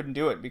 and I couldn't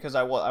do it because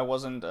I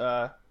wasn't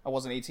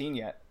 18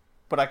 yet,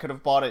 but I could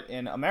have bought it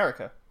in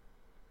America.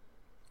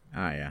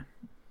 Ah, yeah.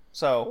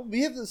 So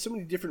we have so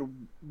many different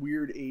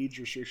weird age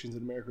restrictions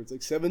in America. It's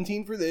like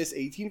 17 for this,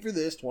 18 for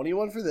this,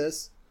 21 for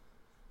this.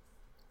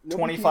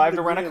 25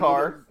 to rent a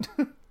car.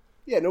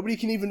 Yeah, nobody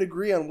can even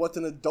agree on what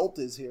an adult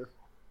is here.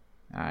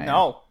 Ah,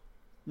 yeah.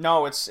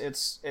 No,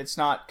 it's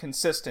not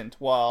consistent.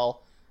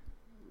 While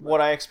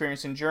what I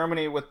experienced in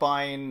Germany with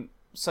buying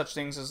such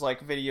things as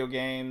like video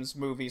games,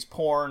 movies,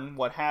 porn,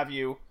 what have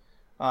you,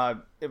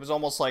 it was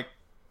almost like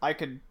I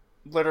could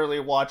literally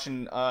watch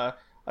a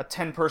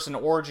 10-person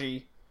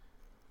orgy,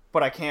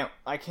 but I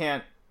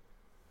can't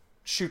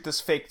shoot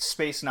this fake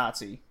space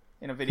Nazi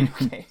in a video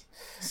game.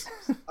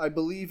 I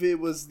believe it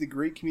was the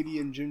great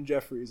comedian Jim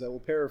Jeffries, I will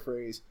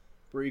paraphrase,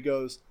 where he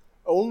goes,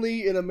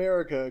 "Only in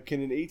America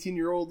can an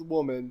 18-year-old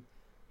woman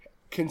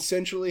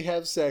consensually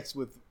have sex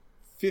with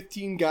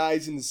 15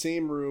 guys in the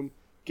same room,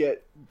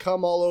 get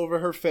cum all over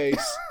her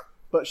face,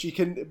 but she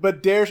can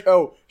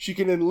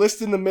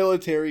enlist in the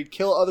military,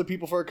 kill other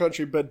people for her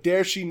country, but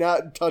dare she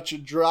not touch a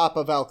drop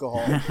of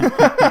alcohol."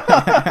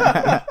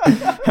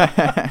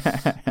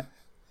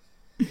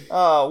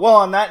 Well,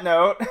 on that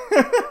note,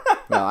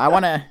 well, I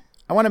want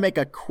to make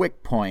a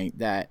quick point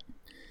that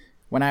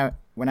when I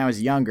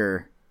was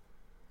younger,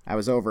 I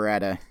was over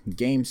at a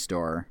game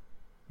store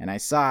and I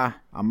saw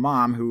a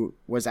mom who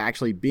was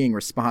actually being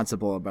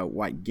responsible about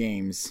what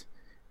games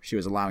she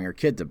was allowing her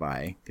kid to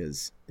buy,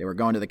 because they were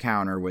going to the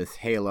counter with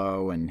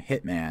Halo and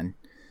Hitman.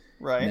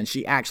 Right. And then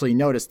she actually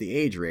noticed the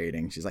age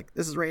rating. She's like,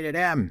 "This is rated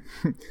M."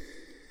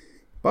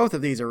 Both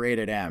of these are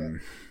rated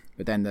M.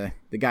 But then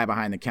the guy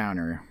behind the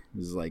counter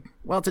was like,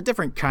 "Well, it's a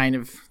different kind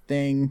of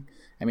thing.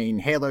 I mean,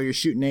 Halo, you're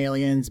shooting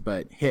aliens,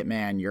 but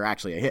Hitman, you're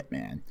actually a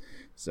hitman."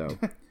 So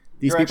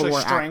these you're people actually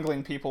were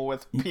strangling people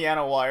with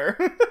piano wire.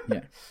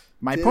 Yeah.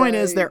 My point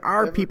is, there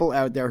are people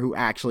out there who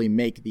actually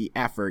make the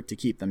effort to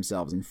keep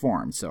themselves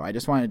informed. So I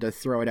just wanted to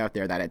throw it out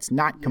there that it's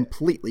not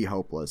completely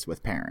hopeless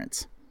with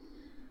parents.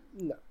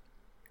 No.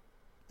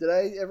 Did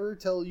I ever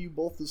tell you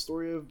both the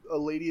story of a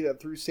lady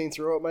that threw Saints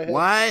Row at my head?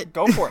 What?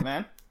 Go for it,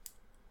 man.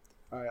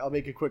 All right, I'll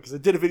make it quick because I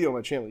did a video on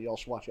my channel. Y'all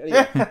should watch it.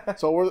 Anyway,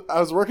 so I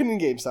was working in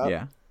GameStop.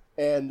 Yeah.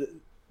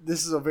 And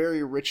this is a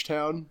very rich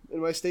town in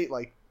my state.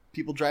 Like,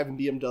 people driving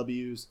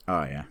BMWs.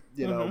 Oh, yeah.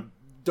 You know,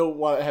 don't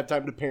want to have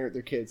time to parent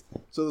their kids.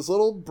 So this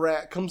little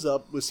brat comes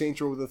up with Saints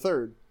Row the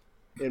Third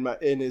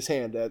in his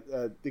hand at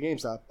the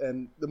GameStop.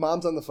 And the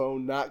mom's on the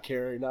phone, not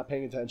caring, not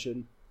paying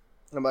attention.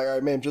 And I'm like, "All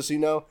right, ma'am, just so you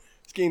know,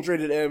 this game's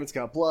rated M. It's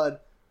got blood,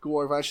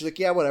 gore, violence." She's like,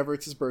 "Yeah, whatever.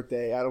 It's his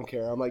birthday. I don't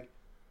care." I'm like,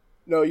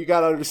 "No, you got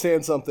to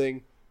understand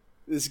something.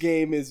 This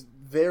game is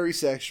very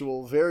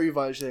sexual, very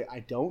violent." She's like,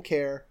 "I don't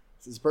care.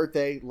 It's his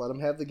birthday. Let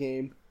him have the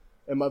game."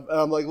 And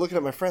I'm like looking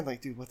at my friend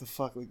like, "Dude, what the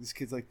fuck? Like, this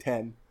kid's like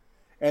 10.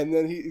 And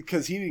then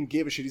because he didn't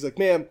give a shit, he's like,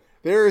 "Ma'am,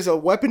 there is a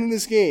weapon in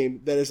this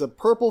game that is a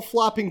purple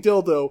flopping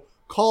dildo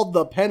called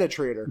the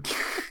Penetrator.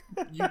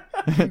 you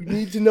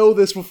need to know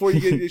this before you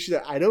get it." She's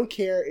like, "I don't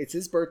care. It's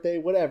his birthday.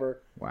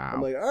 Whatever." Wow.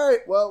 I'm like, "All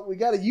right, well, we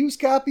got a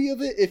used copy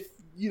of it. If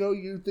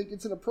you think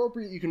it's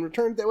inappropriate, you can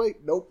return it that way."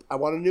 "Nope, I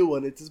want a new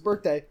one. It's his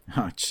birthday."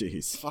 Oh,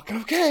 jeez. Fucking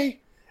okay.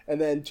 And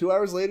then 2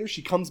 hours later,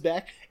 she comes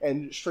back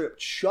and straight up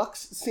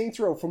chucks Saints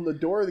Row from the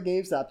door of the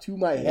GameStop to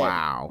my head.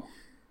 Wow.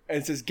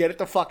 And says, "Get it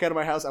the fuck out of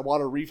my house. I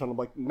want a refund." I'm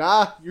like,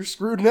 "Nah, you're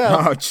screwed now."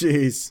 Oh,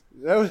 jeez.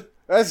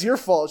 That's your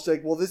fault. She's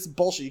like, "Well, this is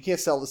bullshit. You can't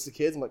sell this to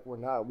kids." I'm like, "We're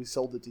not. We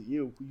sold it to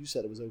you. You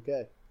said it was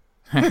okay."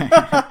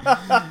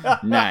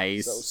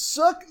 Nice. So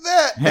suck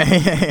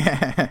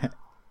that.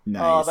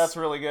 Nice. Oh, that's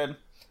really good.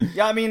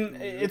 Yeah, I mean,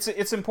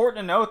 it's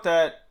important to note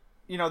that,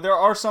 there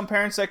are some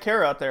parents that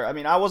care out there. I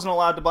mean, I wasn't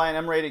allowed to buy an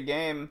M-rated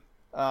game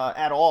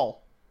at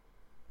all.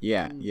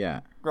 Yeah.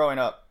 Growing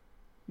up,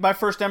 my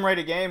first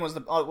M-rated game was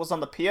on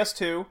the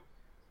PS2,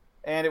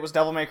 and it was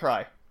Devil May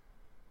Cry.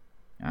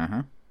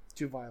 Uh-huh.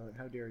 Too violent.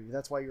 How dare you?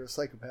 That's why you're a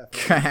psychopath.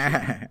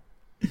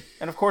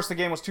 And of course, the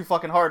game was too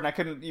fucking hard, and I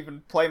couldn't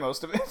even play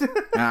most of it.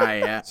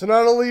 Yeah. So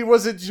not only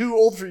was it too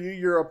old for you,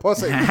 you're a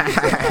pussy.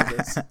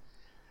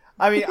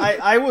 I mean,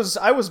 I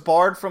was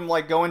barred from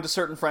like going to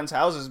certain friends'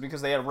 houses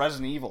because they had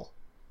Resident Evil.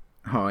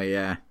 Oh,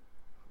 yeah.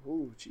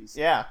 Ooh, jeez.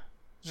 Yeah,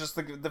 just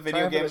the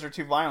video games are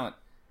too violent.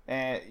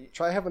 And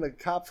try having a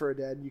cop for a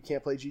dad and you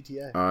can't play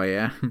GTA. Oh,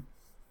 yeah?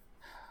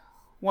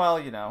 Well,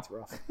 you know. It's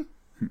rough.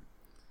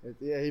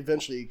 Yeah,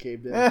 eventually he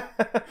caved in.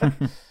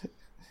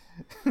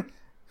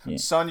 Yeah.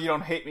 Son, you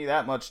don't hate me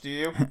that much, do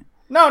you?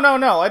 No.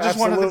 I just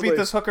wanted to beat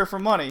this hooker for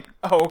money.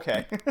 Oh,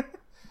 okay.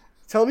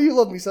 Tell me you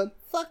love me, son.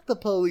 Fuck the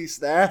police.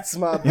 That's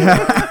my boy.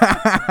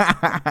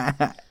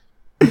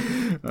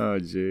 Oh,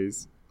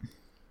 jeez.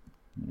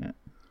 Yeah.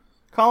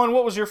 Colin,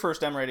 what was your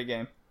first M-rated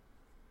game?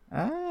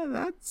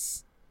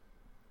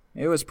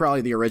 It was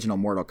probably the original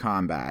Mortal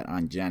Kombat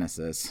on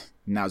Genesis.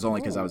 And that was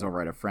only because I was over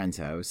at a friend's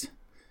house.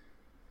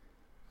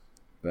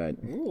 But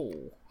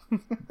Ooh.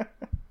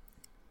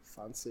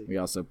 Fancy. We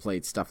also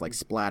played stuff like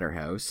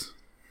Splatterhouse.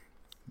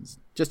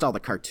 Just all the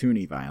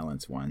cartoony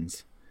violence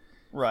ones.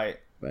 Right.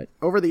 But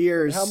over the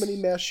years... How many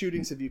mass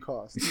shootings have you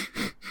caused?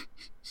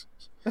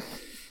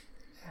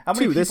 How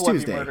many people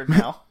have you murdered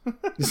now?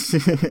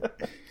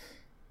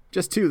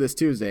 Just 2 this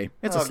Tuesday.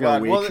 It's a slow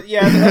week. Well,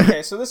 yeah,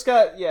 okay, so this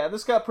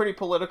got pretty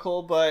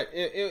political, but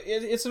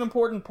it's an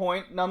important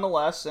point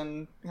nonetheless,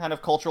 and kind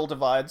of cultural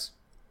divides.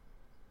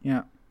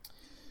 Yeah.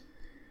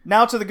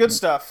 Now to the good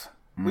stuff.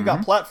 We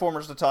got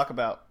platformers to talk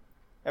about.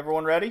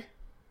 Everyone ready?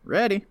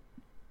 Ready.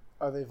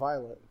 Are they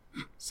violent?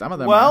 Some of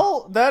them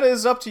Well, that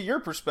is up to your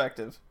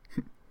perspective.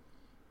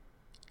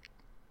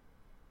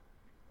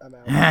 I'm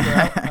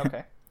out.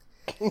 Okay.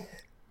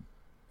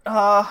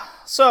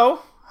 So,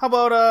 how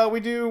about we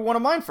do one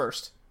of mine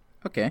first?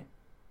 Okay.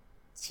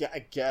 Yeah, I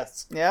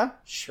guess. Yeah?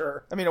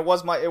 Sure. I mean, it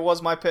was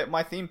my pick,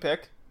 my theme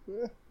pick.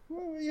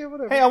 Yeah,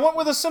 whatever. Hey, I went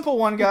with a simple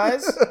one,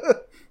 guys.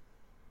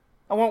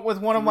 I went with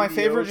one of my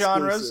favorite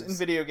genres exclusives. in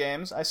video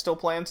games. I still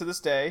play them to this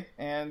day,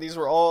 and these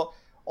were all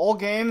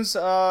games.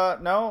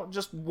 No,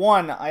 just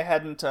one. I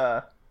hadn't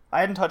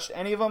touched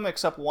any of them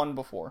except one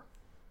before.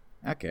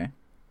 Okay.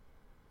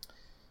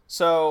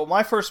 So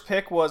my first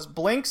pick was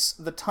Blinx: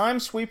 The Time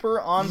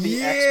Sweeper on the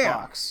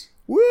Xbox.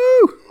 Woo!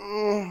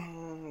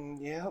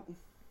 Yep.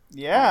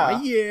 Yeah.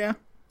 Oh, yeah.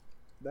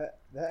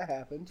 That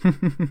happened.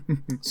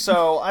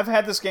 So I've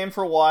had this game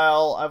for a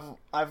while.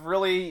 I've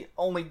really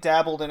only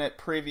dabbled in it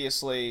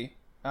previously,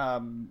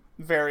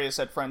 various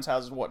at friends'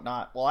 houses and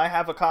whatnot. Well, I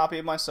have a copy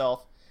of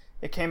myself.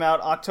 It came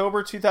out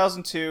October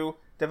 2002,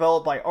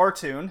 developed by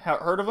Artoon.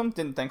 Heard of them?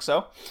 Didn't think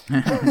so.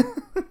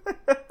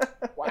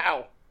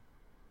 Wow.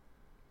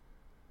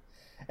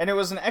 And it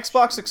was an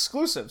Xbox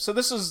exclusive. So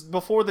this is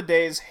before the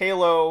days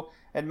Halo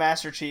and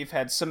Master Chief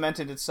had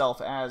cemented itself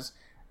as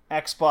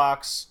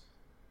Xbox's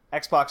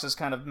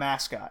kind of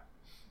mascot.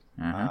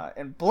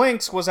 And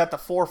Blinx was at the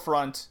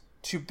forefront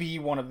to be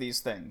one of these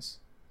things.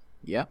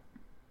 Yep.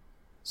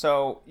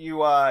 So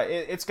you,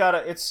 it's got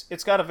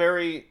a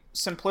very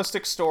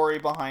simplistic story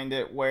behind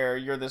it, where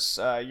you're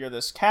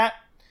this cat.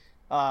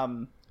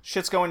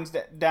 Shit's going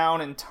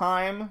down in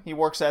time. He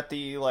works at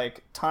the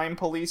time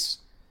police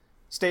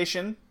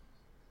station.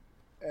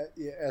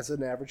 As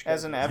an average cat.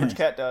 As an average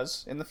cat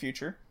does in the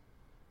future.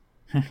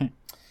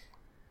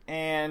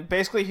 And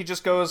basically he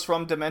just goes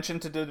from dimension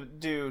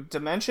to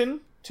dimension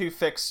to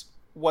fix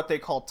what they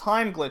call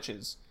time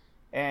glitches.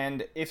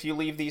 And if you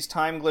leave these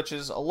time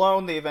glitches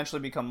alone, they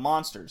eventually become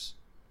monsters.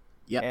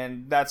 Yep.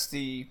 And that's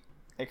the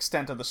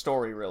extent of the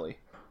story, really.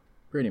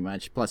 Pretty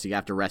much. Plus you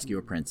have to rescue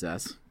a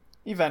princess.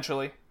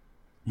 Eventually.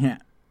 Yeah.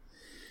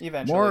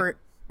 Eventually.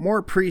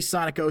 More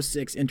pre-Sonic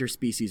 06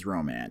 interspecies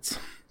romance.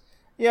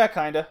 Yeah,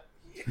 kinda.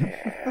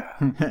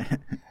 Yeah.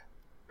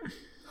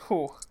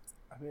 Whew.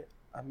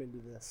 I'm into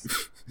this.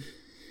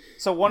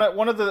 So one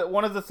of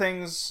the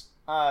things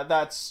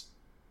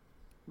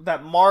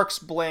that marks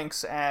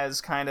Blinx as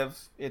kind of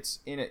its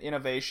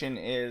innovation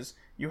is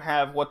you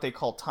have what they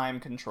call time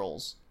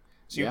controls.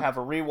 So you have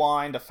a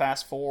rewind, a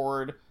fast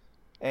forward,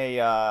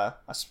 the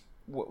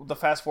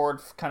fast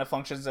forward kind of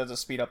functions as a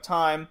speed up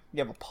time. You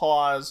have a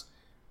pause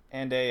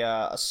and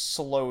a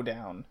slow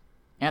down.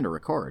 And a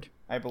record,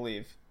 I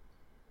believe.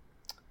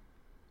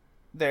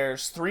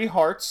 There's 3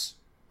 hearts,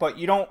 but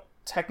you don't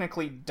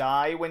technically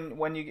die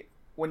when you get.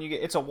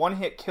 It's a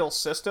one-hit kill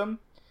system,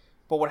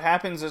 but what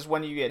happens is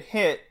when you get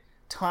hit,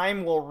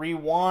 time will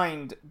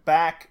rewind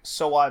back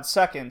so odd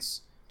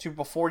seconds to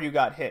before you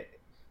got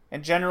hit.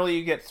 And generally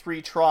you get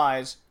 3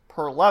 tries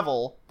per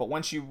level, but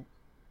once you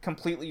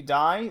completely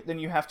die, then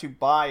you have to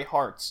buy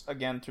hearts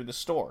again through the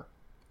store.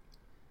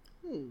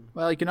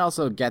 Well, you can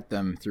also get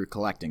them through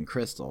collecting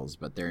crystals,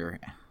 but they're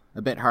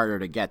a bit harder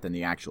to get than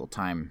the actual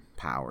time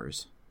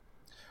powers.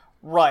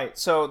 Right,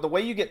 so the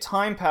way you get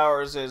time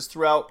powers is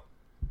throughout,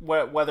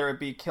 whether it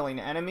be killing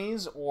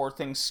enemies or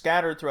things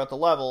scattered throughout the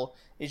level,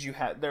 is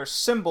there's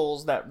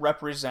symbols that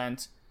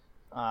represent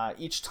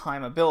each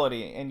time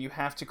ability, and you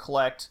have to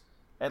collect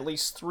at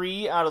least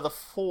 3 out of the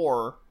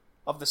 4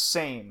 of the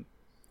same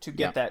to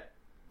get that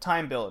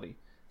time ability.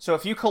 So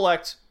if you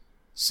collect,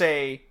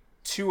 say,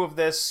 2 of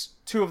this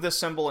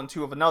symbol and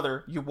 2 of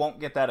another, you won't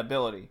get that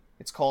ability.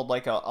 It's called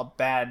like a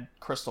bad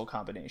crystal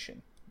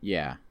combination.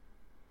 Yeah.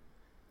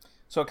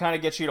 So it kind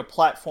of gets you to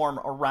platform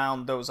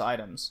around those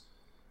items.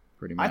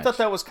 Pretty much. I thought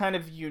that was kind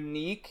of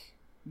unique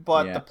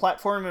but the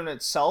platforming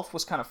itself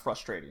was kind of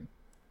frustrating.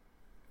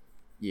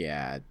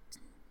 Yeah.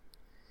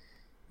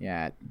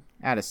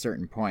 At a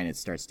certain point, it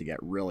starts to get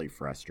really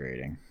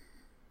frustrating.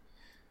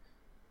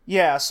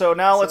 Yeah, so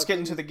now let's get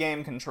into the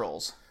game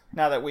controls.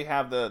 Now that we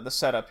have the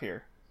setup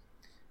here.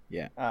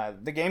 Yeah.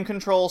 The game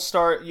controls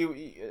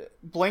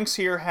Blinks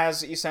here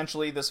has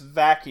essentially this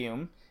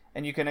vacuum,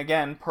 and you can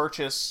again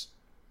purchase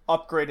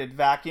upgraded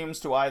vacuums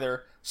to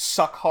either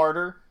suck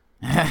harder,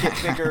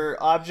 get bigger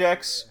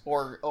objects,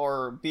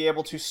 or be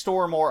able to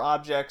store more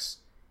objects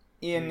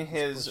in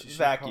his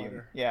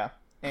vacuum. Yeah.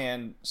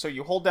 And so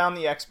you hold down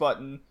the X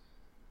button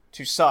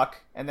to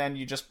suck, and then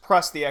you just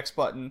press the X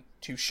button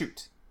to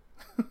shoot.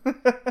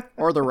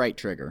 Or the right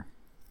trigger.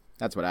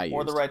 That's what I used.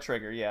 Or the right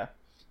trigger, yeah.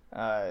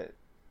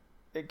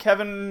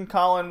 Kevin,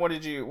 Colin, what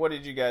did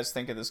you guys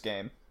think of this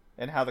game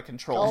and how the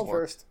controls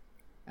work? First.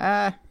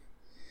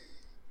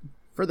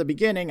 For the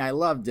beginning, I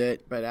loved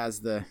it, but as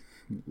the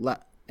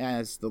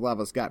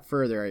levels got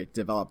further, I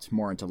developed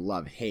more into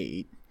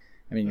love-hate.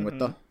 I mean,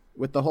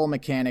 with the whole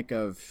mechanic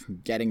of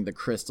getting the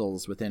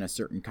crystals within a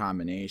certain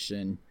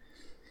combination,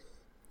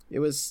 it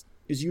was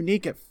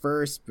unique at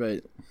first,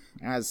 but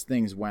as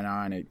things went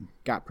on, it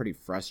got pretty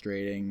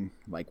frustrating.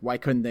 Like, why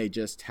couldn't they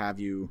just have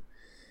you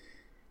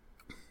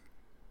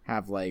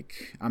have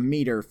like a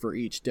meter for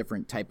each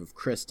different type of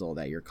crystal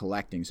that you're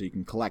collecting, so you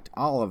can collect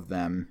all of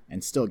them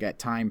and still get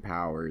time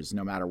powers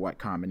no matter what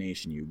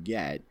combination you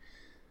get?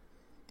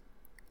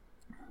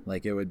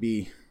 Like, it would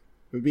be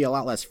a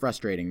lot less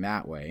frustrating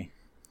that way.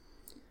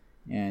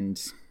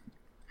 And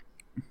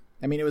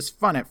I mean, it was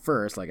fun at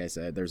first. Like I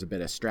said, there's a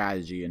bit of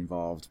strategy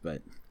involved,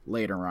 but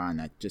later on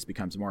that just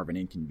becomes more of an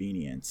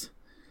inconvenience.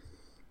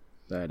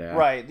 But,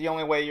 right, the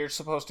only way you're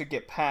supposed to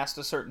get past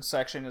a certain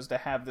section is to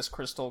have this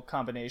crystal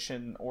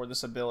combination or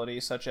this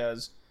ability, such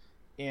as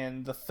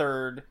in the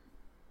third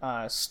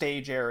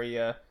stage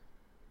area,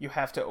 you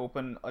have to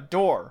open a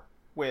door,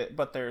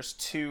 but there's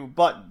 2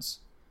 buttons.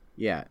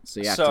 Yeah,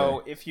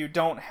 so if you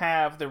don't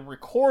have the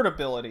record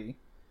ability,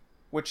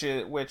 which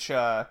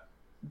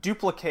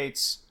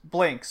duplicates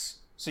Blinks,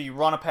 so you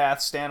run a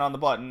path, stand on the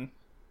button,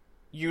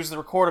 use the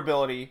record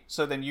ability,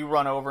 so then you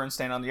run over and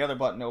stand on the other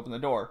button to open the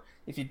door.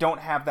 If you don't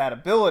have that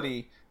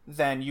ability,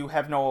 then you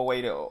have no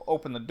way to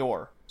open the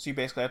door. So you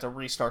basically have to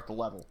restart the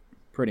level.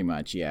 Pretty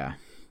much, yeah.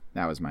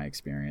 That was my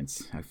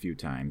experience a few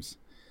times.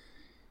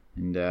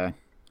 And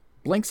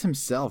Blinks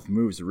himself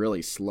moves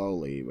really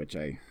slowly, which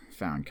I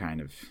found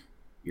kind of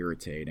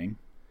irritating.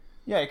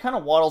 Yeah, he kind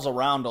of waddles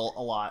around a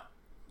lot.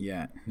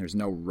 Yeah, there's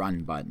no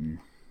run button.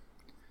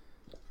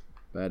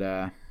 But,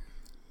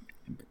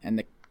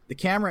 and the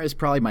camera is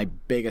probably my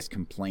biggest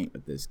complaint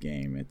with this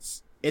game.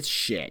 It's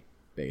shit,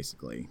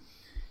 basically.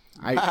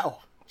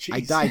 Wow. Jeez. I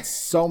died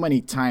so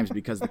many times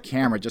because the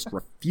camera just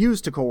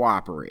refused to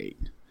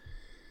cooperate.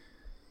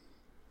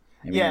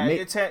 I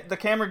mean, the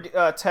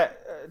camera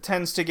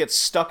tends to get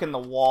stuck in the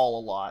wall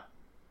a lot.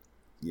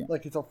 Yeah.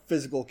 Like it's a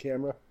physical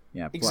camera.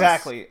 Yeah, plus,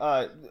 exactly.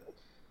 I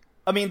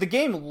mean, the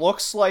game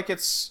looks like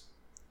it's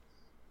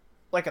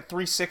like a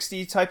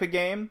 360 type of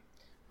game,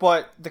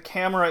 but the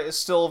camera is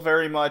still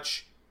very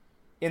much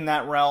in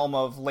that realm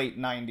of late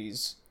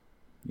 90s,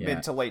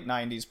 mid to late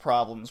 90s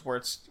problems, where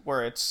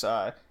it's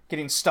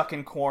getting stuck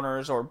in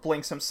corners, or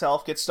Blinks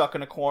himself gets stuck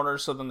in a corner,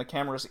 so then the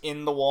camera's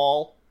in the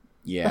wall.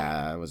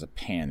 Yeah, it was a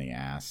pain in the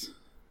ass.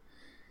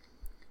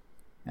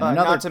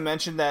 Not to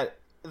mention that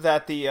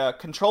the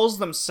controls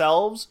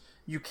themselves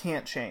you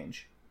can't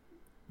change.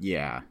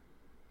 Yeah,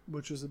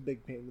 which was a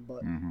big pain in the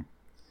butt. Mm-hmm.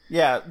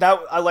 Yeah,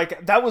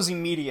 that was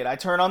immediate. I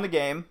turn on the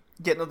game,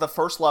 get into the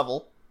first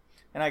level,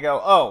 and I go,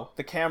 oh,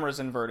 the camera's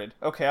inverted.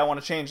 Okay, I want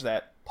to change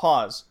that.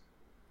 Pause.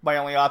 My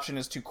only option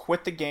is to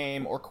quit the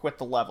game or quit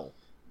the level.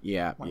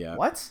 Yeah, yeah.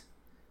 What?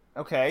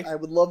 Okay. I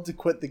would love to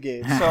quit the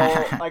game.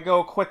 So I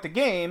go quit the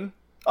game.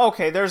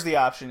 Okay, there's the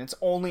option. It's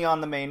only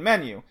on the main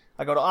menu.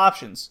 I go to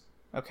options.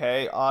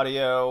 Okay,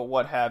 audio,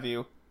 what have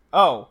you.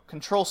 Oh,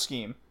 control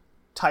scheme.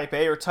 Type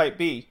A or Type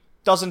B.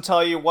 Doesn't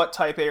tell you what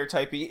Type A or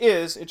Type B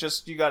is. It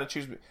just, you gotta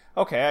choose.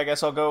 Okay, I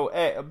guess I'll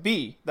go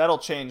B. That'll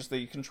change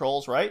the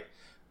controls, right?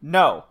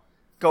 No.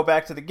 Go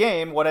back to the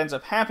game. What ends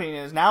up happening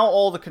is now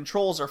all the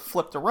controls are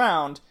flipped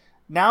around.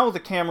 Now the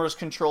camera is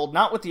controlled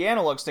not with the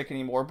analog stick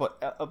anymore, but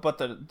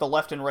the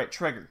left and right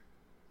trigger.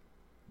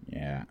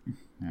 Yeah,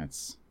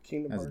 that's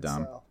Kingdom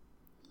dumb. Style.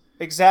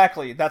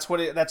 Exactly.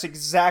 That's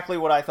exactly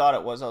what I thought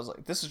it was. I was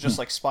like, this is just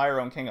like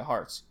Spyro and King of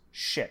Hearts.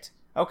 Shit.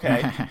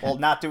 Okay. Well,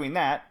 not doing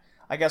that.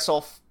 I guess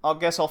I'll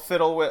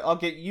fiddle with. I'll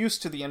get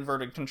used to the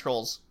inverted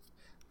controls,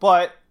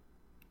 but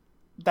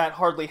that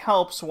hardly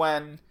helps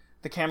when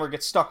the camera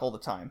gets stuck all the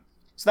time.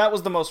 So that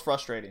was the most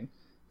frustrating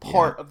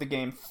part of the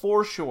game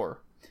for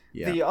sure.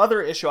 Yeah. The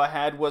other issue I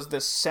had was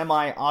this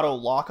semi-auto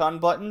lock-on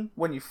button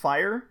when you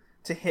fire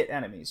to hit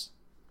enemies.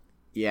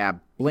 Yeah,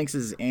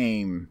 Blinks'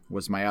 aim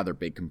was my other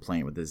big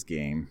complaint with this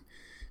game.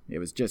 It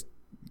would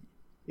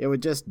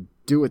just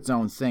do its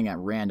own thing at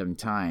random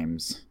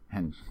times,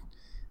 and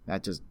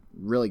that just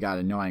really got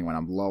annoying when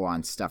I'm low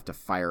on stuff to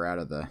fire out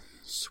of the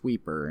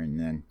sweeper, and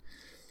then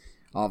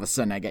all of a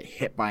sudden I get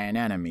hit by an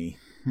enemy.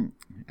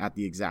 at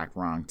the exact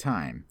wrong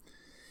time.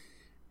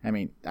 I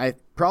mean,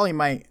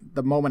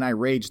 the moment I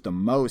raged the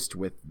most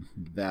with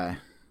the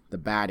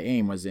bad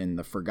aim was in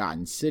the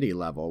Forgotten City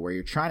level, where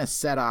you're trying to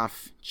set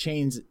off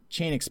chain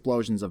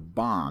explosions of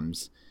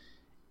bombs,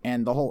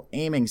 and the whole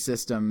aiming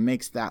system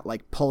makes that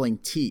like pulling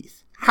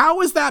teeth.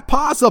 How is that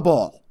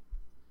possible?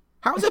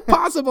 How is it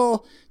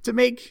possible to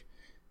make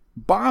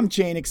bomb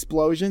chain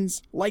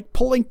explosions like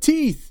pulling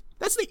teeth?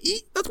 That's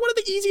one of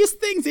the easiest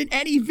things in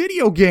any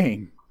video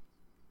game.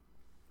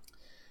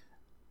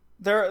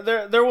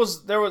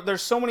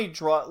 There's so many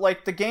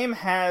like the game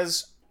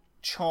has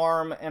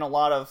charm and a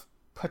lot of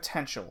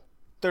potential.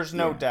 There's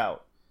no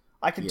doubt.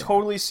 I can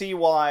totally see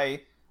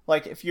why,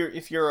 like, if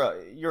you're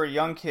a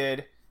young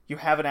kid, you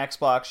have an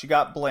Xbox, you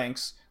got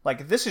Blinks,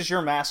 like, this is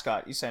your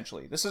mascot,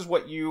 essentially. This is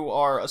what you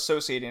are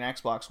associating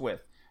Xbox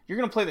with. You're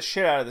gonna play the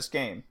shit out of this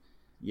game.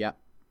 Yep.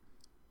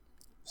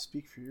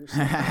 Speak for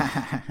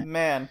yourself.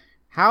 Man.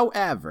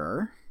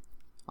 However,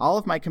 all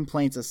of my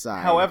complaints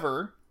aside...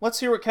 let's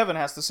hear what Kevin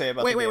has to say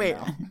about the game. Wait.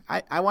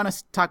 I want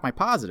to talk my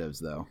positives,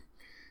 though.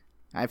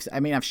 I've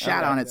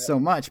shat on it so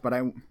much, but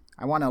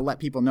I want to let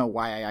people know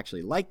why I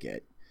actually like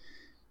it.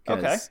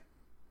 Okay.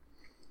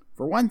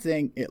 For one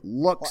thing, it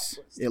looks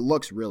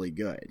really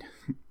good.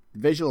 The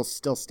visuals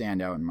still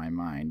stand out in my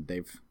mind.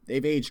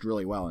 They've aged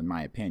really well, in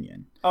my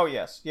opinion. Oh,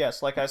 yes.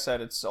 Like I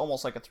said, it's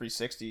almost like a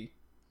 360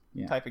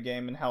 type of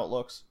game in how it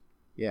looks.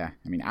 Yeah,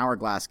 I mean,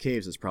 Hourglass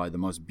Caves is probably the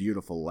most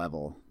beautiful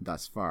level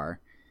thus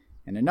far.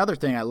 And another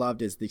thing I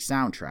loved is the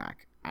soundtrack.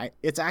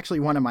 It's actually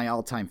one of my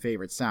all-time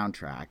favorite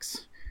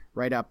soundtracks.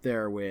 Right up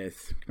there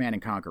with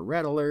Command & Conquer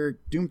Red Alert,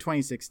 Doom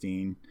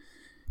 2016,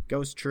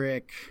 Ghost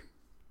Trick,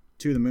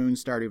 To the Moon,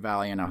 Stardew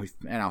Valley, and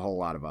a whole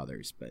lot of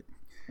others. But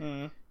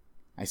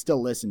I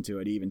still listen to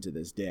it even to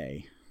this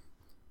day.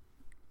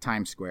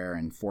 Times Square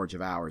and Forge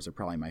of Hours are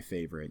probably my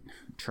favorite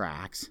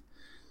tracks.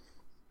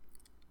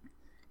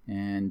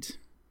 And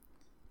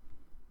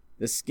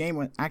this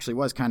game actually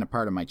was kind of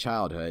part of my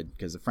childhood,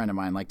 because a friend of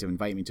mine liked to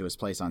invite me to his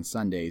place on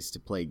Sundays to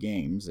play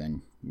games,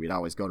 and we'd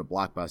always go to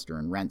Blockbuster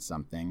and rent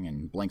something,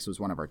 and Blinks was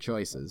one of our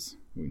choices.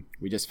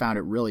 We just found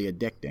it really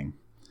addicting.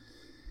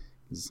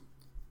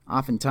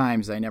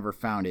 Oftentimes I never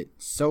found it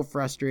so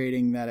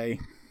frustrating that I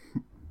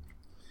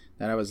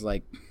was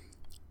like,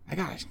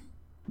 I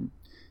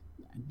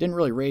didn't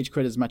really rage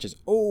quit as much as,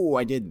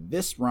 I did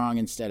this wrong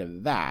instead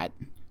of that,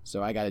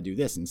 so I got to do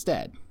this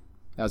instead.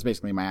 That was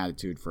basically my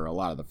attitude for a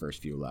lot of the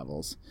first few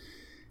levels.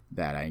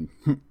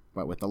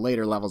 But with the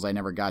later levels I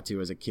never got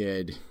to as a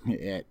kid,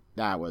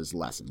 that was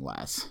less and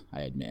less,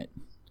 I admit.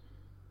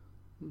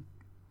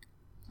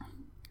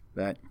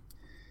 But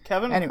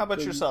Kevin, how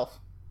about yourself?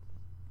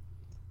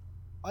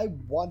 I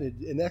wanted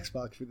an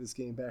Xbox for this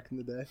game back in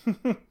the day.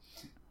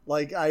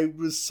 Like, I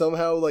was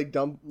somehow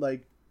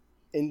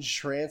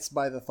entranced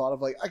by the thought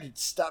of I could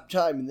stop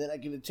time and then I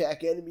can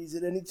attack enemies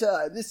at any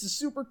time. This is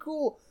super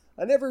cool.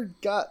 I never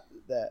got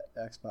that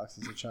Xbox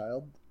as a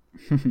child,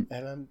 and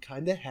I'm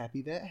kind of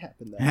happy that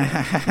happened.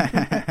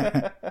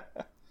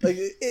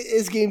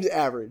 This game's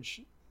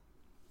average.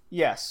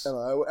 Yes.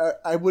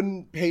 I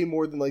wouldn't pay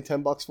more than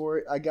 $10 for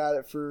it. I got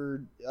it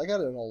in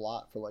a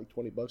lot for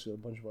 $20 with a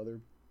bunch of other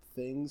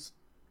things.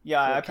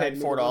 Yeah, I paid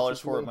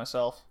 $4 for it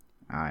myself.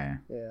 Oh, yeah.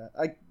 Yeah,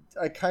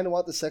 I kind of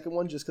want the second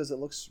one just because it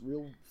looks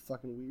real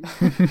fucking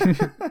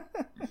weird.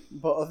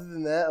 But other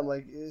than that, I'm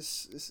like,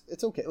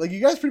 it's okay. Like, you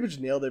guys pretty much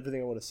nailed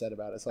everything I would have said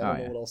about it, so I don't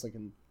know what else I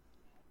can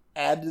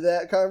add to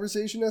that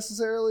conversation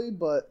necessarily,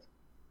 but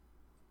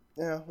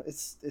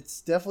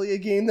it's definitely a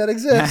game that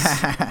exists.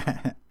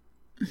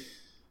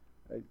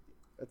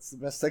 That's the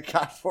best I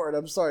got for it.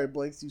 I'm sorry,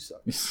 Blinks, you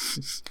suck.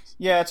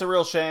 Yeah, it's a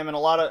real shame, and a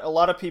lot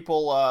of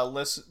people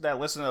that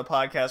listen to the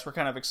podcast were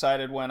kind of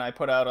excited when I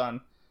put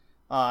out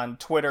on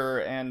Twitter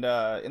and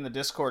in the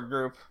Discord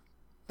group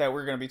that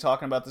we're going to be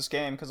talking about this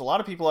game, because a lot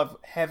of people have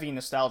heavy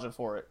nostalgia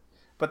for it.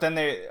 But then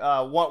they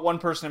one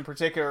person in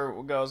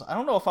particular goes, I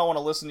don't know if I want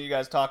to listen to you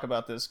guys talk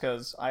about this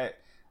because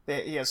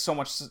he has so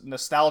much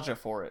nostalgia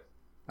for it.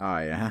 Oh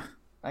yeah.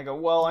 I go,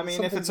 well, I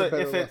mean, if it's a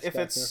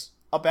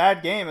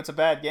bad game, it's a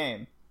bad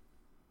game.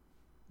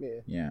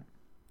 Yeah.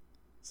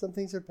 Some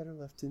things are better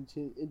left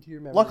into your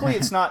memory. Luckily,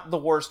 it's not the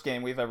worst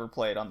game we've ever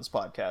played on this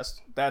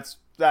podcast.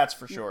 That's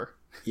for sure.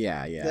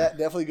 Yeah. That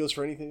definitely goes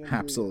for anything.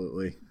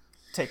 Absolutely.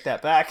 Take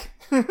that back.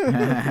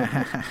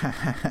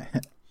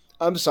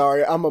 I'm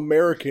sorry, I'm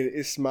American.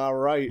 It's my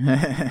right.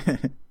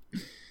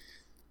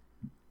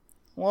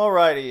 Well,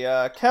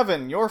 alrighty,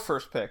 Kevin, your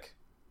first pick.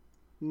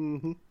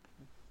 Mm-hmm.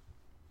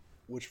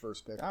 Which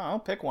first pick? I don't know,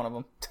 pick one of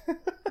them.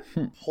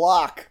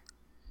 Plock.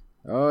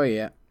 Oh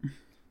yeah.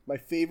 My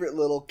favorite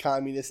little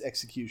communist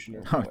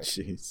executioner. Oh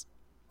jeez.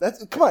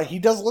 Come on, he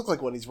does look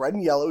like one. He's red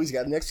and yellow. He's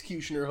got an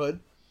executioner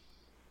hood.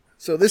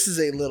 So this is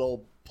a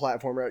little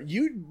platformer.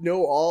 You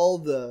know all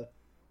the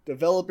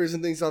developers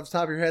and things off the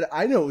top of your head.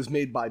 I know it was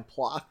made by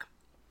Plock.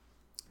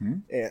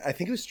 And I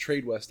think it was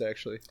Trade West,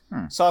 actually.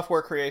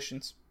 Software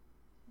Creations.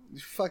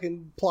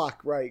 Fucking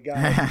Plock, right,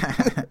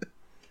 guy.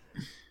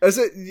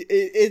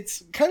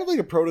 It's kind of like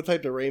a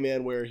prototype to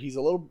Rayman, where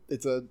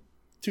it's a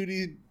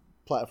 2D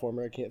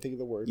platformer. I can't think of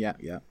the word. Yeah,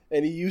 yeah.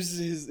 And he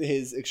uses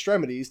his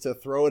extremities to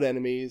throw at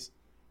enemies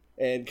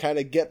and kind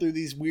of get through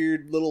these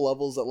weird little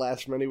levels that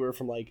last from anywhere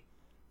from like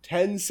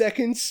 10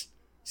 seconds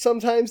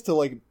sometimes to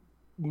like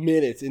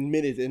minutes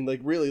and like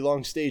really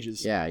long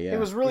stages. Yeah, yeah. It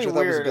was really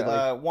weird.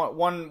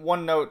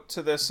 One note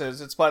to this is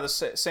it's by the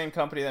same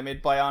company that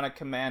made Bionic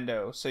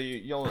Commando, so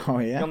you'll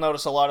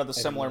notice a lot of the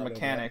similar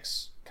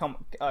mechanics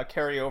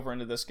carry over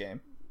into this game.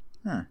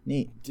 Huh,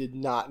 neat. Did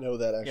not know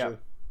that actually.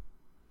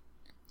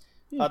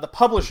 Yeah. The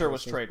publisher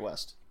was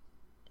Tradewest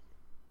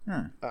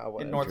Huh.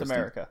 in North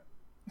America.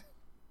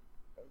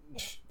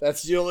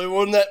 That's the only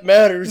one that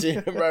matters.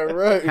 Am I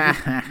right?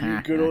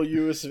 You good old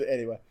US.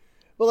 Anyway.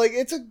 But, like,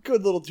 it's a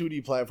good little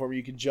 2D platform.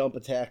 You can jump,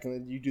 attack, and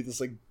then you do this,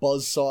 like,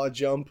 buzzsaw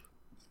jump,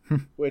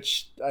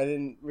 which I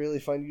didn't really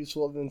find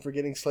useful other than for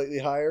getting slightly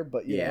higher,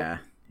 but, you know,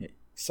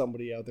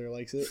 somebody out there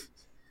likes it.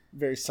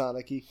 Very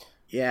Sonic-y.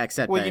 Yeah,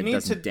 except that it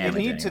doesn't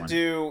damage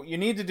anyone. You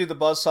need to do the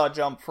buzzsaw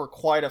jump for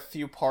quite a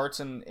few parts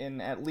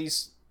in at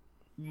least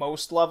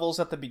most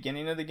levels at the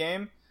beginning of the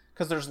game,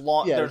 because there's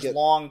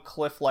long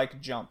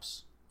cliff-like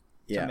jumps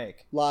to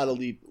make. A lot of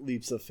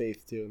leaps of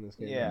faith, too, in this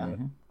game. Yeah.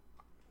 Mm-hmm.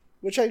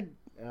 Which I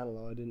don't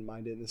know, I didn't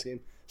mind it in this game.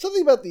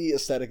 Something about the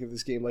aesthetic of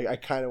this game, like, I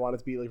kind of want it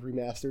to be, like,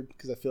 remastered,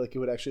 because I feel like it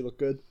would actually look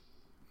good.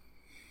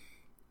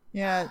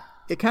 Yeah,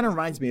 it kind of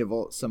reminds me of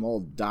some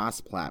old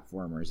DOS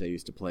platformers I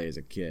used to play as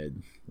a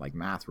kid, like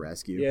Math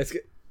Rescue. Yeah,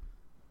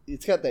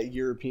 it's got that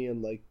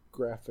European, like,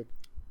 graphic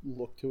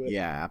look to it.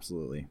 Yeah,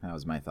 absolutely. That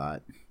was my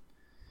thought.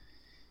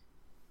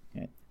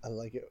 Yeah. I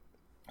like it.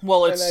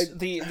 Well,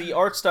 the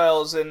art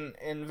style is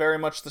in very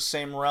much the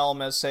same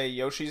realm as, say,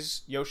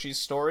 Yoshi's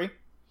Story.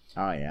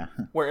 Oh yeah,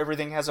 where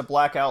everything has a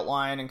black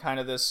outline and kind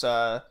of this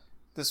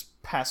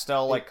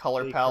pastel like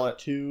color palette.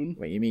 Cartoon.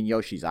 Wait, you mean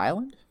Yoshi's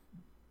Island?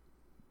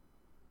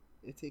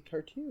 It's a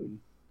cartoon.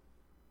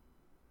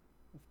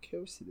 Of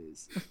course it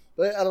is.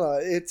 But I don't know.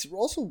 It's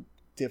also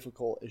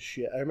difficult as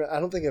shit. I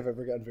don't think I've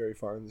ever gotten very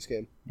far in this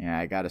game. Yeah,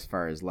 I got as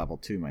far as level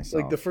 2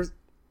 myself. Like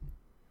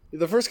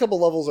the first couple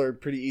levels are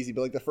pretty easy,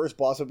 but like the first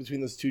boss up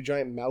between those two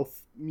giant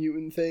mouth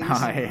mutant things.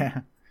 Oh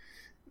yeah.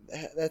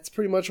 That's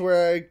pretty much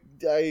where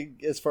I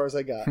as far as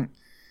I got.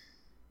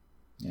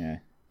 Yeah.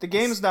 The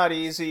game's not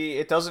easy.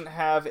 It doesn't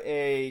have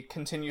a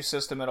continue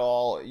system at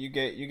all. You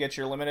get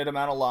your limited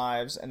amount of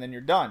lives, and then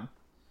you're done.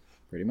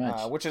 Pretty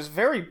much. Which is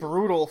very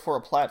brutal for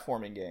a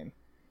platforming game.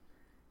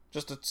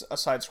 Just a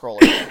side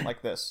scroller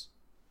like this.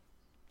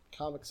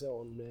 Comic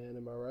Zone, man,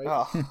 am I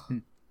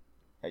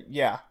right?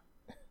 Yeah.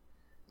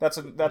 That's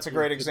a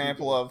great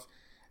example of,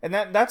 and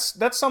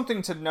that's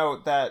something to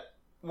note, that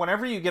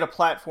whenever you get a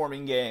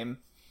platforming game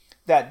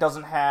that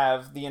doesn't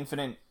have the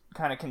infinite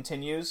kind of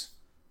continues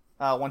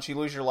once you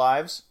lose your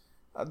lives,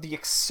 the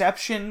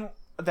exception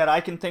that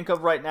I can think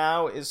of right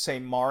now is, say,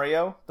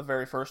 Mario, the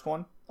very first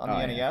one on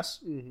the NES.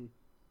 Mm-hmm.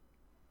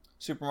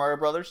 Super Mario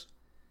Brothers.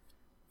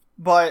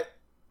 But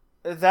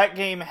that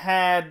game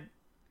had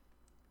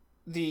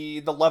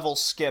the level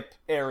skip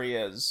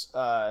areas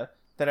that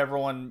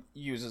everyone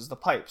uses, the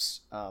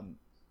pipes.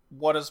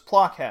 What does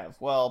Plock have?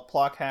 Well,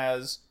 Plock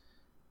has,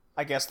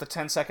 I guess, the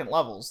 10-second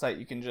levels that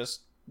you can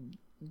just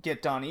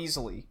get done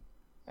easily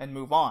and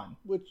move on.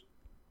 Which,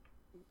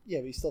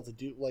 yeah, but you still have to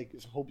do, like,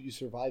 hope you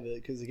survive it,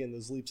 because, again,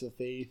 those leaps of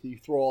faith, you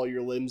throw all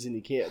your limbs and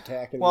you can't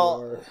attack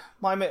anymore.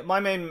 Well,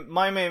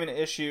 my main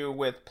issue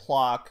with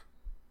Plock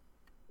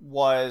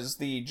was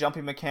the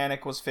jumping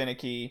mechanic was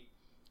finicky.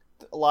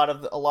 A lot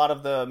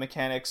of the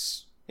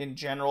mechanics in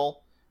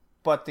general,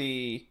 but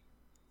the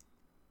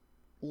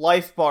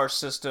life bar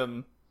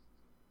system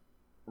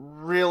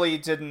really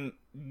didn't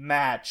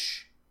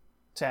match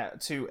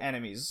to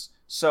enemies.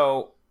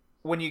 So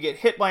when you get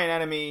hit by an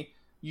enemy,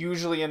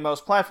 usually in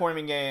most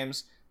platforming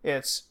games,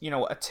 it's,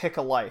 a tick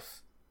of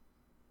life.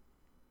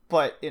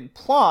 But in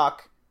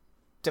Plock,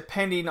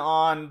 depending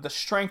on the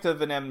strength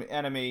of an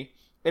enemy,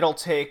 it'll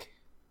take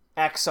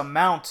X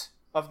amount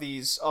of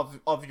these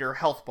of your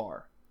health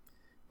bar.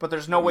 But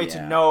there's no way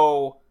to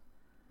know,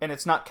 and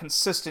it's not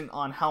consistent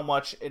on how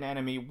much an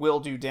enemy will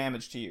do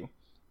damage to you.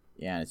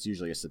 Yeah, and it's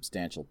usually a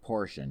substantial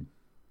portion.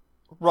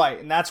 Right,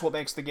 and that's what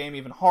makes the game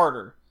even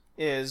harder,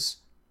 is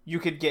you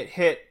could get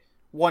hit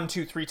 1,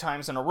 2, 3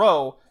 times in a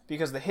row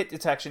because the hit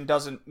detection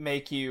doesn't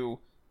make you,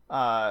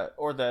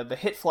 or the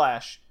hit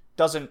flash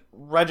doesn't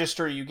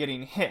register you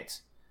getting hit.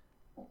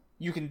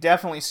 You can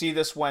definitely see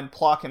this when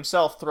Plock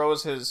himself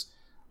throws his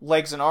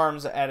legs and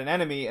arms at an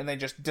enemy and they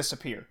just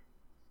disappear.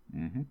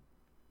 Mm-hmm.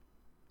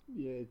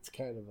 Yeah, it's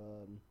kind of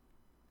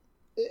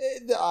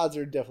the odds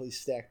are definitely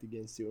stacked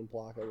against you in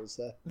Plock, I would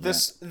say.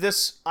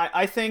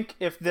 I think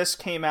if this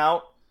came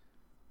out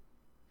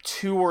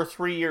 2 or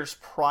 3 years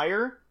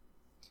prior,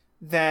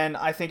 then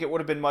I think it would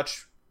have been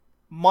much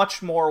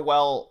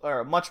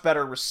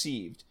better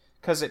received,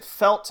 because it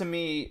felt to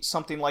me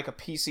something like a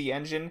PC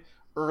Engine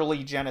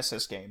early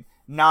Genesis game,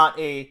 not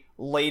a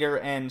later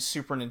end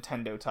Super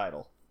Nintendo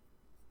title.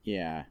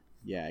 Yeah,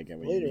 I get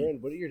what later you mean.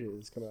 End. What year did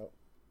this come out?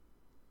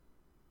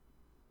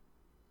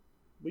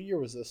 What year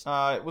was this?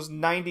 It was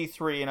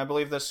 93, and I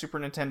believe the Super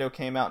Nintendo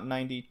came out in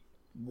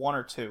 1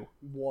 or 2.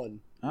 1.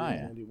 Oh,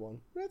 yeah. 91.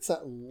 That's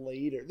not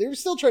later. They were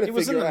still trying to It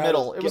was figure in the out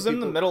middle. It was in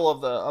the middle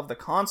of the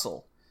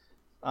console.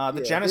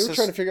 The Genesis. They were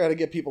trying to figure out how to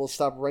get people to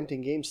stop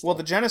renting games. Still. Well,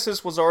 the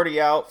Genesis was already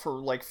out for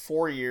like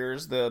 4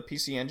 years. The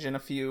PC Engine a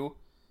few.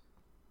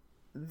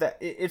 That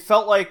it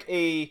felt like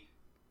a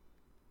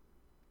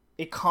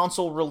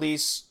console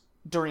release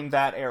during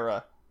that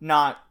era,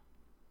 not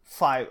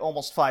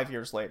almost 5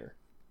 years later.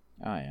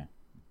 Oh yeah.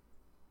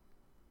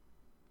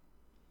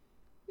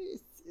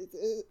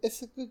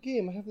 It's a good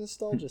game. I have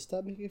nostalgia.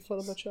 Stop making fun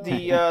of my child.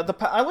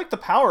 I like the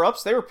power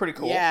ups. They were pretty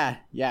cool. Yeah,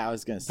 I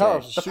was gonna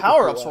say The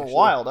power ups were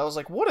wild. I was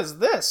like, "What is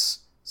this?"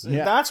 So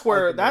yeah. That's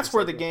where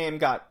the game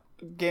got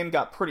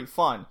pretty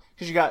fun,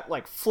 because you got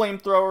like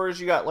flamethrowers,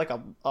 you got like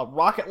a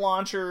rocket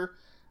launcher.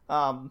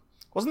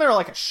 Wasn't there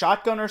like a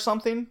shotgun or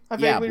something? I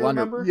vaguely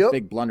remember. Yep.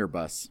 Big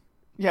blunderbuss.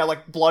 Yeah,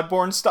 like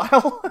Bloodborne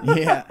style.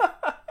 Yeah.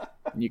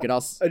 And you could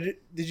also.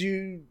 Did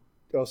you?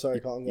 Oh, sorry,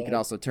 Colin. You could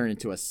also turn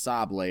into a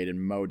saw blade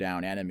and mow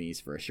down enemies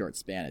for a short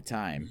span of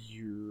time.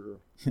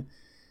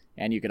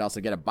 And you could also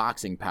get a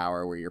boxing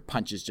power where your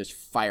punches just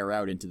fire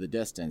out into the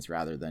distance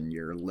rather than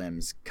your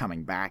limbs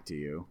coming back to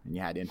you. And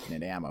you had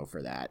infinite ammo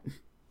for that.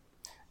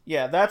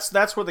 Yeah,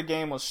 that's where the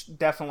game was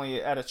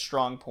definitely at its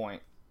strong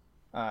point.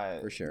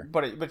 For sure.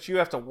 But you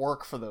have to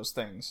work for those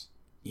things.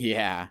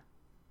 Yeah.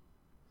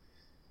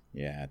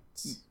 Yeah.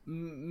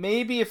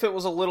 Maybe if it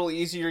was a little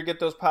easier to get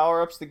those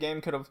power-ups, the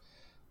game could have...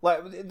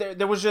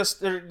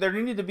 There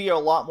needed to be a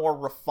lot more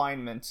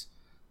refinement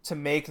to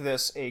make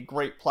this a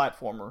great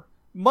platformer.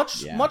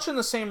 Much in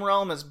the same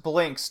realm as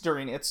Blinks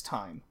during its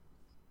time.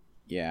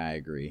 Yeah, I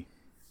agree.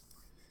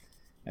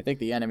 I think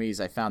the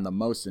enemies I found the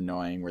most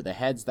annoying were the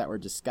heads that were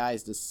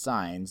disguised as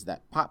signs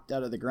that popped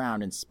out of the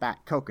ground and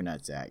spat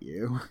coconuts at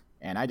you.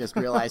 And I just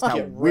realized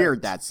how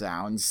weird that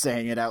sounds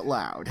saying it out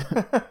loud.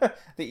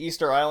 The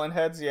Easter Island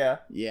heads, yeah.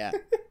 Yeah.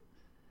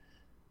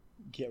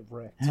 Get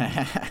wrecked.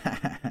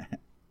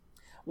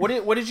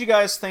 What did you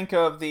guys think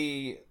of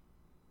the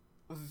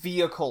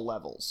vehicle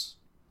levels?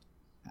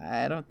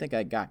 I don't think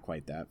I got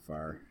quite that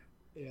far.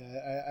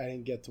 Yeah, I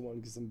didn't get to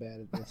one because I'm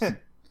bad at this.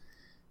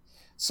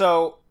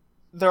 So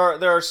there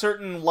are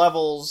certain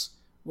levels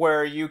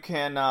where you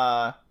can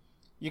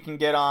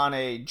get on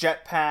a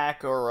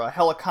jetpack or a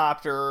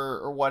helicopter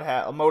or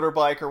a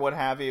motorbike or what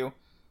have you.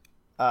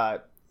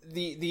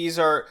 These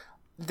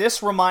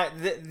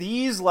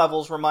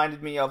levels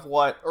reminded me of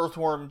what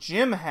Earthworm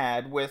Jim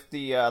had with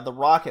the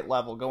rocket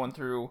level going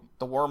through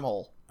the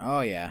wormhole.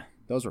 Oh yeah,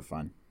 those were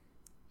fun.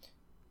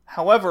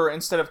 However,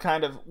 instead of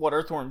kind of what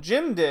Earthworm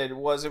Jim did, it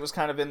was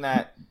kind of in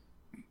that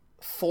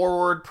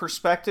forward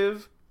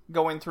perspective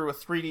going through a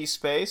 3D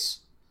space,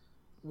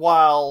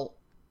 while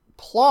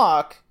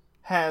Plok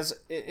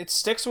it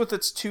sticks with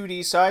its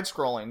 2D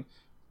side-scrolling,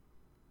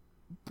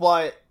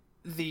 but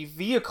the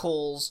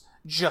vehicles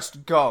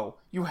just go.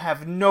 You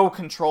have no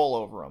control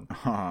over them.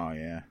 Oh,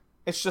 yeah.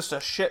 It's just a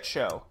shit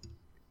show.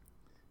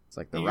 It's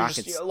like the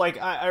rockets.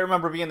 I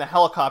remember being in the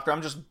helicopter.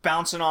 I'm just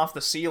bouncing off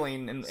the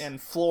ceiling and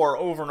floor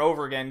over and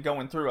over again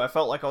going through. I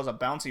felt like I was a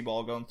bouncy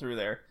ball going through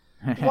there.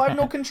 Well, I have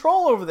no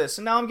control over this,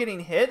 and now I'm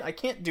getting hit. I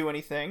can't do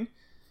anything.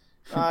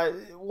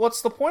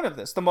 What's the point of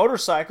this? The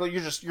motorcycle,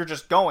 you're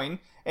just going,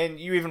 and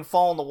you even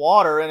fall in the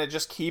water, and it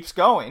just keeps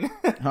going.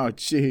 Oh,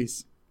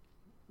 jeez.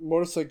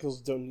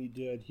 Motorcycles don't need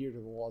to adhere to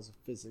the laws of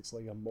physics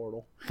like I'm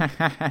mortal.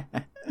 I'm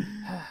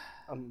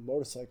a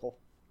motorcycle.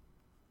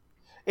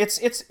 It's.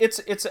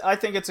 I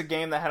think it's a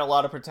game that had a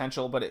lot of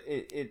potential, but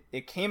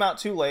it came out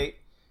too late,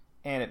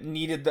 and it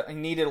needed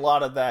a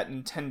lot of that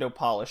Nintendo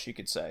polish, you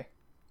could say.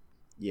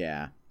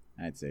 Yeah,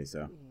 I'd say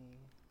so.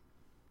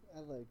 I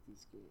like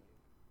this game.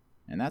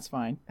 And that's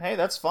fine. Hey,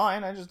 that's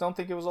fine. I just don't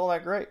think it was all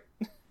that great.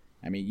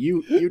 I mean,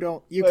 you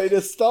don't... My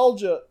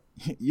nostalgia.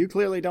 You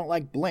clearly don't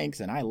like Blinks,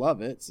 and I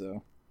love it,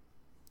 so...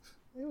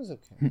 It was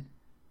okay.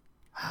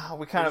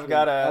 We kind of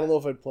got I don't know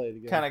if I'd play it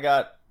again. Kind of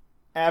got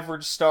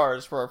average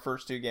stars for our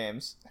first two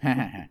games.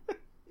 3.5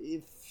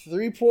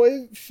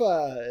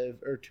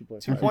 or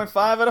 2.5. 2.5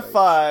 out of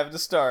 5 to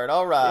start.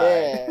 All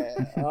right.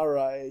 Yeah. All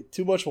right.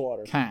 Too much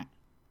water.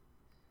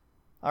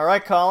 All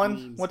right,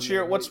 Colin. What's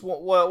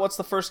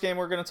the first game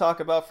we're going to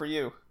talk about for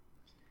you?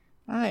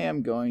 I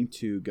am going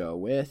to go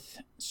with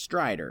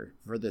Strider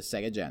for the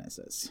Sega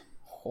Genesis.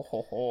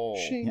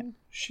 Shing,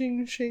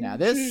 shing, shing. Now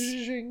this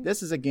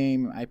is a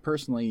game I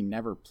personally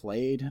never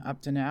played up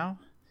to now,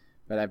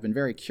 but I've been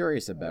very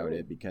curious about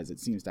it because it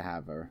seems to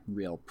have a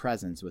real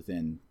presence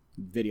within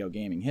video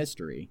gaming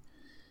history.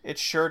 It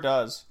sure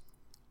does.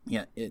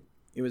 Yeah, it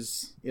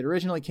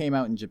originally came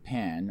out in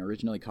Japan,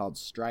 originally called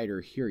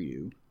Strider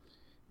Hiryu,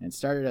 and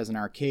started as an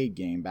arcade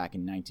game back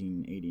in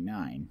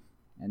 1989.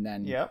 And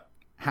then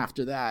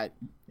after that,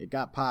 it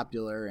got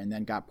popular and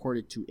then got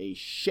ported to a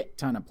shit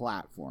ton of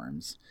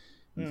platforms,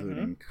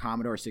 including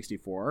Commodore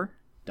 64,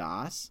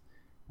 DOS,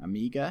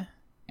 Amiga,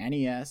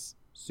 NES,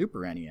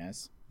 Super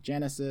NES,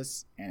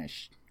 Genesis, and a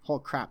whole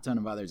crap ton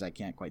of others I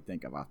can't quite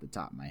think of off the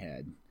top of my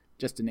head,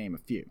 just to name a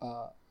few.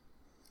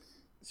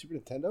 Super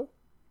Nintendo?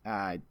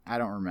 I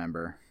don't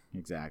remember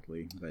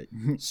exactly, but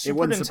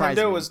Super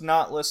Nintendo is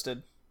not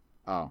listed.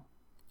 Oh,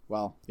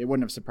 well, it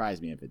wouldn't have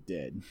surprised me if it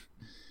did.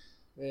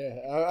 Yeah,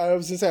 I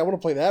was gonna say I want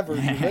to play that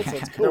version. That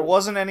sounds cool. There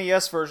was an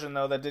NES version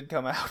though that did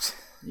come out.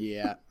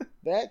 Yeah,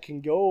 that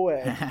can go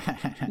away.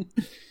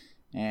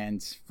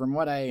 And from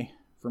what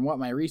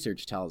my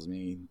research tells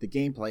me, the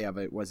gameplay of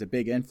it was a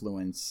big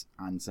influence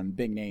on some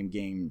big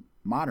name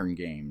modern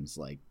games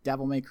like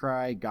Devil May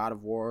Cry, God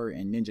of War,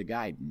 and Ninja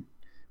Gaiden,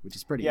 which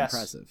is pretty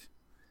impressive.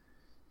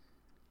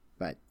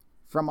 But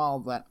from all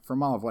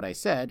of what I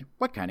said,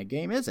 what kind of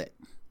game is it?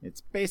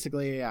 It's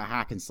basically a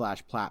hack and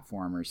slash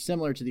platformer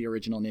similar to the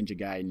original Ninja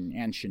Gaiden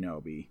and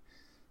Shinobi,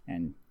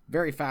 and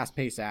very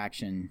fast-paced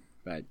action,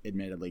 but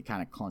admittedly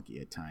kind of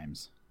clunky at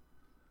times.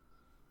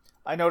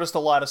 I noticed a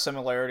lot of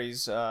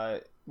similarities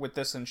with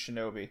this and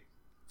Shinobi,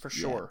 for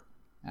sure.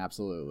 Yeah,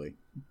 absolutely.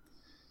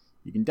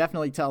 You can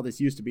definitely tell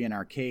this used to be an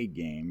arcade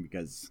game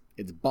because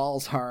it's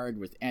balls hard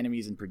with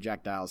enemies and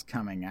projectiles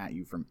coming at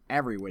you from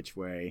every which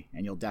way,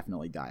 and you'll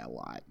definitely die a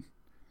lot.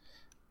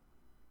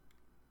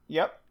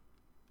 Yep.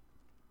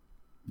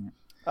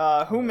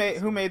 Who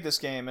made this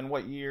game, and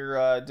what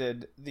year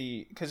did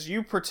the? Because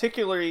you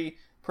particularly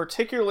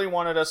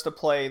wanted us to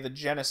play the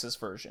Genesis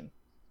version.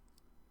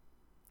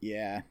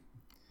 Yeah,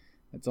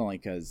 that's only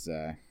because.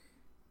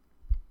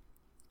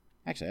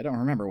 Actually, I don't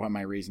remember what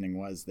my reasoning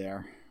was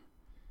there.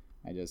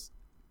 I just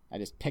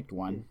picked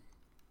one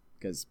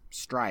because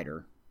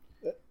Strider.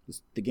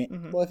 The game.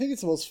 Mm-hmm. Well, I think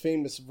it's the most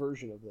famous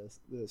version of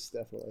this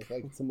definitely.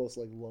 Like it's the most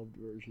loved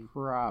version.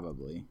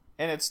 Probably.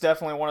 And it's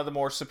definitely one of the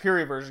more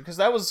superior versions, because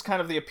that was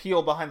kind of the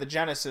appeal behind the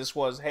Genesis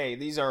was, hey,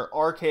 these are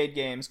arcade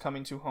games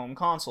coming to home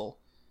console.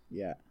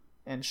 Yeah.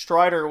 And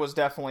Strider was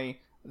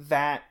definitely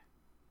that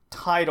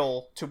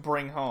title to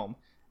bring home.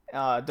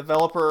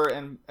 Developer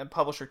and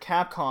publisher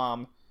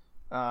Capcom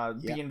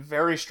being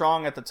very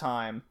strong at the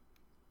time.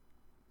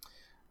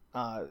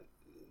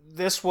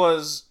 This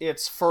was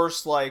its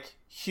first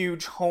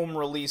huge home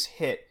release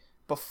hit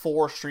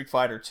before Street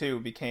Fighter 2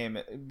 became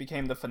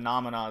the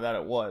phenomena that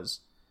it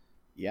was.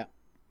 Yeah.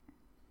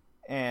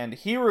 And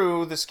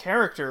Hiryu, this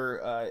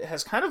character,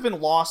 has kind of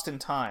been lost in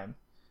time.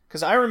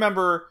 Because I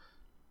remember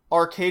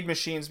arcade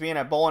machines being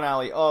at bowling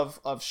alley of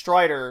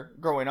Strider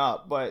growing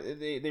up, but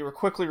they were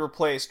quickly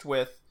replaced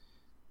with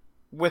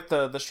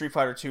the Street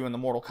Fighter 2 and the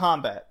Mortal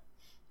Kombat.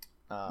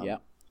 Yeah.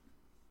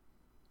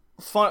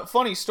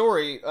 Funny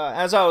story,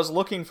 as I was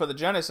looking for the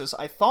Genesis,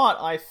 I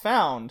thought I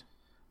found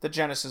the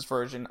Genesis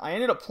version. I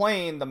ended up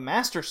playing the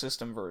Master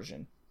System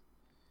version.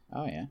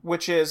 Oh, yeah.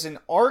 Which is an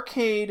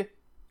arcade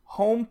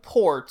home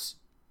port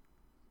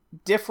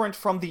different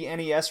from the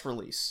NES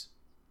release.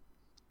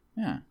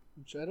 Yeah.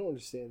 Which I don't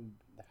understand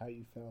how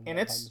you found and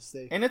that it's by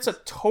mistake. And it's a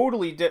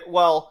totally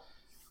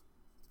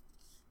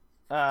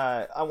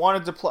I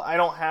wanted to play. I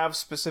don't have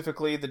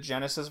specifically the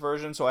Genesis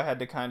version, so I had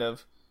to kind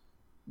of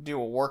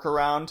do a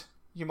workaround,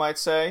 you might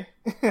say.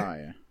 Oh,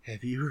 yeah.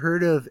 Have you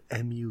heard of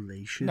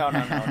emulation? No,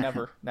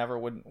 never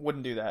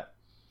wouldn't do that.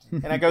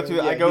 And I go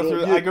through I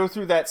go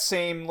through that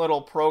same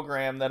little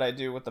program that I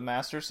do with the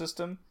Master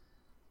System.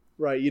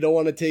 Right, you don't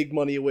want to take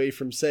money away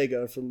from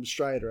Sega, from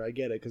Strider. I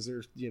get it, because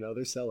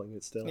they're selling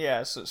it still.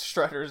 Yeah, so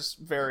Strider's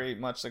very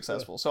much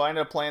successful. Yeah. So I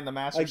ended up playing the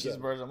Master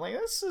System version. I'm like,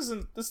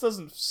 this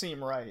doesn't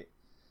seem right.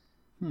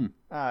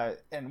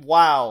 And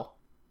wow,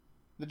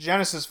 the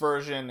Genesis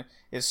version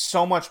is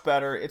so much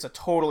better. It's a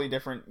totally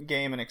different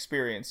game and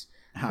experience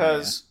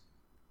because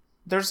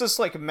there's this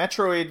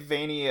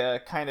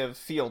Metroidvania kind of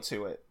feel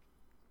to it.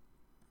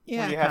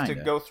 Yeah, where you have to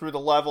go through the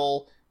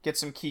level, get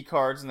some key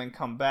cards, and then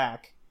come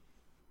back.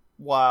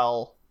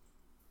 While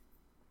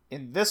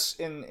in this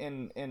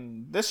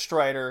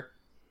Strider,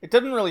 it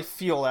doesn't really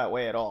feel that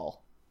way at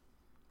all.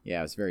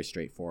 Yeah, it's very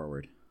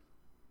straightforward.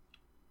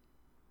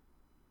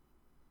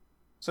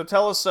 So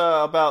tell us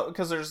about,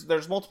 because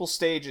there's multiple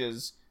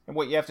stages and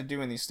what you have to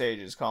do in these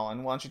stages,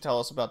 Colin. Why don't you tell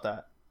us about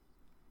that?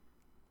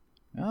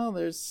 Well,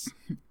 I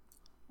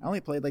only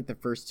played the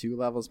first 2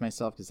 levels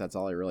myself because that's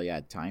all I really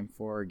had time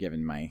for,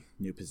 given my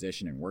new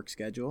position and work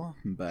schedule.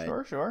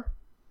 But Sure.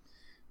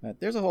 But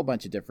there's a whole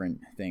bunch of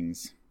different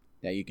things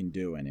that you can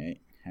do in it.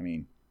 I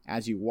mean,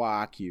 as you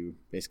walk, you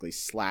basically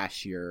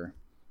slash your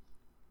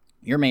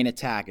main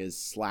attack is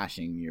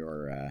slashing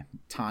your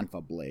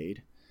Tonfa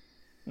blade.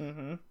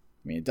 Mm-hmm.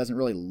 I mean, it doesn't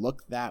really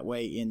look that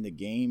way in the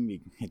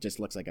game. It just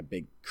looks like a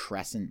big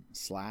crescent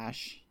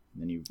slash.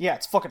 And then yeah,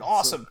 it's fucking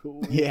awesome. So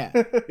cool. Yeah.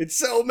 It's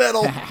so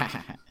metal.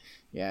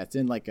 Yeah, it's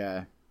in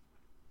a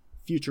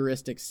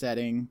futuristic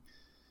setting.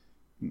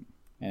 And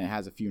it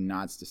has a few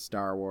nods to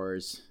Star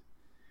Wars.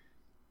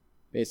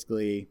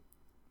 Basically,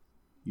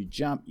 you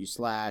jump, you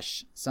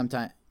slash.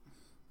 Sometimes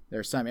there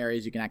are some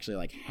areas you can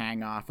actually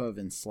hang off of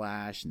and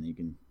slash, and then you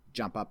can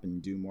jump up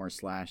and do more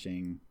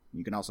slashing.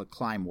 You can also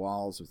climb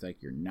walls with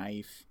your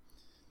knife.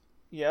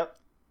 Yep.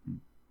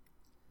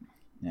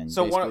 And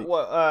so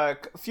a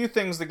few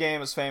things the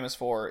game is famous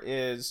for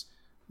is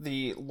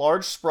the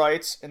large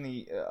sprites and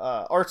the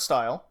art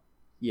style.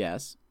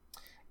 Yes.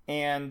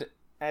 And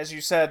as you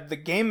said, the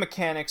game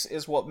mechanics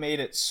is what made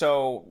it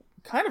so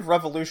kind of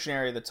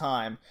revolutionary at the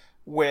time,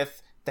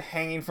 with the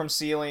hanging from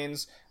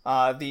ceilings,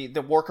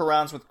 the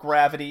workarounds with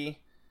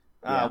gravity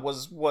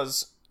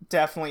was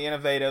definitely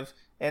innovative,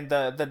 and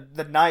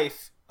the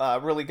knife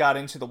really got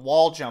into the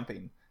wall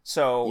jumping.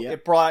 So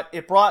it brought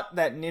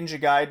that Ninja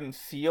Gaiden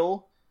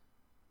feel,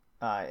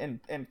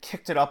 and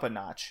kicked it up a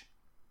notch.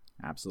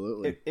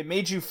 Absolutely. It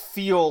made you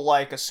feel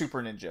like a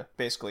super ninja,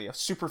 basically a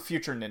super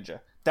future ninja.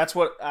 That's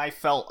what I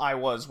felt I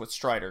was with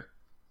Strider.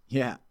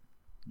 Yeah,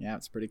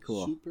 it's pretty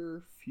cool.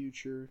 Super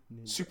future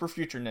ninja. Super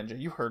future ninja.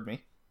 You heard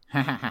me.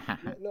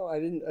 No, I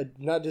didn't. I'm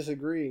not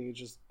disagreeing.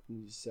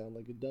 You sound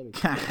like a dummy.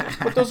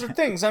 But those are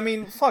things. I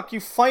mean, fuck. You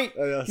fight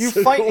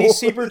a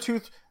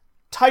saber-tooth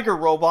tiger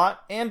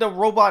robot and a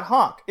robot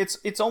hawk.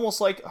 It's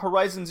almost like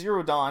Horizon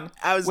Zero Dawn.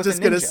 I was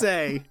just gonna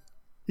say.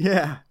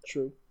 Yeah.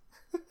 True.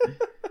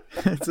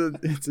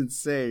 It's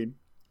insane.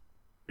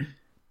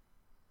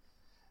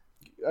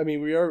 I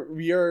mean, we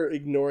are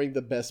ignoring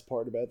the best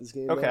part about this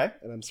game. Okay.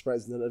 Though, and I'm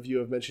surprised none of you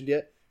have mentioned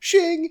yet.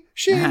 Shing,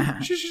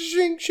 shing, shing,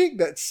 shing, shing.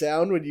 That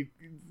sound when you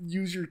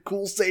use your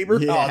cool saber.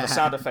 Yeah. Oh, the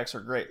sound effects are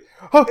great.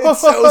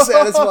 It's so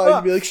satisfying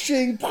to be like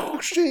shing,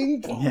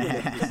 shing.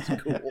 Yeah. This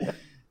is cool.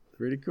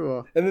 Pretty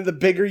cool. And then the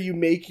bigger you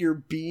make your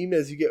beam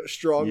as you get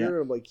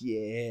stronger, I'm like,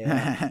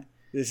 yeah,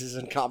 this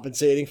isn't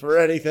compensating for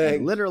anything.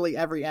 And literally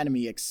every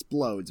enemy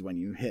explodes when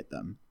you hit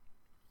them.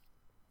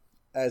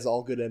 As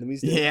all good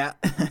enemies do. Yeah.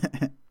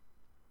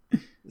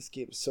 This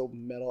game is so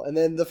metal. And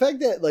then the fact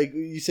that, like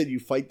you said,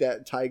 you fight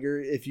that tiger.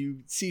 If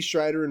you see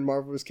Strider in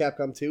Marvel vs.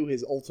 Capcom 2,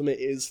 his ultimate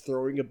is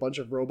throwing a bunch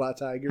of robot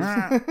tigers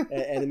at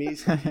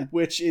enemies,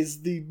 which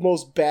is the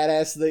most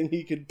badass thing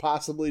he could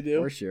possibly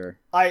do. For sure.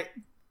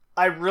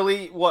 I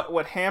really,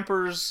 what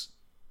hampers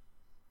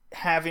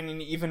having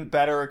an even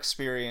better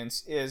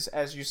experience is,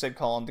 as you said,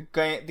 Colin,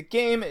 the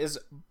game is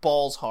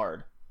balls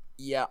hard.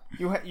 Yeah.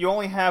 You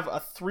only have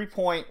a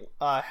 3-point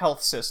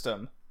health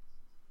system.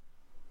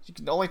 You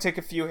can only take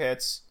a few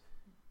hits.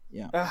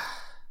 Yeah.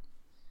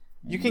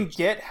 You can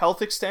get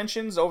health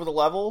extensions over the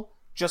level,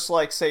 just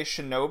like, say,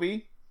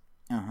 Shinobi,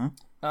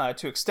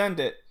 to extend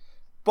it.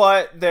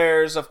 But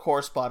there's, of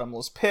course,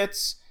 bottomless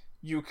pits.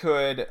 You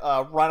could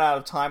run out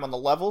of time on the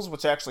levels,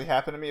 which actually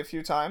happened to me a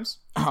few times.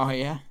 Oh,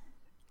 yeah?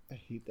 I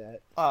hate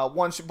that.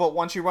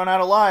 Once you run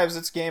out of lives,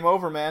 it's game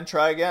over, man.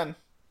 Try again.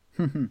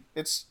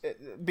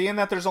 Being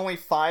that there's only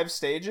 5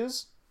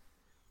 stages,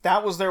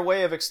 that was their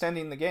way of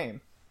extending the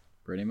game.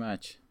 Pretty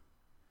much.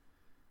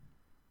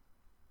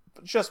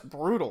 Just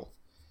brutal.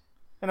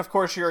 And of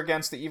course you're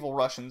against the evil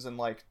Russians in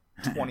like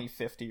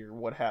 2050 or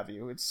what have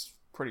you. It's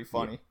pretty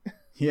funny.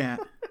 Yeah.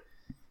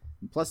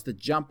 Plus the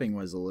jumping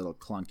was a little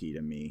clunky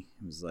to me.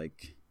 It was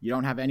like you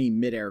don't have any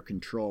midair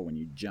control when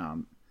you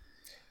jump.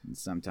 And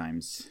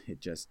sometimes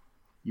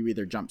you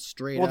either jump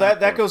straight up. Well,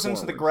 that goes forward.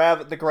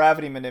 into the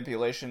gravity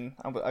manipulation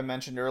I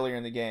mentioned earlier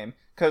in the game.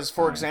 Because,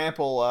 for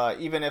example,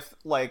 even if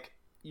like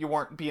you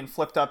weren't being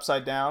flipped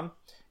upside down,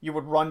 you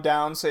would run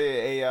down,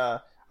 say,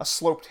 a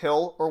sloped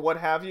hill or what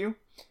have you,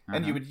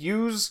 and you would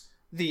use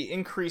the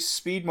increased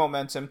speed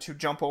momentum to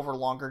jump over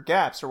longer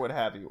gaps or what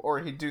have you. Or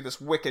he'd do this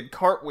wicked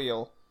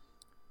cartwheel.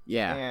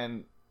 Yeah.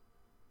 And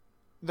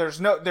there is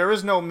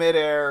no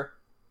midair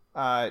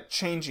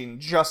changing,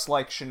 just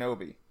like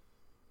Shinobi.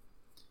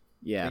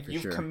 Yeah, for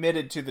You've sure.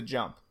 committed to the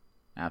jump.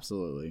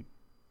 Absolutely.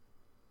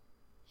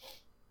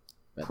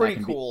 But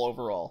pretty cool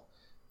overall.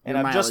 And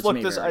I've just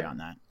looked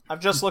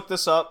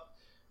this up.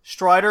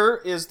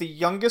 Strider is the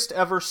youngest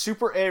ever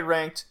Super A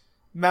ranked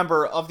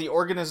member of the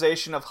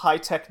Organization of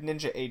High-Tech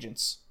Ninja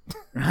Agents.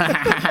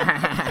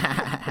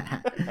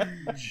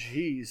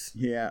 Jeez.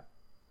 Yeah.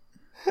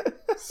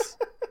 This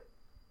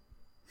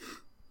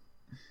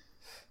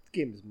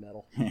game is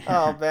metal.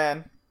 Oh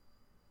man.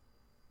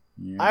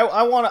 Yeah.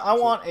 I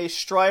want a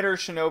Strider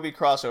Shinobi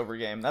crossover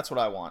game. That's what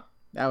I want.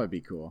 That would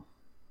be cool.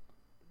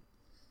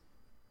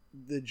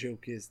 The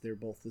joke is they're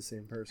both the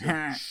same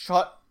person.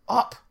 Shut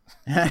up.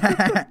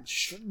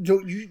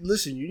 Don't you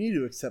listen? You need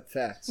to accept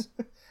facts.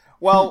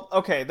 Well,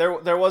 okay.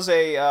 There was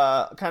a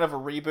kind of a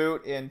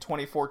reboot in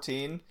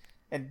 2014,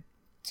 and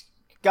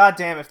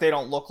goddamn if they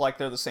don't look like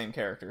they're the same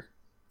character.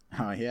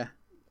 Oh yeah.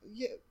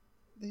 Yeah,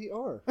 they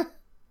are.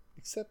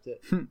 Accept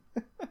it.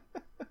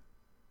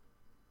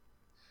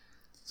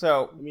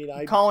 So, I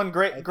mean, Colin,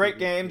 great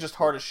game, just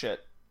hard as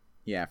shit.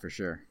 Yeah, for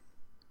sure.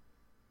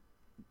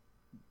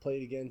 Play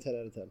it again, 10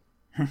 out of 10.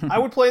 I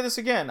would play this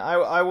again.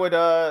 I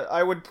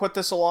would put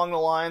this along the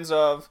lines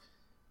of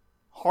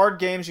hard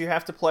games you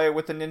have to play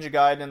with the Ninja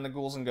Gaiden and the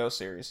Ghouls and Ghosts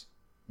series.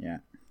 Yeah.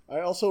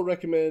 I also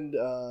recommend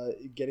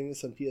getting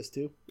this on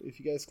PS2 if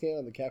you guys can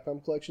on the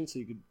Capcom collection, so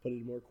you could put it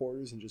in more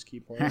quarters and just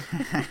keep playing.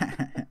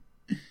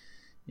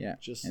 Yeah.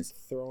 Just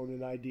throwing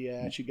an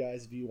idea at you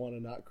guys if you want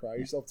to not cry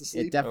yourself to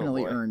sleep. It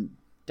definitely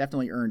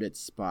earned its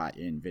spot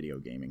in video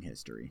gaming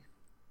history.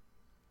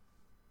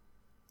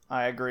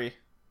 I agree.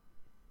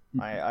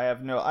 I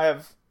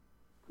have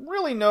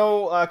really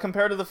no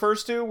compared to the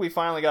first two. We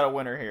finally got a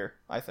winner here,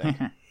 I think.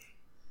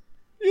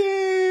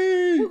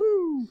 Yay!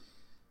 Woo-hoo!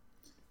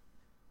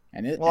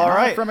 And it all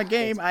right. from a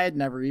game I had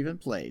never even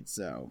played,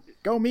 so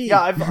go me.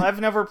 Yeah, I've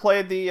never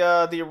played the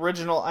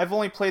original. I've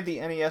only played the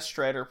NES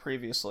Strider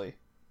previously.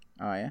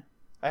 Oh yeah.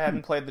 I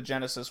hadn't played the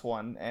Genesis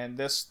one, and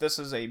this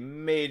was a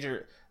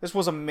major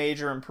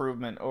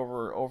improvement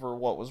over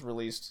what was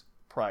released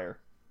prior.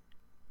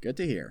 Good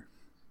to hear.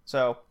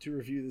 So to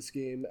review this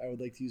game, I would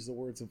like to use the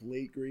words of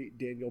late great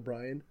Daniel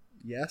Bryan.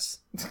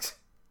 Yes.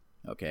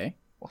 Okay.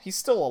 Well, he's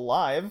still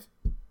alive.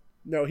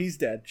 No, he's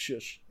dead.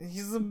 Shush.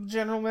 He's the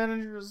general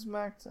manager of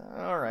SmackDown.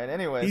 All right.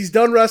 Anyways, he's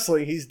done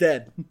wrestling. He's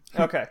dead.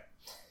 Okay.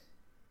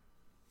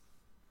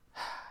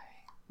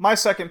 My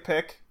second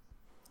pick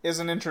is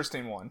an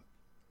interesting one.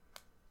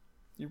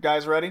 You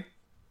guys ready?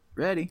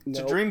 Ready. It's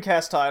a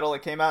Dreamcast title.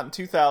 It came out in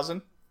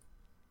 2000.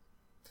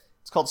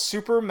 It's called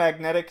Super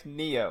Magnetic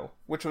Neo,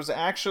 which was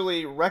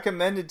actually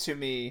recommended to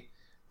me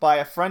by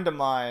a friend of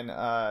mine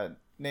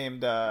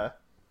named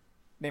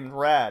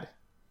Rad.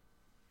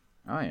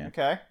 Oh yeah.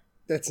 Okay.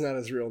 That's not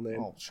his real name.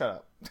 Oh, shut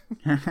up.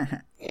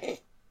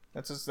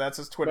 That's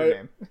his Twitter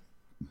name.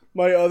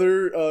 My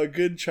other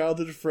good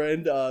childhood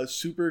friend,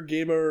 Super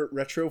Gamer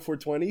Retro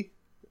 420.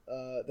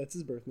 That's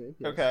his birth name.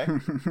 Yes. Okay.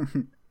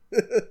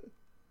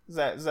 Is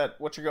that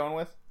what you're going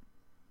with?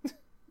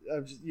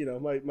 I'm just,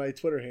 my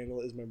Twitter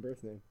handle is my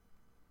birth name.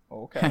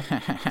 Okay.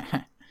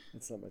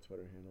 That's not my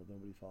Twitter handle.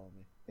 Nobody follow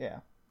me. Yeah.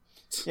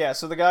 Yeah,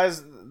 so the guy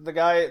is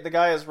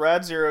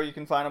Rad0. You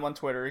can find him on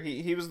Twitter.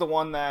 He was the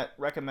one that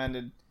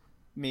recommended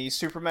me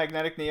Super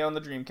Magnetic Neo on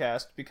the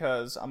Dreamcast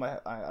because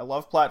I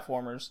love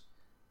platformers,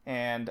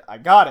 and I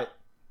got it.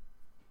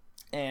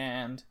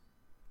 And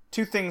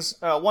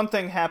one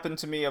thing happened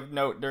to me of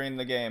note during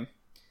the game.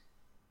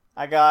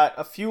 I got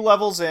a few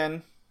levels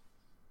in,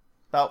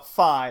 about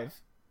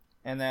 5,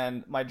 and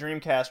then my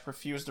Dreamcast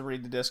refused to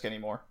read the disc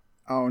anymore.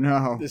 Oh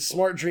no. The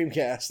smart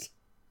Dreamcast.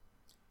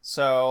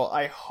 So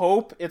I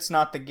hope it's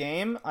not the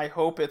game. I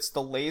hope it's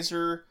the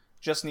laser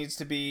just needs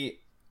to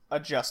be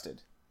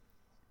adjusted.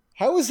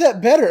 How is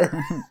that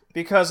better?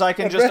 Because I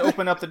can just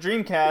open up the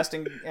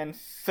Dreamcast and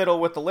fiddle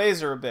with the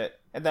laser a bit,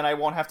 and then I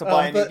won't have to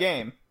buy a new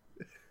game.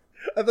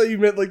 I thought you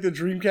meant like the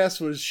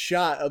Dreamcast was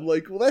shot. I'm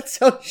like, well, that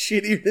sounds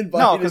shittier than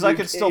buying a new game. No, because I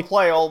could still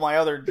play all my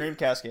other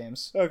Dreamcast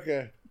games.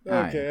 Okay.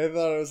 I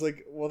thought I was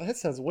like, well, that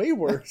sounds way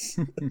worse.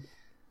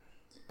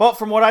 But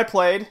from what I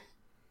played,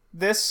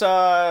 this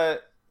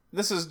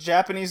is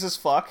Japanese as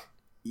fuck.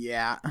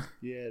 Yeah.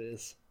 Yeah, it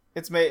is.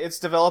 It's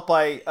developed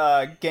by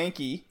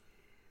Genki.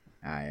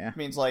 Ah, yeah. It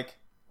means like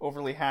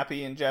overly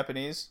happy in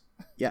Japanese.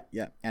 Yeah.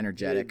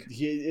 Energetic.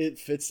 It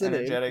fits the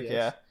Energetic, name.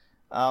 Yes.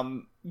 Yeah.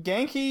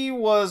 Genki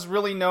was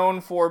really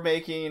known for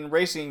making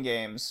racing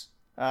games,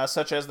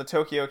 such as the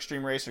Tokyo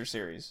Extreme Racer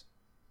series.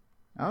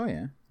 Oh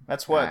yeah.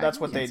 That's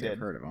what they did. I've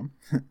heard of them.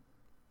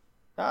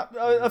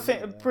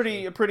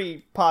 A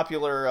pretty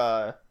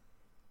popular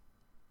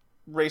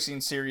racing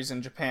series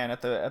in Japan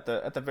at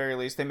the very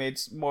least. They made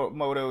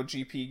Moto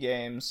GP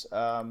games.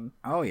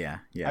 Oh yeah.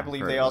 I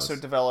believe they also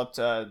developed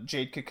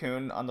Jade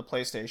Cocoon on the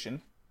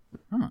PlayStation.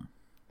 Huh.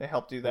 They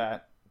helped do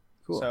that.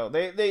 Cool. So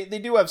they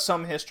do have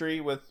some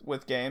history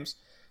with games.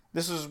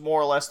 This is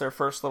more or less their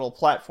first little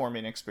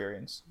platforming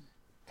experience.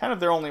 Kind of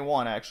their only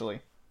one,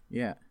 actually.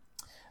 Yeah.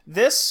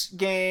 This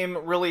game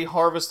really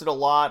harvested a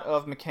lot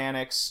of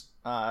mechanics,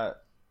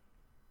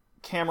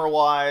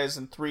 camera-wise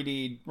and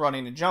 3D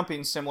running and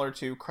jumping, similar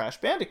to Crash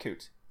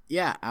Bandicoot.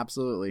 Yeah,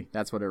 absolutely.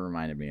 That's what it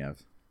reminded me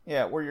of.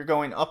 Yeah, where you're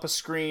going up a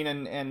screen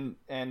and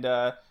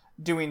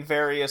doing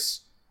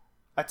various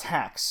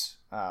attacks.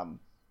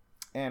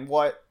 And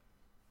what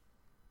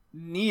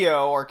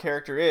Neo, our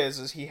character,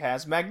 is he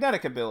has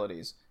magnetic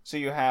abilities. So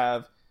you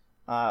have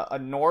a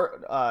north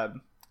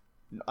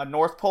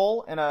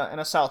pole and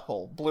a south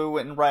pole, blue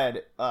and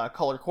red,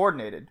 color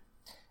coordinated.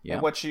 Yeah.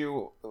 And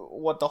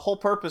what the whole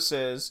purpose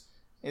is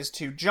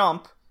to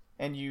jump,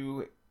 and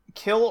you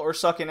kill or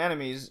suck in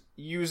enemies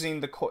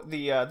using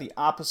the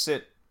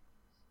opposite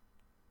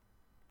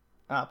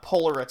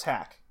polar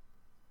attack.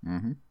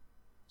 Mm-hmm.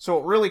 So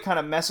it really kind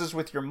of messes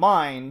with your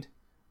mind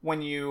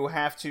when you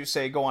have to,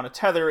 say, go on a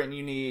tether and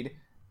you need,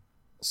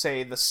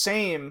 say, the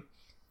same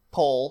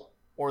pole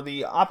or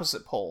the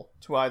opposite pole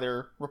to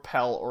either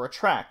repel or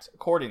attract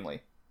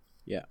accordingly.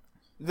 Yeah.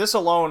 This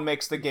alone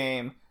makes the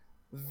game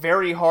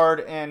very hard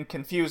and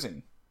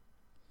confusing.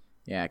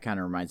 Yeah, it kind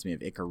of reminds me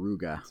of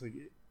Ikaruga.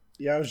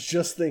 Yeah, I was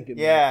just thinking.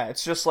 Yeah,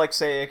 it's just like,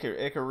 say,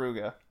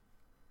 Ikaruga.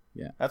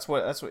 Yeah. That's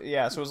what.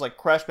 Yeah, so it was like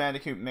Crash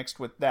Bandicoot mixed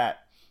with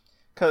that.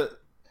 Because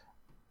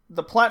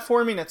the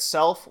platforming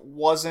itself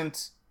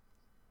wasn't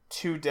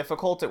too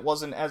difficult. It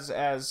wasn't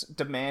as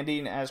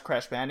demanding as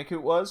Crash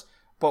Bandicoot was.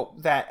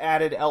 But that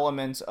added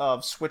element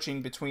of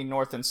switching between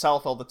north and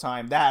south all the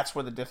time, that's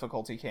where the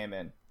difficulty came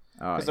in.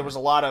 Because there was a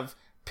lot of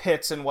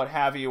pits and what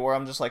have you where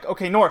I'm just like,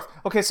 okay, north,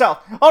 okay, south.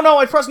 Oh no,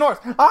 I pressed north.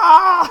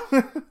 Ah!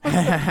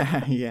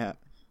 Yeah.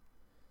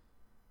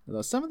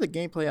 Although some of the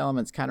gameplay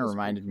elements kind of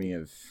reminded me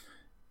of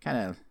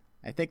I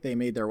think they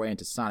made their way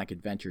into Sonic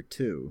Adventure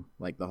 2,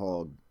 like the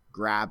whole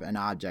grab an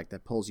object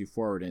that pulls you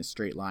forward in a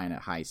straight line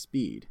at high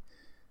speed.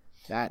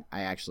 That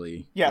I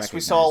actually Yes, we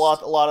saw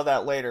a lot of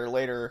that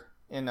later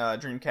in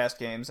Dreamcast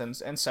games and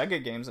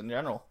Sega games in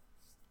general.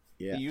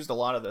 Yeah. They used a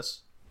lot of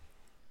this.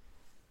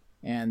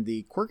 And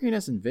the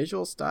quirkiness and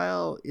visual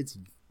style,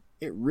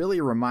 it really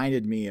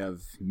reminded me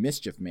of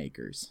Mischief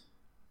Makers.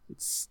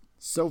 It's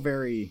so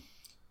very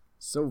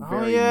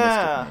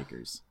Mischief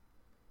Makers.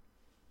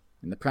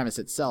 And the premise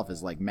itself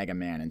is like Mega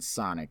Man and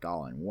Sonic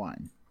all in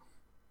one.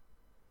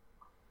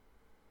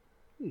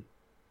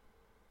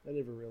 I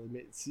never really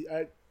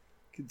I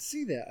could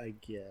see that, I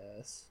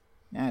guess.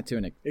 Yeah,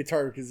 it's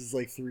hard because it's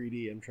like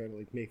 3D. I'm trying to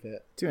like make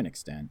that to an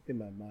extent in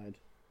my mind.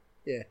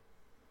 Yeah.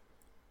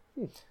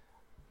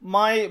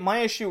 My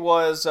issue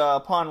was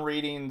upon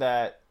reading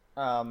that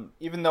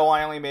even though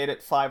I only made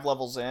it 5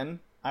 levels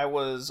in, I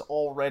was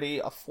already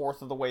a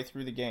fourth of the way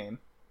through the game.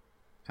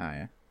 Oh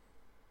yeah.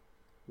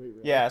 Wait,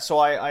 really? Yeah, so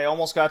I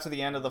almost got to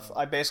the end of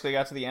I basically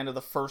got to the end of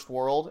the first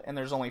world, and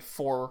there's only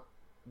 4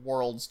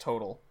 worlds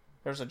total.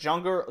 There's a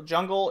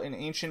jungle, an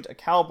ancient, a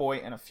cowboy,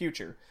 and a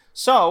future.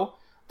 So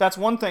that's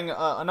one thing.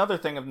 Another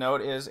thing of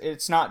note is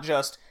it's not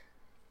just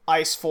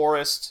ice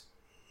forest,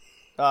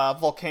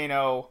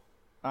 volcano,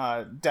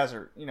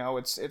 desert. You know,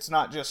 it's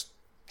not just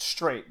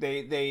straight.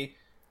 They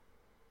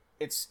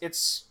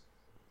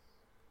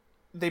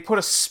put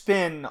a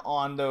spin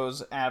on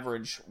those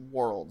average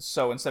worlds.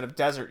 So instead of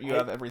desert, you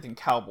have everything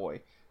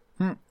cowboy.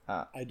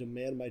 I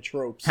demand my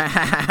tropes.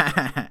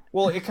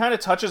 Well, it kind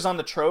of touches on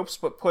the tropes,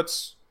 but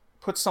puts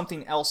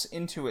something else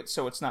into it,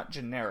 so it's not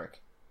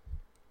generic.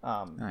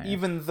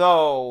 Even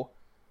though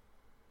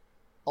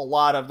a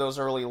lot of those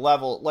early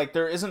level, like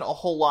there isn't a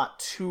whole lot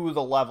to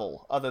the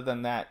level other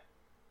than that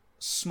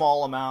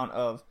small amount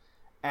of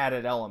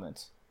added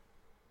element.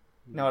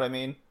 You know what I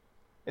mean?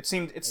 It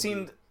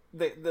seemed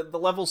the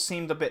levels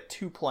seemed a bit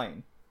too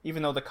plain,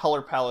 even though the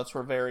color palettes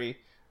were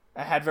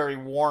had very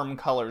warm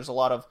colors, a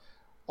lot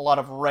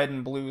of red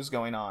and blues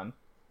going on.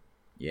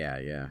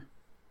 Yeah,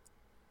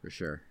 for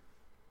sure.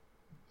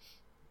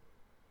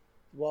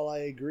 While I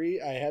agree,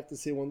 I have to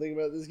say one thing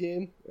about this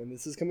game, and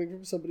this is coming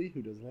from somebody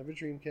who doesn't have a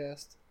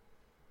Dreamcast,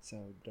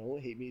 so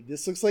don't hate me.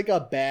 This looks like a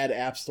bad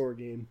App Store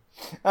game.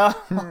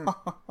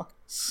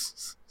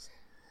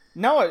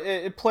 No,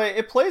 it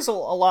plays a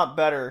lot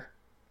better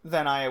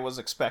than I was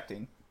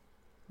expecting.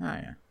 Oh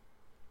yeah.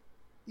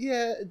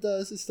 Yeah, it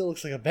does. It still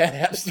looks like a bad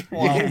App Store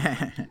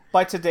game.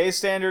 By today's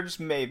standards,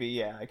 maybe.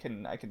 Yeah, I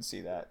can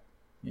see that.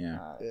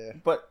 Yeah.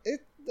 But I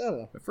don't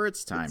know. But for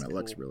its time, It's it cool.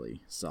 looks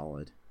really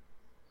solid.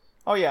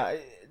 Oh yeah,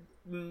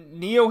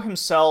 Neo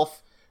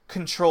himself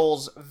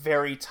controls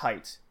very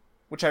tight,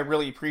 which I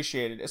really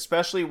appreciated,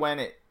 especially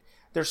when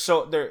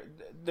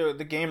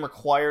the game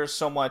requires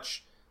so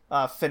much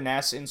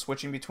finesse in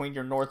switching between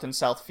your north and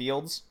south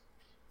fields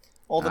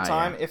all the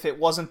time. Yeah. If it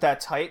wasn't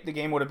that tight, the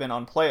game would have been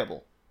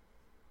unplayable.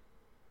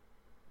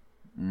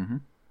 Mm-hmm.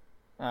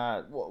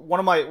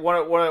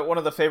 One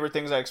of the favorite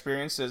things I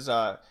experienced is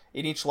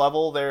in each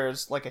level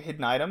there's like a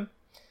hidden item.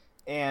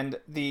 And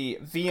the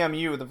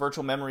VMU, the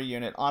virtual memory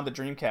unit on the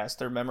Dreamcast,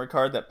 their memory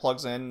card that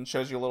plugs in and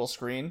shows you a little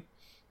screen.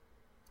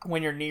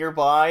 When you're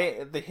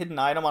nearby the hidden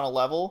item on a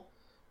level,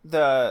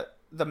 the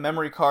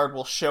memory card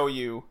will show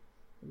you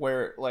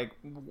where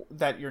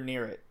that you're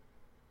near it.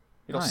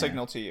 It'll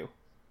signal to you.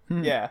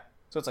 Yeah.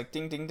 So it's like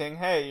ding ding ding,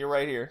 hey, you're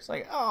right here. It's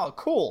like, oh,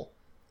 cool.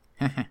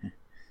 Yeah,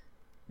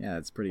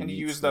 that's pretty neat. And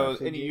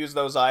you use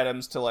those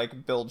items to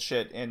like build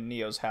shit in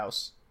Neo's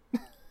house.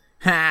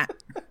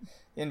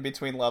 In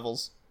between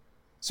levels.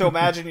 So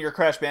imagine you're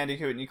Crash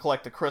Bandicoot and you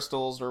collect the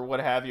crystals or what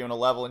have you in a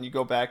level, and you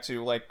go back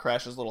to like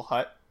Crash's little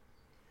hut,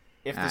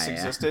 if this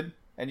existed,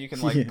 and you can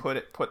like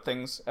put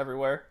things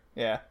everywhere.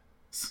 Yeah.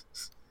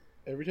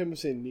 Every time I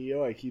say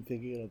Neo, I keep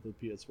thinking of the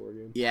PS4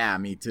 game. Yeah,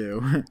 me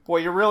too. Boy,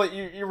 you're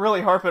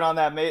really harping on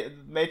that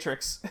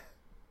Matrix.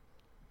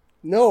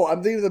 No,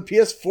 I'm thinking of the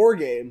PS4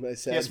 game. I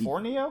said PS4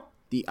 Neo.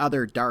 The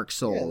other Dark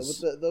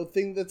Souls. Yeah, the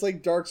thing that's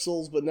like Dark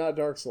Souls, but not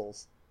Dark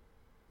Souls.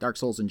 Dark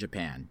Souls in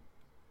Japan.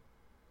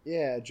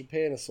 Yeah,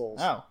 Japan is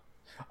Souls.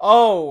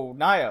 Oh,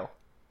 Nioh.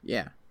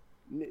 Yeah.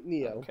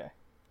 Neo. Okay.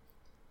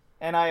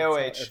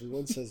 NIOH.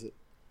 Everyone says it.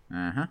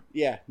 Uh-huh.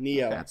 Yeah,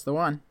 Neo. Okay. That's the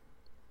one.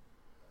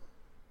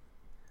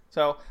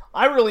 So,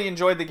 I really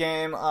enjoyed the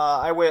game.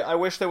 I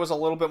wish there was a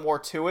little bit more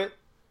to it.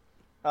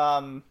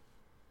 I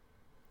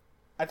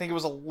think it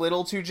was a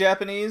little too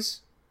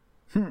Japanese.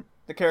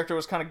 The character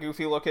was kind of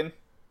goofy looking.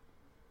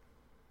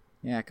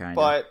 Yeah, kind of.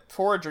 But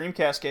for a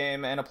Dreamcast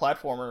game and a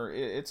platformer,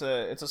 it's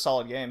a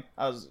solid game.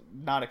 I was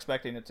not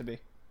expecting it to be.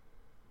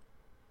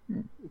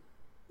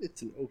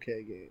 It's an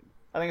okay game.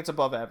 I think it's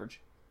above average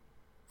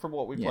from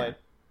what we played.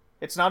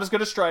 It's not as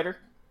good as Strider.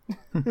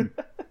 I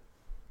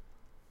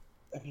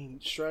mean,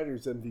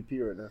 Strider's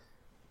MVP right now.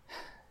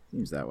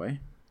 Seems that way.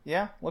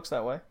 Yeah, looks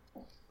that way.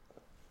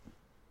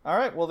 All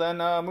right, well then,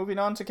 moving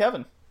on to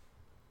Kevin.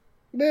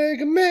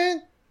 Mega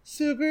Man,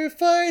 super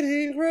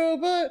fighting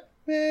robot,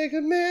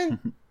 Mega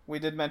Man. We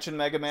did mention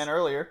Mega Man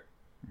earlier.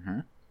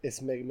 Uh-huh.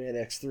 It's Mega Man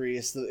X3.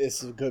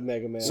 It's a good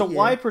Mega Man. So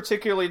why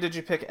particularly did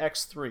you pick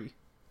X3?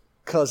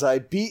 Because I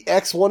beat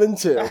X1 and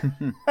 2.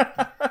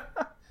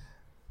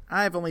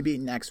 I've only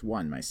beaten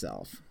X1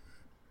 myself.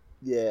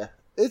 Yeah.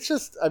 it's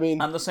just, I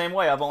mean... I'm the same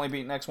way. I've only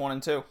beaten X1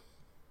 and 2.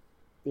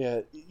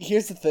 Yeah,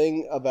 here's the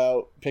thing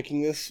about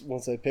picking this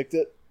once I picked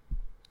it.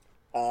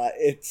 I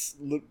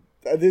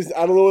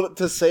don't know what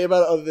to say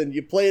about it other than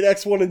you played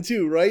X1 and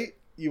 2, right?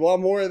 You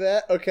want more of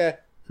that? Okay.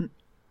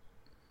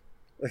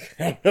 Like,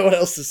 I don't know what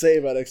else to say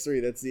about X3.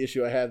 That's the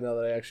issue I have now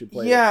that I actually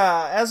played it.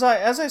 Yeah, as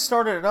I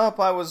started it up,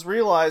 I was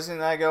realizing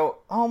that I go,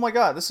 oh my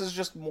god, this is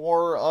just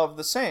more of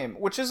the same,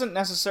 which isn't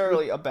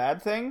necessarily a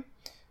bad thing.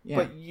 Yeah.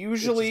 But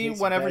usually,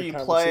 whenever you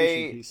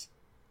play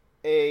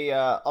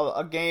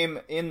a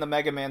game in the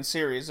Mega Man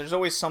series, there's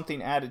always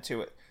something added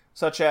to it,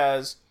 such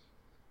as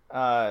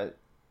Mega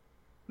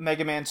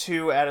Man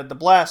 2 added the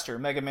blaster,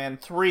 Mega Man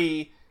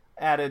 3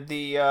 added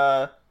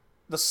the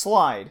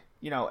slide,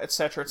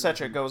 etc.,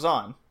 etc. It goes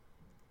on.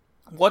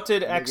 What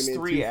did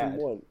X3 add?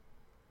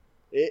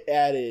 It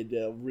added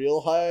a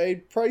real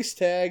high price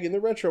tag in the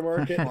retro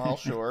market. Well,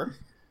 sure.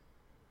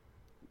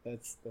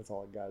 That's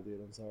all I got, dude.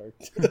 I'm sorry.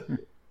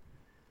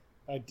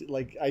 I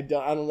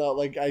don't know.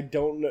 Like, I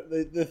don't know.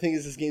 The thing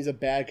is, this game's a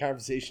bad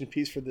conversation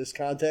piece for this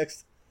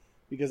context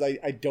because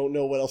I don't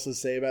know what else to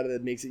say about it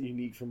that makes it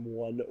unique from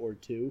 1 or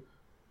 2.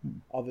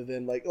 Other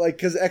than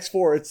because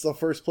X4, it's the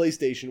first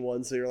PlayStation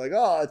one, so you're like,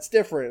 oh, it's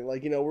different.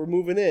 Like, we're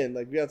moving in.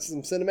 Like, we got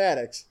some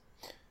cinematics.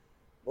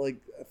 Like,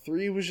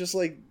 3 was just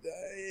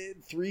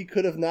 3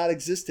 could have not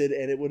existed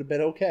and it would have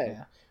been okay.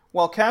 Yeah.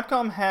 Well,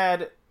 Capcom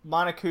had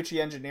Montecucci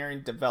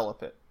Engineering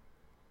develop it.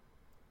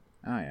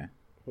 Oh yeah.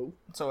 Who?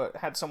 So it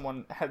had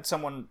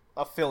someone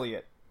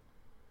affiliate.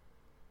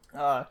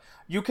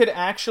 You could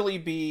actually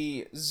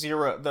be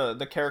Zero,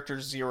 the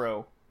character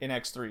Zero in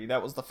X3.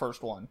 That was the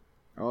first one.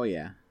 Oh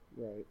yeah.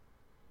 Right.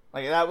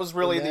 Like, that was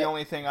really the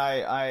only thing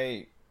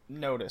I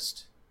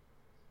noticed.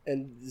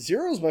 And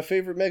Zero's my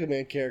favorite Mega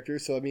Man character,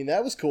 so I mean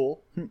that was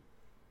cool.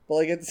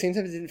 But at the same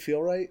time, it didn't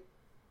feel right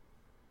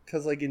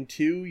because in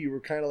 2 you were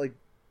kind of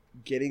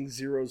getting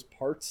Zero's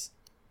parts,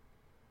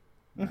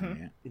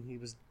 mm-hmm. and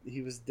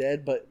he was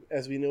dead. But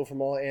as we know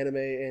from all anime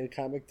and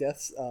comic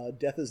deaths,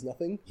 death is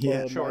nothing.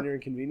 Yeah, sure. Minor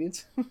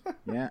inconvenience.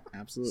 Yeah,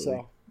 absolutely.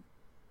 So,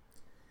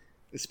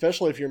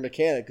 especially if you're a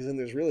mechanic, because then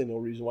there's really no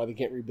reason why they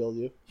can't rebuild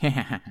you.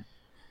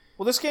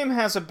 Well, this game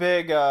has a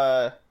big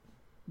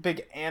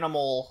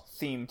animal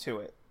theme to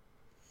it.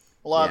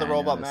 A lot of the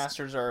robot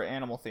masters are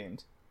animal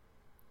themed.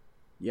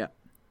 Yep.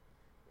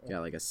 Yeah,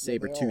 like a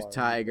saber-toothed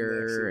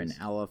tiger, an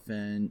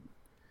elephant,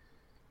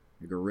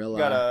 a gorilla. You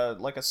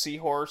got a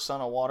seahorse on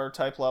a water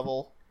type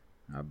level.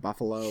 A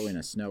buffalo in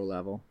a snow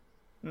level,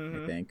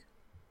 mm-hmm. I think.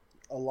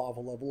 A lava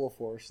level, a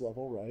forest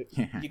level, right?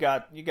 You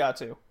got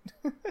to.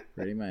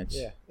 Pretty much.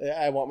 Yeah,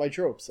 I want my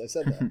tropes. I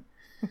said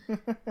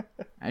that.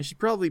 I should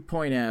probably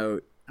point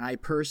out, I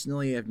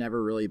personally have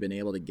never really been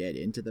able to get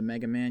into the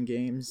Mega Man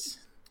games.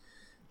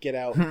 Get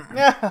out.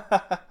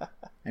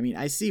 I mean,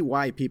 I see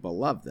why people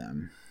love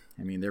them.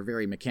 I mean, they're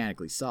very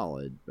mechanically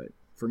solid, but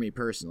for me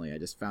personally, I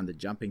just found the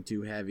jumping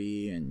too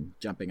heavy, and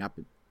jumping up,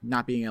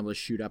 not being able to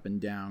shoot up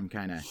and down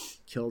kind of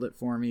killed it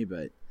for me,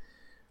 but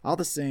all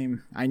the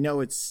same, I know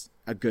it's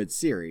a good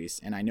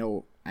series, and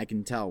I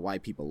can tell why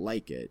people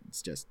like it.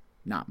 It's just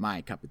not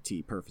my cup of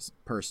tea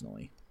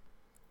personally.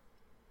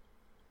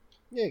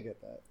 Yeah, I get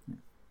that. Yeah.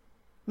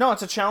 No,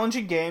 it's a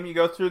challenging game. You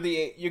go through the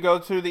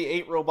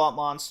 8 robot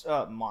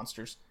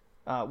monsters.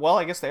 Well,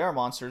 I guess they are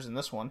monsters in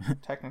this one,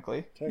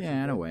 technically.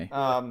 Yeah, in a way.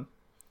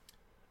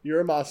 You're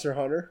a monster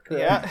hunter,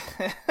 correct?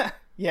 Yeah,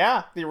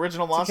 yeah, the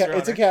original Monster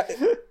Hunter.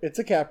 It's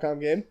a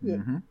Capcom game. Yeah.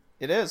 Mm-hmm.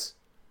 It is.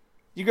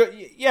 You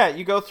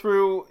go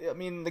through. I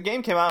mean, the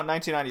game came out in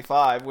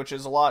 1995, which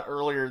is a lot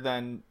earlier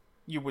than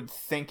you would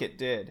think it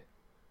did.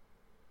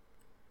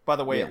 By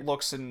the way it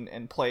looks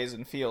and plays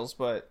and feels,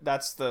 but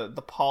that's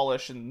the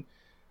polish and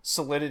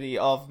solidity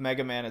of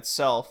Mega Man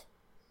itself.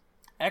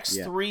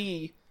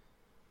 X3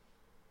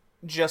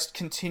 just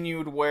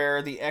continued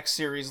where the X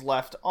series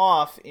left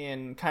off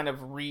in kind of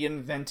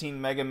reinventing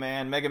Mega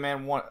Man. Mega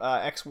Man 1,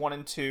 X1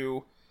 and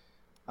 2.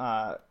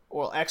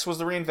 Well, X was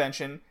the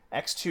reinvention.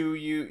 X2,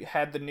 you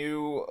had the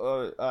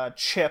new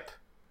chip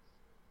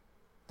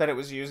that it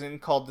was using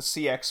called the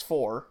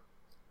CX4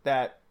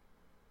 that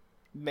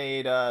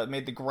made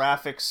the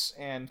graphics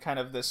and kind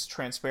of this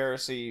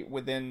transparency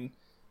within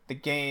the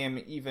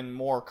game even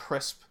more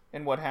crisp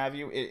and what have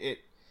you.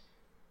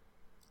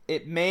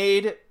 It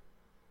made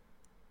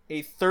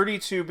a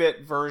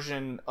 32-bit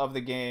version of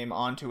the game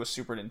onto a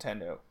Super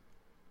Nintendo,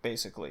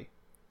 basically.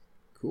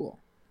 Cool.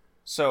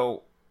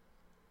 So,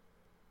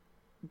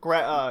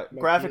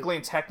 graphically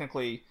and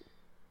technically,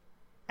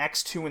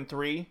 X2 and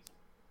 3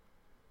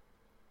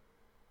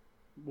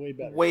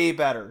 way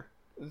better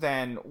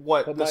than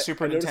what the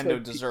Super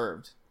Nintendo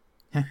deserved.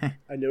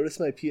 I noticed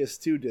my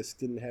PS2 disc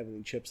didn't have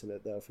any chips in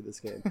it, though, for this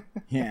game.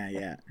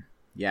 Yeah,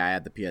 I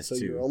had the PS2. So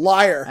you're a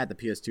liar. I had the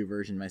PS2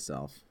 version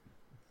myself.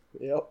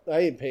 Yep,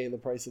 I ain't paying the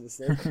price of this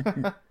thing.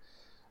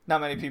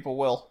 Not many people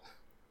will.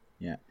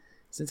 Yeah.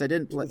 Since I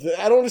didn't play...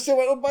 I don't understand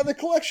why I don't buy the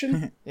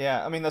collection.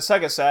 Yeah, I mean, the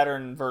Sega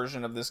Saturn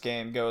version of this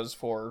game goes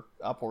for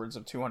upwards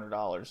of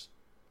 $200.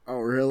 Oh,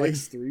 really?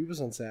 X3 was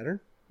on Saturn?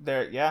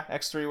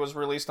 X3 was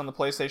released on the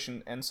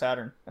PlayStation and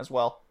Saturn as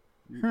well.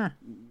 Huh.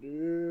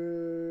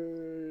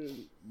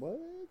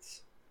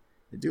 What?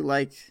 I do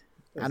like.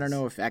 I don't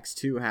know if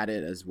X2 had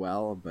it as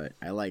well, but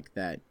I like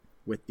that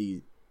with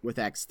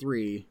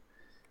X3,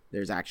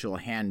 there's actual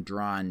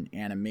hand-drawn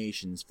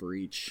animations for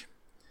each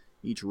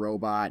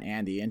robot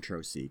and the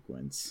intro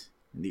sequence.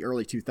 And the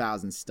early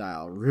 2000s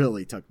style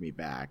really took me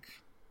back.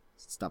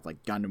 Stuff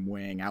like Gundam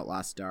Wing,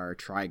 Outlaw Star,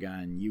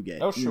 Trigun, you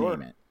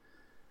name it.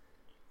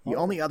 The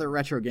only other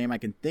retro game I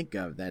can think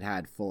of that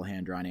had full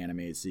hand-drawn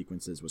animated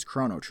sequences was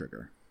Chrono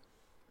Trigger.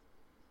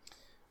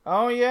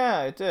 Oh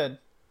yeah, it did.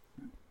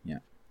 Yeah.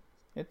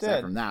 It did.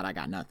 Aside from that, I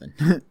got nothing.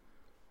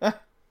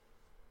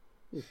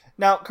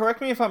 Now, correct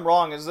me if I'm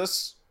wrong. Is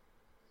this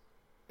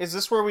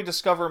where we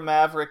discover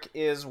Maverick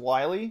is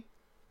Wily?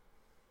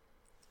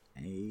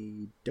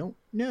 I don't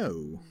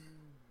know.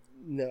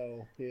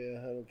 No, yeah,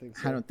 I don't think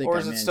so. I don't think. Or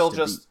is it still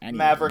just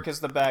Maverick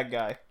is the bad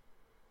guy?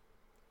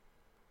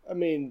 I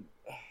mean,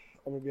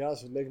 I'm gonna be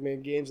honest with Mega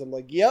Man games. I'm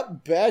like,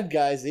 yep, bad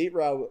guys, 8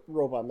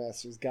 robot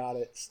masters, got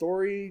it.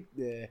 Story,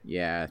 yeah.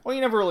 Yeah. Well,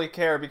 you never really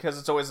care because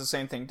it's always the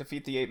same thing: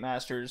 defeat the 8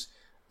 masters,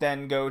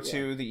 then go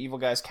to the evil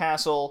guy's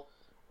castle.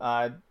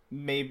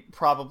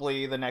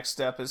 Probably the next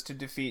step is to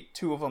defeat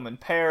 2 of them in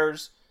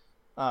pairs.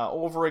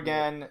 Over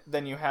again,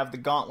 then you have the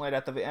gauntlet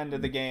at the end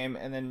of the game,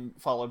 and then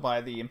followed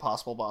by the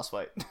impossible boss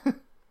fight.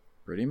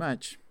 Pretty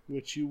much.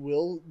 Which you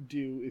will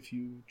do if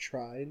you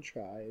try and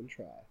try and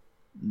try.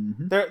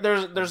 Mm-hmm.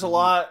 There's a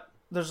lot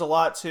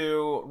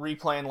to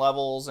replaying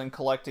levels and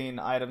collecting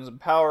items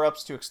and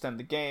power-ups to extend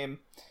the game,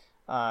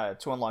 to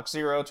unlock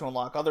Zero, to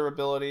unlock other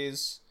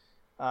abilities,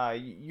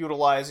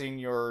 utilizing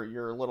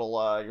your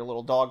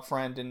little dog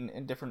friend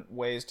in different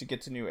ways to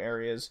get to new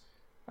areas.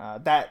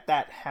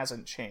 That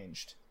hasn't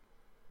changed.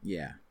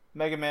 Yeah.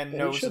 Mega Man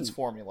knows its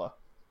formula.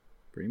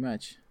 Pretty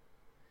much.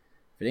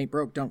 If it ain't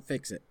broke, don't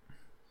fix it.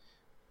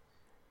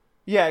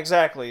 Yeah,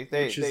 exactly.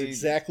 Which is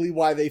exactly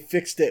why they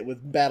fixed it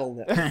with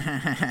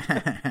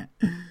BattleNet.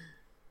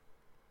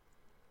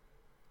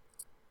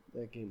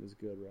 That game was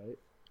good, right?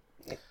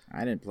 I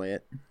didn't play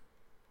it.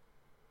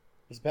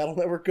 Was Battle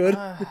Network good,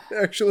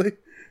 actually?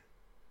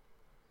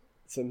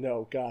 So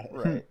no, got it.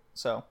 Right.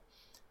 So,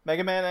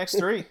 Mega Man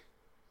X3.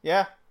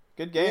 Yeah,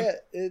 good game.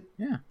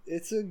 Yeah,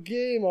 it's a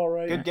game, all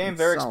right. Good game,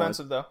 very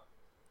expensive, though.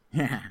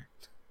 Yeah.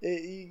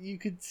 You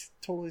could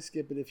totally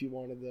skip it if you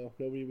wanted, though.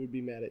 Nobody would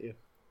be mad at you.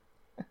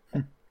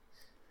 All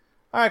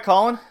right,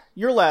 Colin,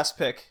 your last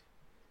pick.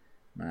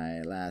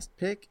 My last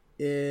pick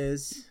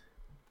is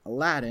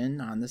Aladdin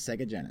on the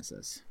Sega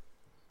Genesis.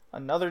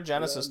 Another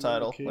Genesis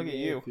title. Look at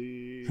you.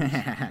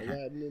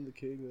 Aladdin and the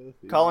King of the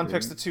Thieves. Colin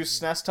picks the 2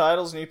 SNES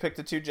titles, and you pick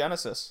the 2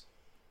 Genesis.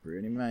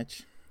 Pretty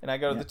much. And I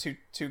go to the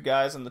two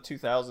guys in the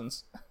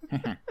 2000s.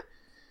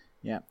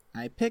 Yeah,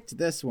 I picked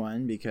this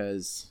one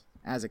because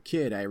as a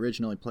kid, I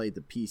originally played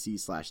the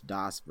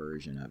PC/DOS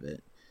version of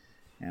it.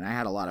 And I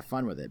had a lot of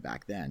fun with it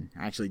back then.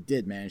 I actually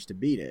did manage to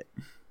beat it.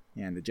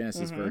 And the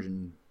Genesis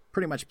version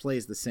pretty much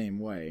plays the same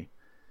way.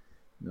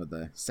 You know,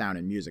 the sound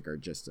and music are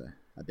just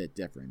a bit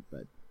different,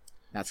 but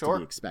that's to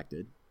be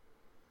expected.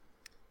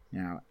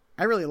 Now,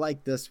 I really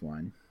like this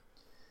one.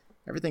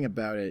 Everything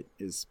about it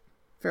is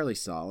fairly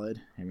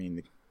solid. I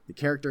mean, the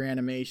character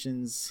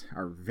animations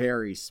are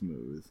very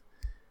smooth.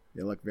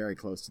 They look very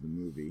close to the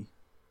movie.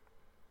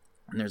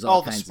 And there's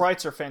the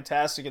sprites are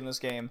fantastic in this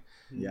game.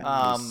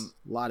 Yeah, there's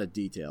a lot of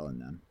detail in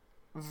them.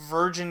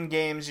 Virgin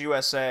Games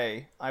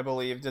USA, I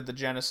believe, did the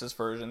Genesis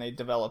version. They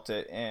developed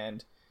it,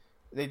 and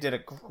they did a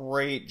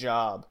great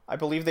job. I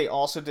believe they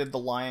also did The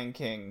Lion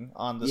King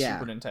on the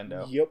Super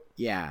Nintendo. Yep.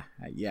 Yeah,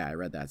 I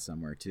read that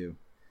somewhere, too.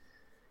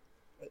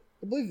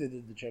 I believe they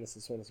did the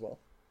Genesis one as well.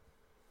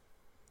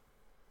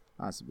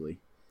 Possibly.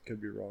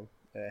 Could be wrong.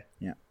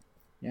 Yeah.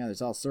 Yeah,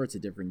 there's all sorts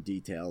of different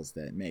details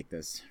that make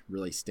this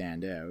really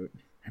stand out.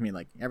 I mean,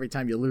 like, every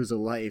time you lose a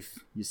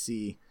life, you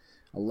see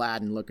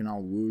Aladdin looking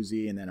all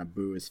woozy, and then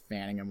Abu is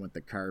fanning him with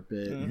the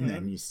carpet, and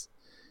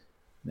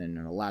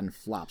then Aladdin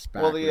flops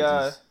backwards.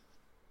 Well,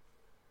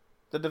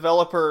 the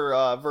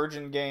developer,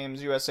 Virgin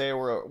Games USA,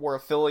 were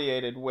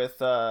affiliated with,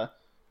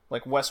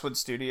 like, Westwood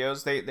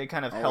Studios. They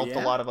kind of helped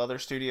a lot of other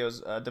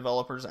studios,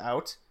 developers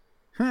out.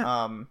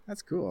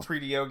 That's cool.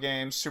 3DO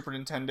games, Super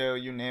Nintendo,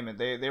 you name it.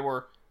 They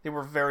were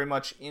very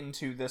much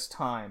into this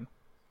time.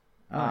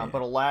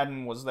 But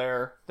Aladdin was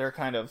their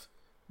kind of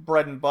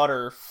bread and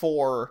butter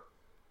for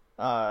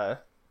Sega.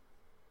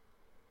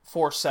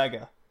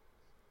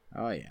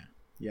 Oh yeah.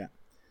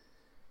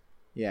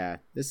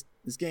 This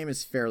game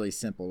is fairly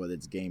simple with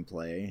its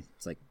gameplay.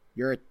 It's like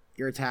your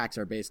attacks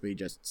are basically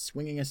just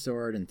swinging a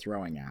sword and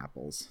throwing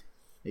apples.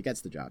 It gets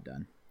the job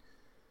done.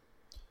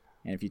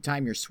 And if you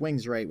time your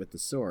swings right with the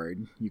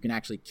sword, you can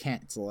actually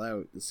cancel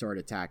out the sword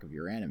attack of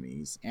your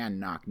enemies and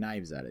knock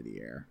knives out of the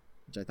air,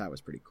 which I thought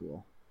was pretty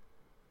cool.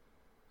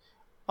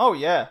 Oh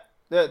yeah,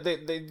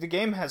 the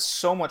game has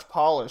so much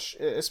polish,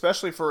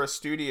 especially for a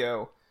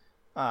studio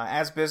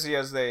as busy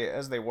as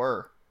they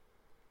were,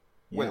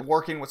 with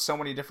working with so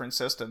many different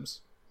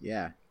systems.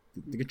 Yeah,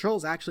 the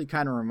controls actually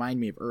kind of remind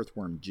me of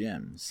Earthworm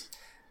Jim's.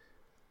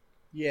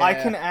 Yeah. I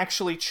can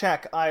actually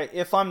check.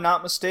 If I'm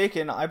not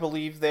mistaken, I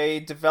believe they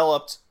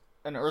developed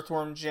an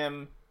Earthworm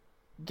Jim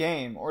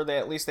game, or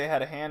at least they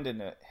had a hand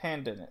in it.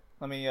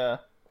 Let me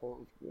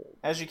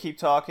as you keep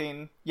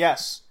talking,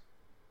 yes,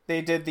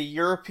 they did the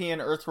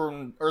European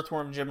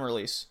Earthworm Jim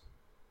release.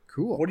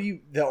 Cool. What do you?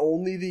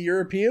 Only the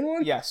European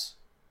one? Yes.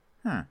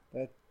 Huh.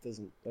 That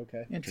doesn't.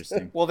 Okay.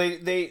 Interesting. Well,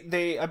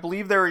 they I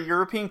believe they're a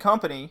European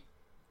company,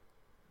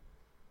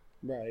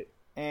 Right.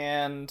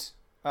 and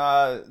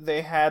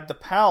they had the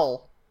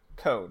PAL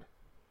code.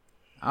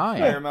 Oh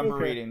yeah. I remember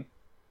reading.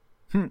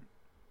 Cool.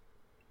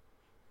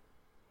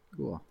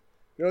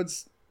 You know,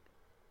 it's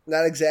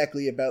not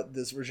exactly about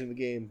this version of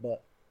the game,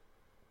 but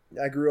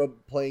I grew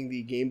up playing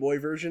the Game Boy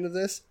version of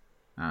this,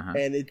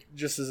 and it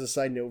just as a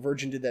side note,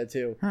 Virgin did that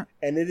too,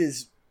 and it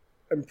is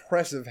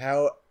impressive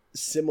how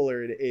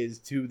similar it is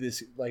to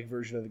this like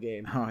version of the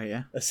game. Oh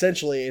yeah.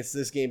 Essentially, it's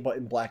this game but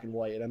in black and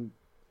white, and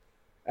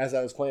as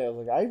I was playing, I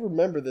was like, I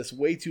remember this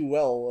way too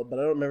well, but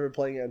I don't remember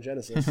playing it on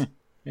Genesis.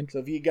 So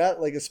if you got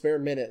like a spare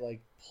minute,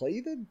 like play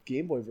the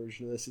Game Boy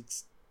version of this.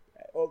 It's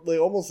like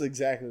almost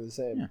exactly the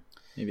same. Yeah.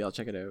 Maybe I'll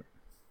check it out.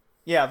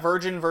 Yeah,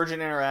 Virgin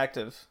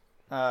Interactive.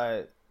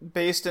 They're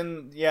based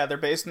in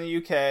the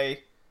UK.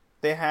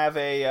 They have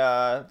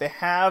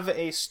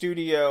a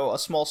studio, a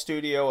small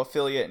studio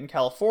affiliate in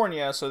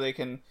California, so they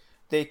can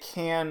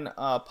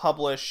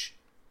publish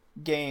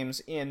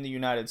games in the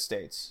United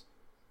States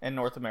and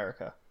North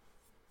America.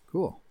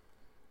 Cool.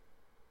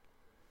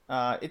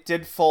 It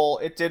did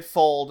fold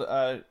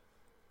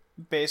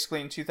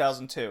basically in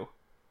 2002.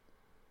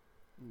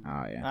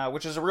 Oh yeah.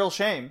 Which is a real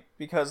shame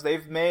because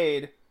they've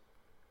made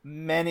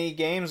many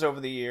games over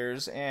the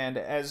years, and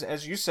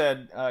as you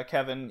said,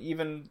 Kevin,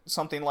 even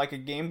something like a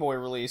Game Boy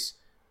release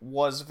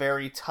was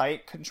very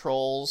tight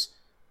controls,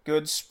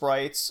 good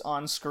sprites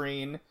on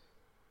screen.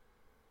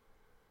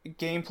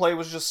 Gameplay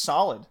was just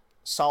solid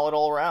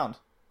all around.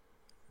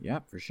 Yeah,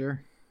 for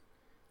sure.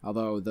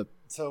 Although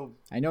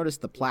I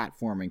noticed the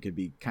platforming could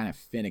be kind of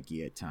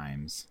finicky at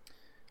times.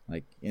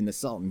 Like in the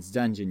Sultan's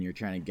Dungeon, you're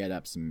trying to get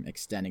up some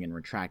extending and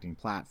retracting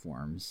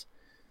platforms.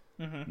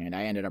 And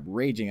I ended up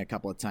raging a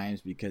couple of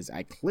times because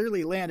I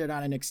clearly landed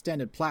on an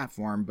extended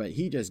platform, but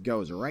he just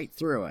goes right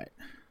through it.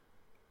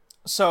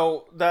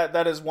 So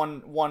that is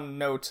one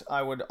note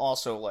I would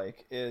also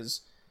like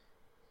is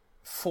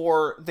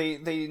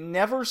they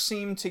never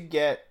seem to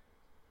get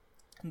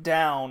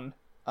down,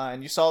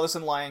 and you saw this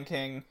in Lion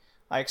King.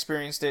 I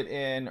experienced it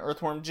in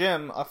Earthworm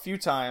Jim a few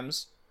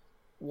times.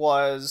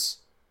 No,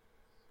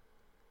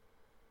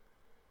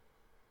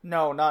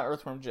 not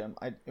Earthworm Jim.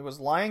 It was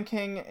Lion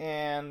King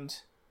and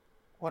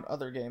what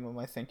other game am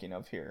I thinking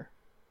of here?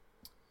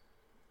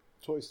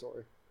 Toy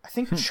Story. I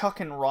think Chuck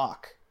and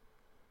Rock.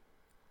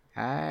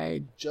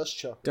 I just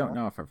Chuck. Don't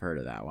know if I've heard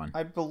of that one.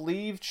 I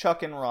believe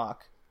Chuck and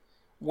Rock,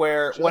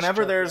 where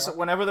whenever there's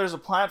a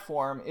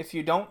platform, if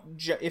you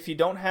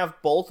don't have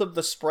both of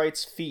the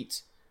sprites'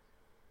 feet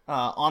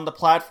on the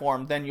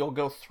platform, then you'll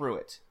go through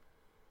it.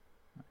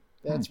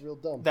 That's real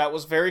dumb. That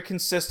was very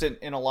consistent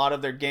in a lot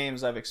of their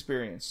games I've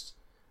experienced.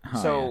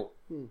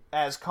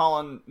 As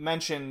Colin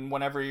mentioned,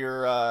 whenever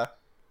you're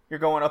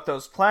going up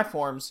those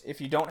platforms,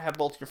 if you don't have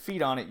both your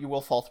feet on it, you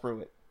will fall through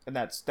it, and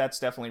that's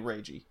definitely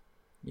ragey.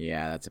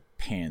 Yeah, that's a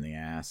pain in the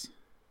ass.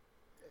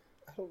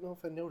 I don't know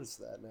if I noticed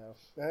that now.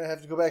 I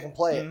have to go back and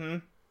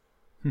play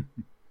it.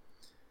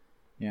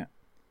 Yeah.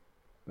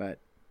 But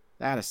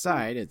that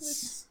aside,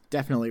 it's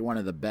definitely one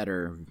of the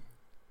better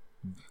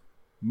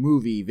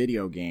movie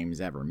video games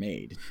ever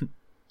made. I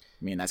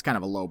mean, that's kind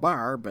of a low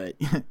bar, but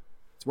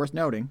it's worth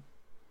noting.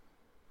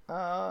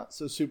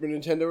 So Super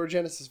Nintendo or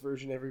Genesis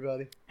version,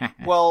 everybody?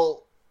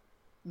 Well,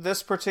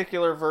 this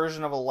particular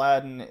version of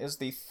Aladdin is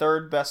the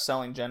third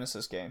best-selling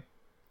Genesis game.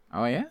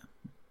 Oh, yeah?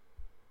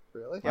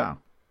 Really? Wow.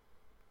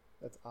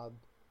 That's odd.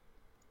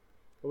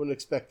 I wouldn't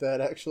expect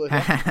that, actually.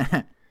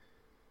 Huh.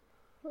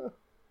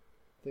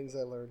 Things I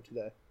learned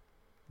today.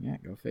 Yeah,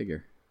 go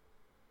figure.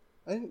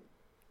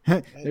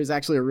 There's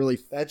actually a really...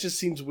 That just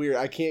seems weird.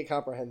 I can't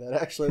comprehend that,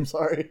 actually. I'm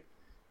sorry.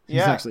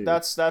 Yeah,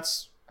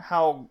 that's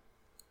how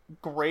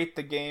great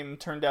the game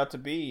turned out to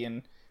be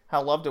and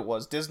how loved it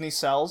was. Disney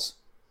sells.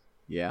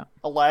 Yeah.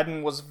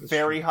 Aladdin was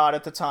very hot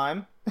at the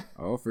time.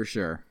 Oh, for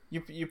sure.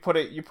 You put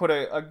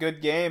a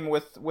good game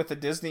with a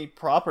Disney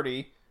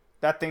property,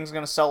 that thing's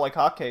gonna sell like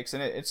hotcakes,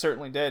 and it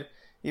certainly did.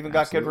 Even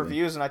got good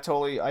reviews, and I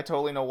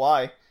totally know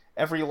why.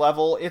 Every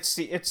level,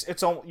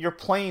 you're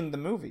playing the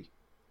movie.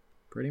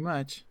 Pretty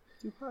much.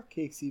 Do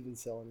hotcakes even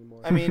sell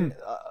anymore? I mean,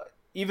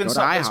 even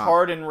something as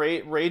hard and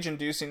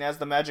rage-inducing as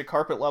the magic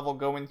carpet level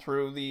going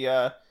through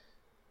the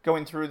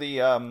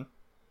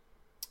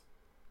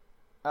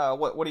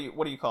what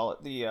do you call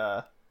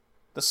it?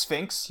 The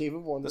Sphinx, Cave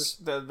of Wonders.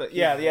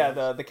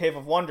 The Cave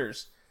of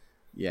Wonders.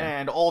 Yeah.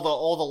 And all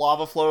the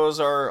lava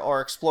flows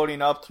are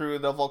exploding up through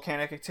the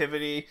volcanic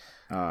activity.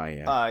 Oh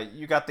yeah.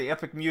 You got the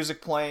epic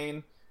music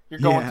playing.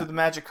 You're going through the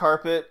magic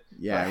carpet.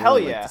 Yeah, hell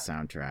really yeah. Like the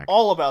soundtrack.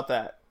 All about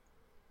that.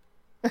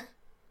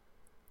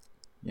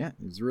 Yeah,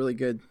 it's really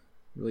good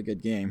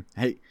game.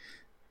 Hey,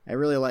 I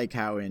really like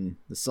how in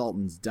the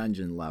Sultan's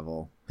dungeon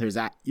level,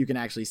 you can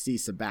actually see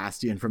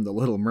Sebastian from The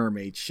Little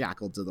Mermaid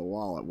shackled to the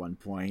wall at one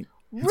point.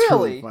 It's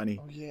really funny.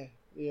 Oh yeah,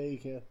 you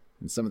can.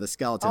 And some of the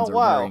skeletons are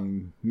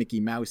wearing Mickey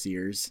Mouse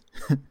ears.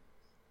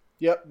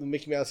 Yep, the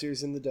Mickey Mouse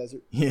ears in the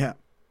desert. Yeah.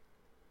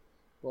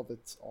 Well,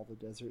 that's all the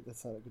desert.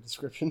 That's not a good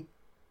description.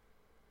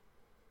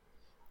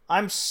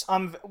 I'm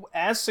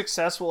as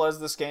successful as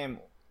this game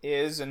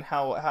is, and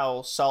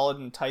how solid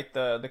and tight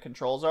the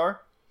controls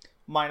are,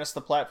 minus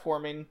the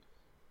platforming.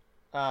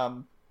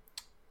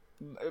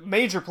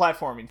 Major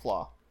platforming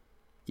flaw.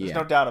 There's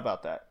no doubt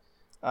about that.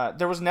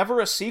 There was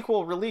never a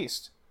sequel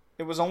released.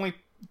 It was only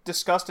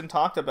discussed and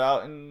talked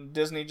about, and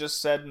Disney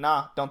just said,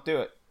 nah, don't do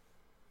it.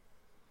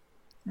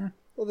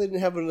 Well, they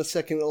didn't have it in a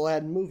second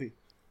Aladdin movie.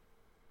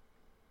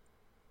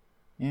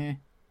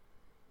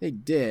 They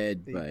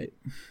did, but...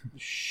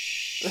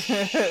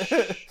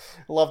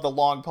 Love the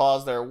long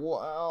pause there.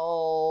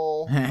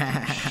 Well...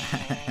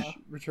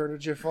 Return of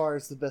Jafar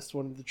is the best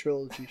one of the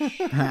trilogy.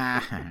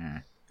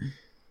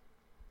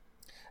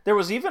 There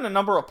was even a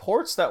number of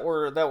ports that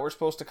were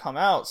supposed to come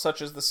out,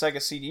 such as the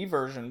Sega CD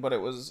version, but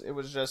it was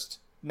just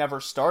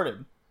never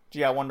started.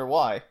 Gee, I wonder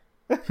why.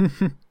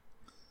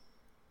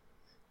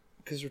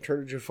 Because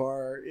Return of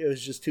Jafar, it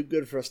was just too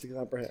good for us to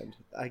comprehend.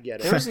 I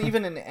get it. There's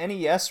even an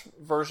NES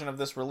version of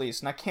this release,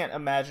 and I can't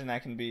imagine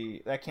that can't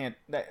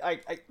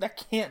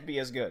be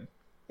as good.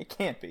 It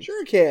can't be.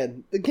 Sure it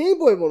can. The Game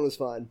Boy one was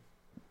fine.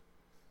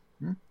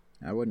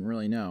 I wouldn't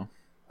really know.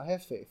 I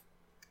have faith.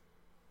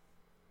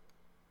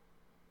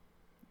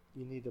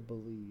 You need to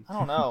believe. I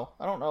don't know.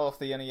 I don't know if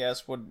the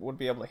NES would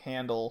be able to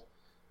handle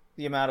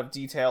the amount of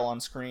detail on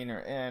screen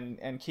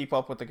and keep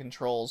up with the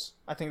controls.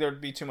 I think there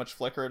would be too much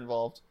flicker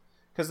involved.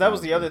 Because that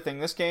was the other thing.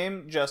 This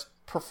game just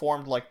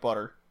performed like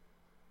butter.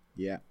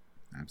 Yeah,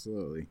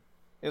 absolutely.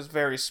 It was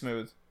very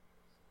smooth.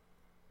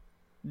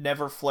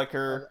 Never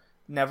flicker.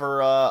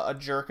 Never a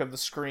jerk of the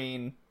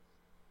screen.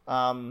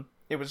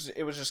 It was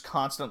just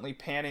constantly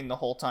panning the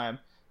whole time.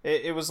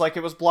 It was like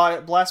it was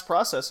blast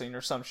processing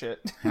or some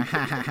shit.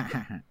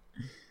 I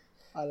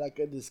like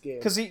this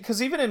game.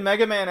 Because even in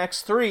Mega Man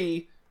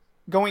X3,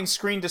 going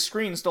screen to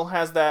screen still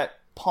has that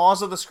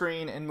pause of the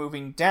screen and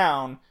moving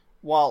down,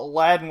 while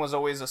Aladdin was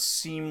always a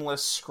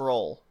seamless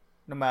scroll,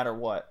 no matter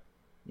what.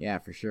 Yeah,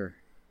 for sure.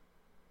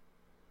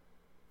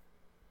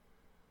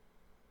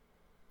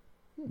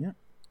 Yeah,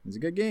 it was a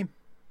good game.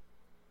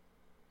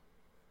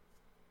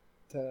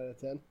 10 out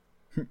of 10.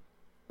 It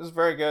was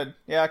very good.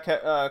 Yeah,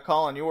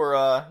 Colin, you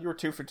were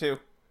 2 for 2.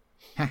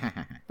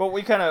 But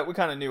we kind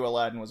of knew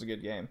Aladdin was a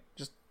good game.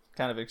 Just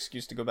kind of an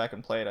excuse to go back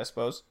and play it, I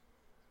suppose.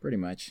 Pretty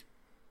much.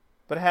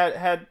 But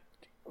had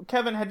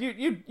Kevin,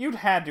 you'd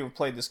had to have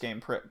played this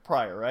game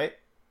prior, right?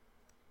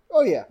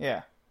 Oh yeah.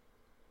 Yeah.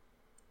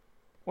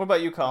 What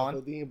about you, Colin?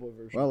 The Game Boy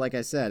version. Well, like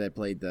I said, I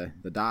played the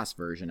DOS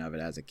version of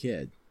it as a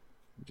kid,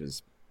 which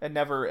is. And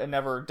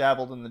never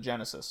dabbled in the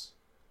Genesis.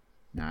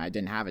 No, I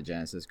didn't have a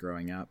Genesis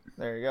growing up.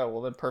 There you go.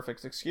 Well, then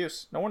perfect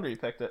excuse. No wonder you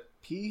picked it.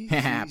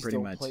 PCs Pretty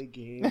don't much. play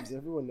games.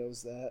 Everyone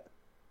knows that.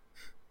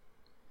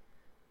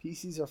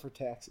 PCs are for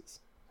taxes.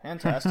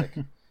 Fantastic.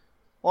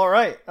 All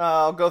right.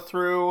 I'll go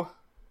through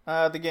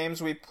the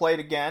games we played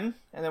again,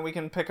 and then we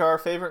can pick our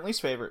favorite and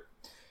least favorite.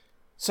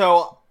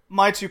 So,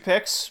 my 2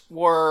 picks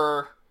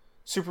were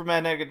Super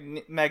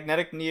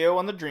Magnetic Neo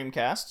on the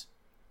Dreamcast,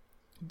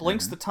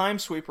 Blinks the Time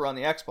Sweeper on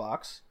the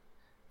Xbox,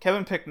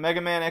 Kevin picked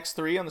Mega Man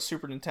X3 on the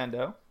Super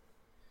Nintendo,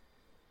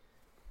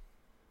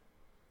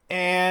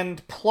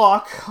 and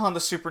Plock on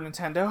the Super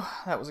Nintendo.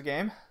 That was a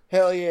game.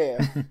 Hell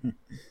yeah.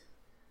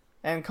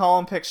 And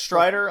Colin picked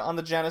Strider on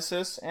the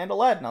Genesis and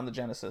Aladdin on the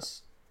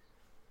Genesis.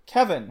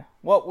 Kevin,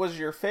 what was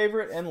your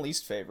favorite and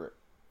least favorite?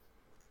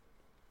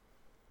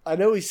 I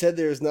know he said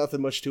there's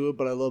nothing much to it,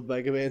 but I love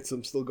Mega Man, so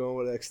I'm still going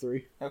with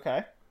X3.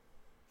 Okay.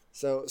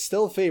 So,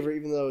 still a favorite,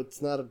 even though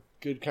it's not a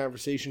good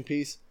conversation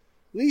piece.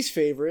 Least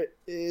favorite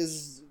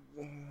is...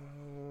 I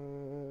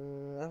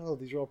don't know,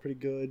 these are all pretty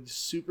good.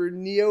 Super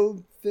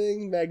Neo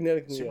thing?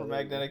 Magnetic Neo. Super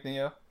Magnetic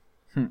Neo?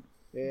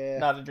 Yeah.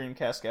 Not a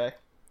Dreamcast guy.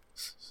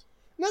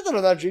 Not that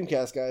I'm not a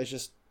Dreamcast guy, it's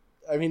just...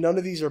 I mean, none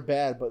of these are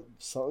bad, but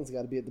something's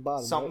got to be at the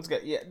bottom. Something's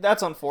got... Yeah,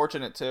 that's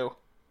unfortunate, too.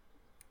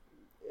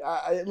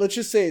 Let's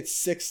just say it's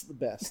 6th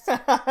best.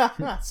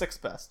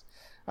 6th best.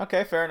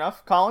 Okay, fair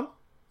enough. Colin?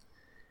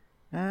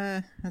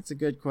 That's a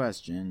good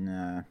question.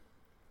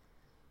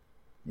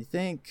 I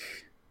think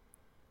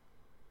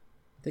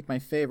my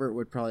favorite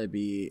would probably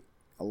be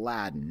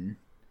Aladdin,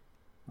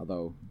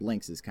 although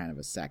Blinks is kind of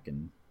my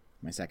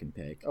second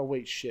pick. Oh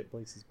wait, shit,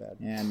 Blinks is bad.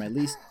 And my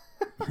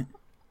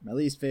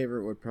least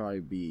favorite would probably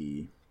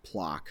be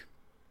Plock.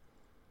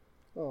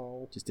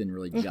 Oh, just didn't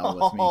really gel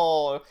with me.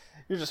 Oh,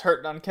 you're just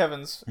hurting on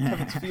Kevin's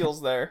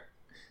feels there.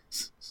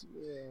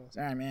 Yeah.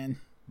 Sorry, man.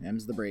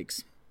 Them's the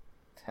breaks.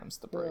 Them's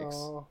the breaks.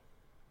 Oh.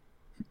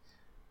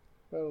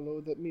 I don't know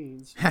what that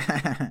means.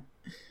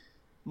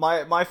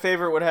 My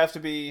favorite would have to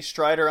be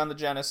Strider on the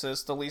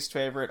Genesis. The least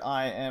favorite,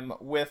 I am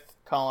with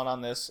Colin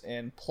on this,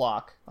 in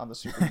Plock on the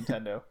Super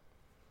Nintendo.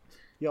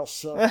 Y'all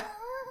suck.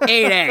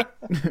 Ate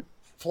it!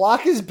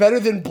 Flock is better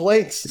than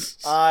Blinks.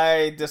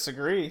 I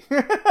disagree.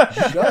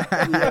 Shut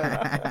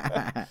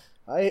yeah.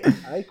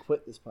 I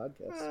quit this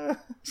podcast.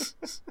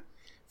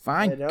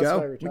 Fine,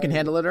 go. We can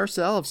handle it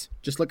ourselves.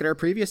 Just look at our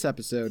previous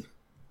episode.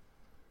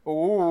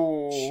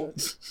 Ooh.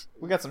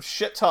 We got some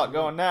shit talk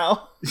going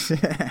now.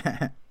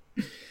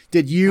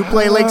 Did you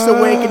play Link's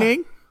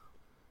Awakening?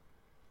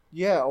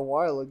 Yeah, a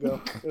while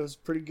ago. It was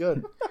pretty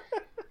good.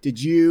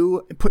 Did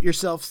you put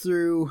yourself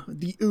through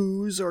the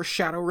Ooze or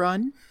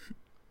Shadowrun?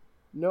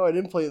 No, I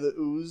didn't play the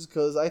Ooze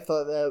because I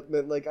thought that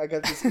meant like I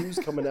got this Ooze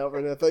coming out,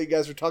 and I thought you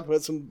guys were talking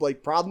about some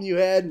like problem you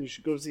had, and you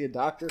should go see a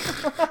doctor.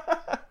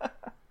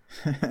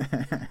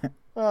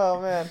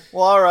 Oh man!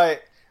 Well, all right.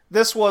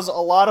 This was a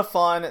lot of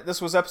fun.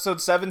 This was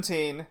episode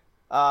 17.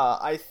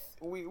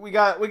 We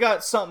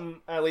got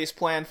something at least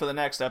planned for the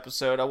next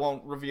episode. I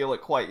won't reveal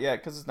it quite yet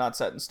because it's not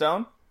set in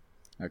stone.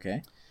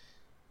 Okay.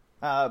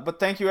 But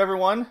thank you,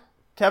 everyone.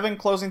 Kevin,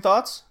 closing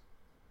thoughts?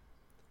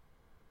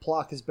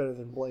 Plock is better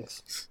than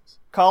Blinks.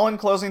 Colin,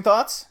 closing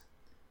thoughts?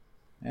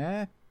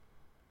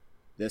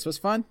 This was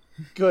fun.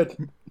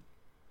 Good.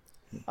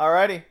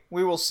 Alrighty.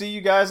 We will see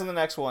you guys in the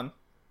next one.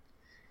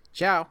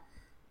 Ciao.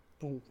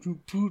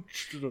 Beatbox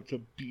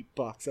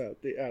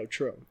out the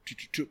outro.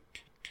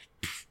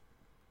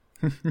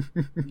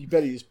 You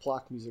better use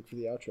Plock music for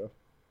the outro.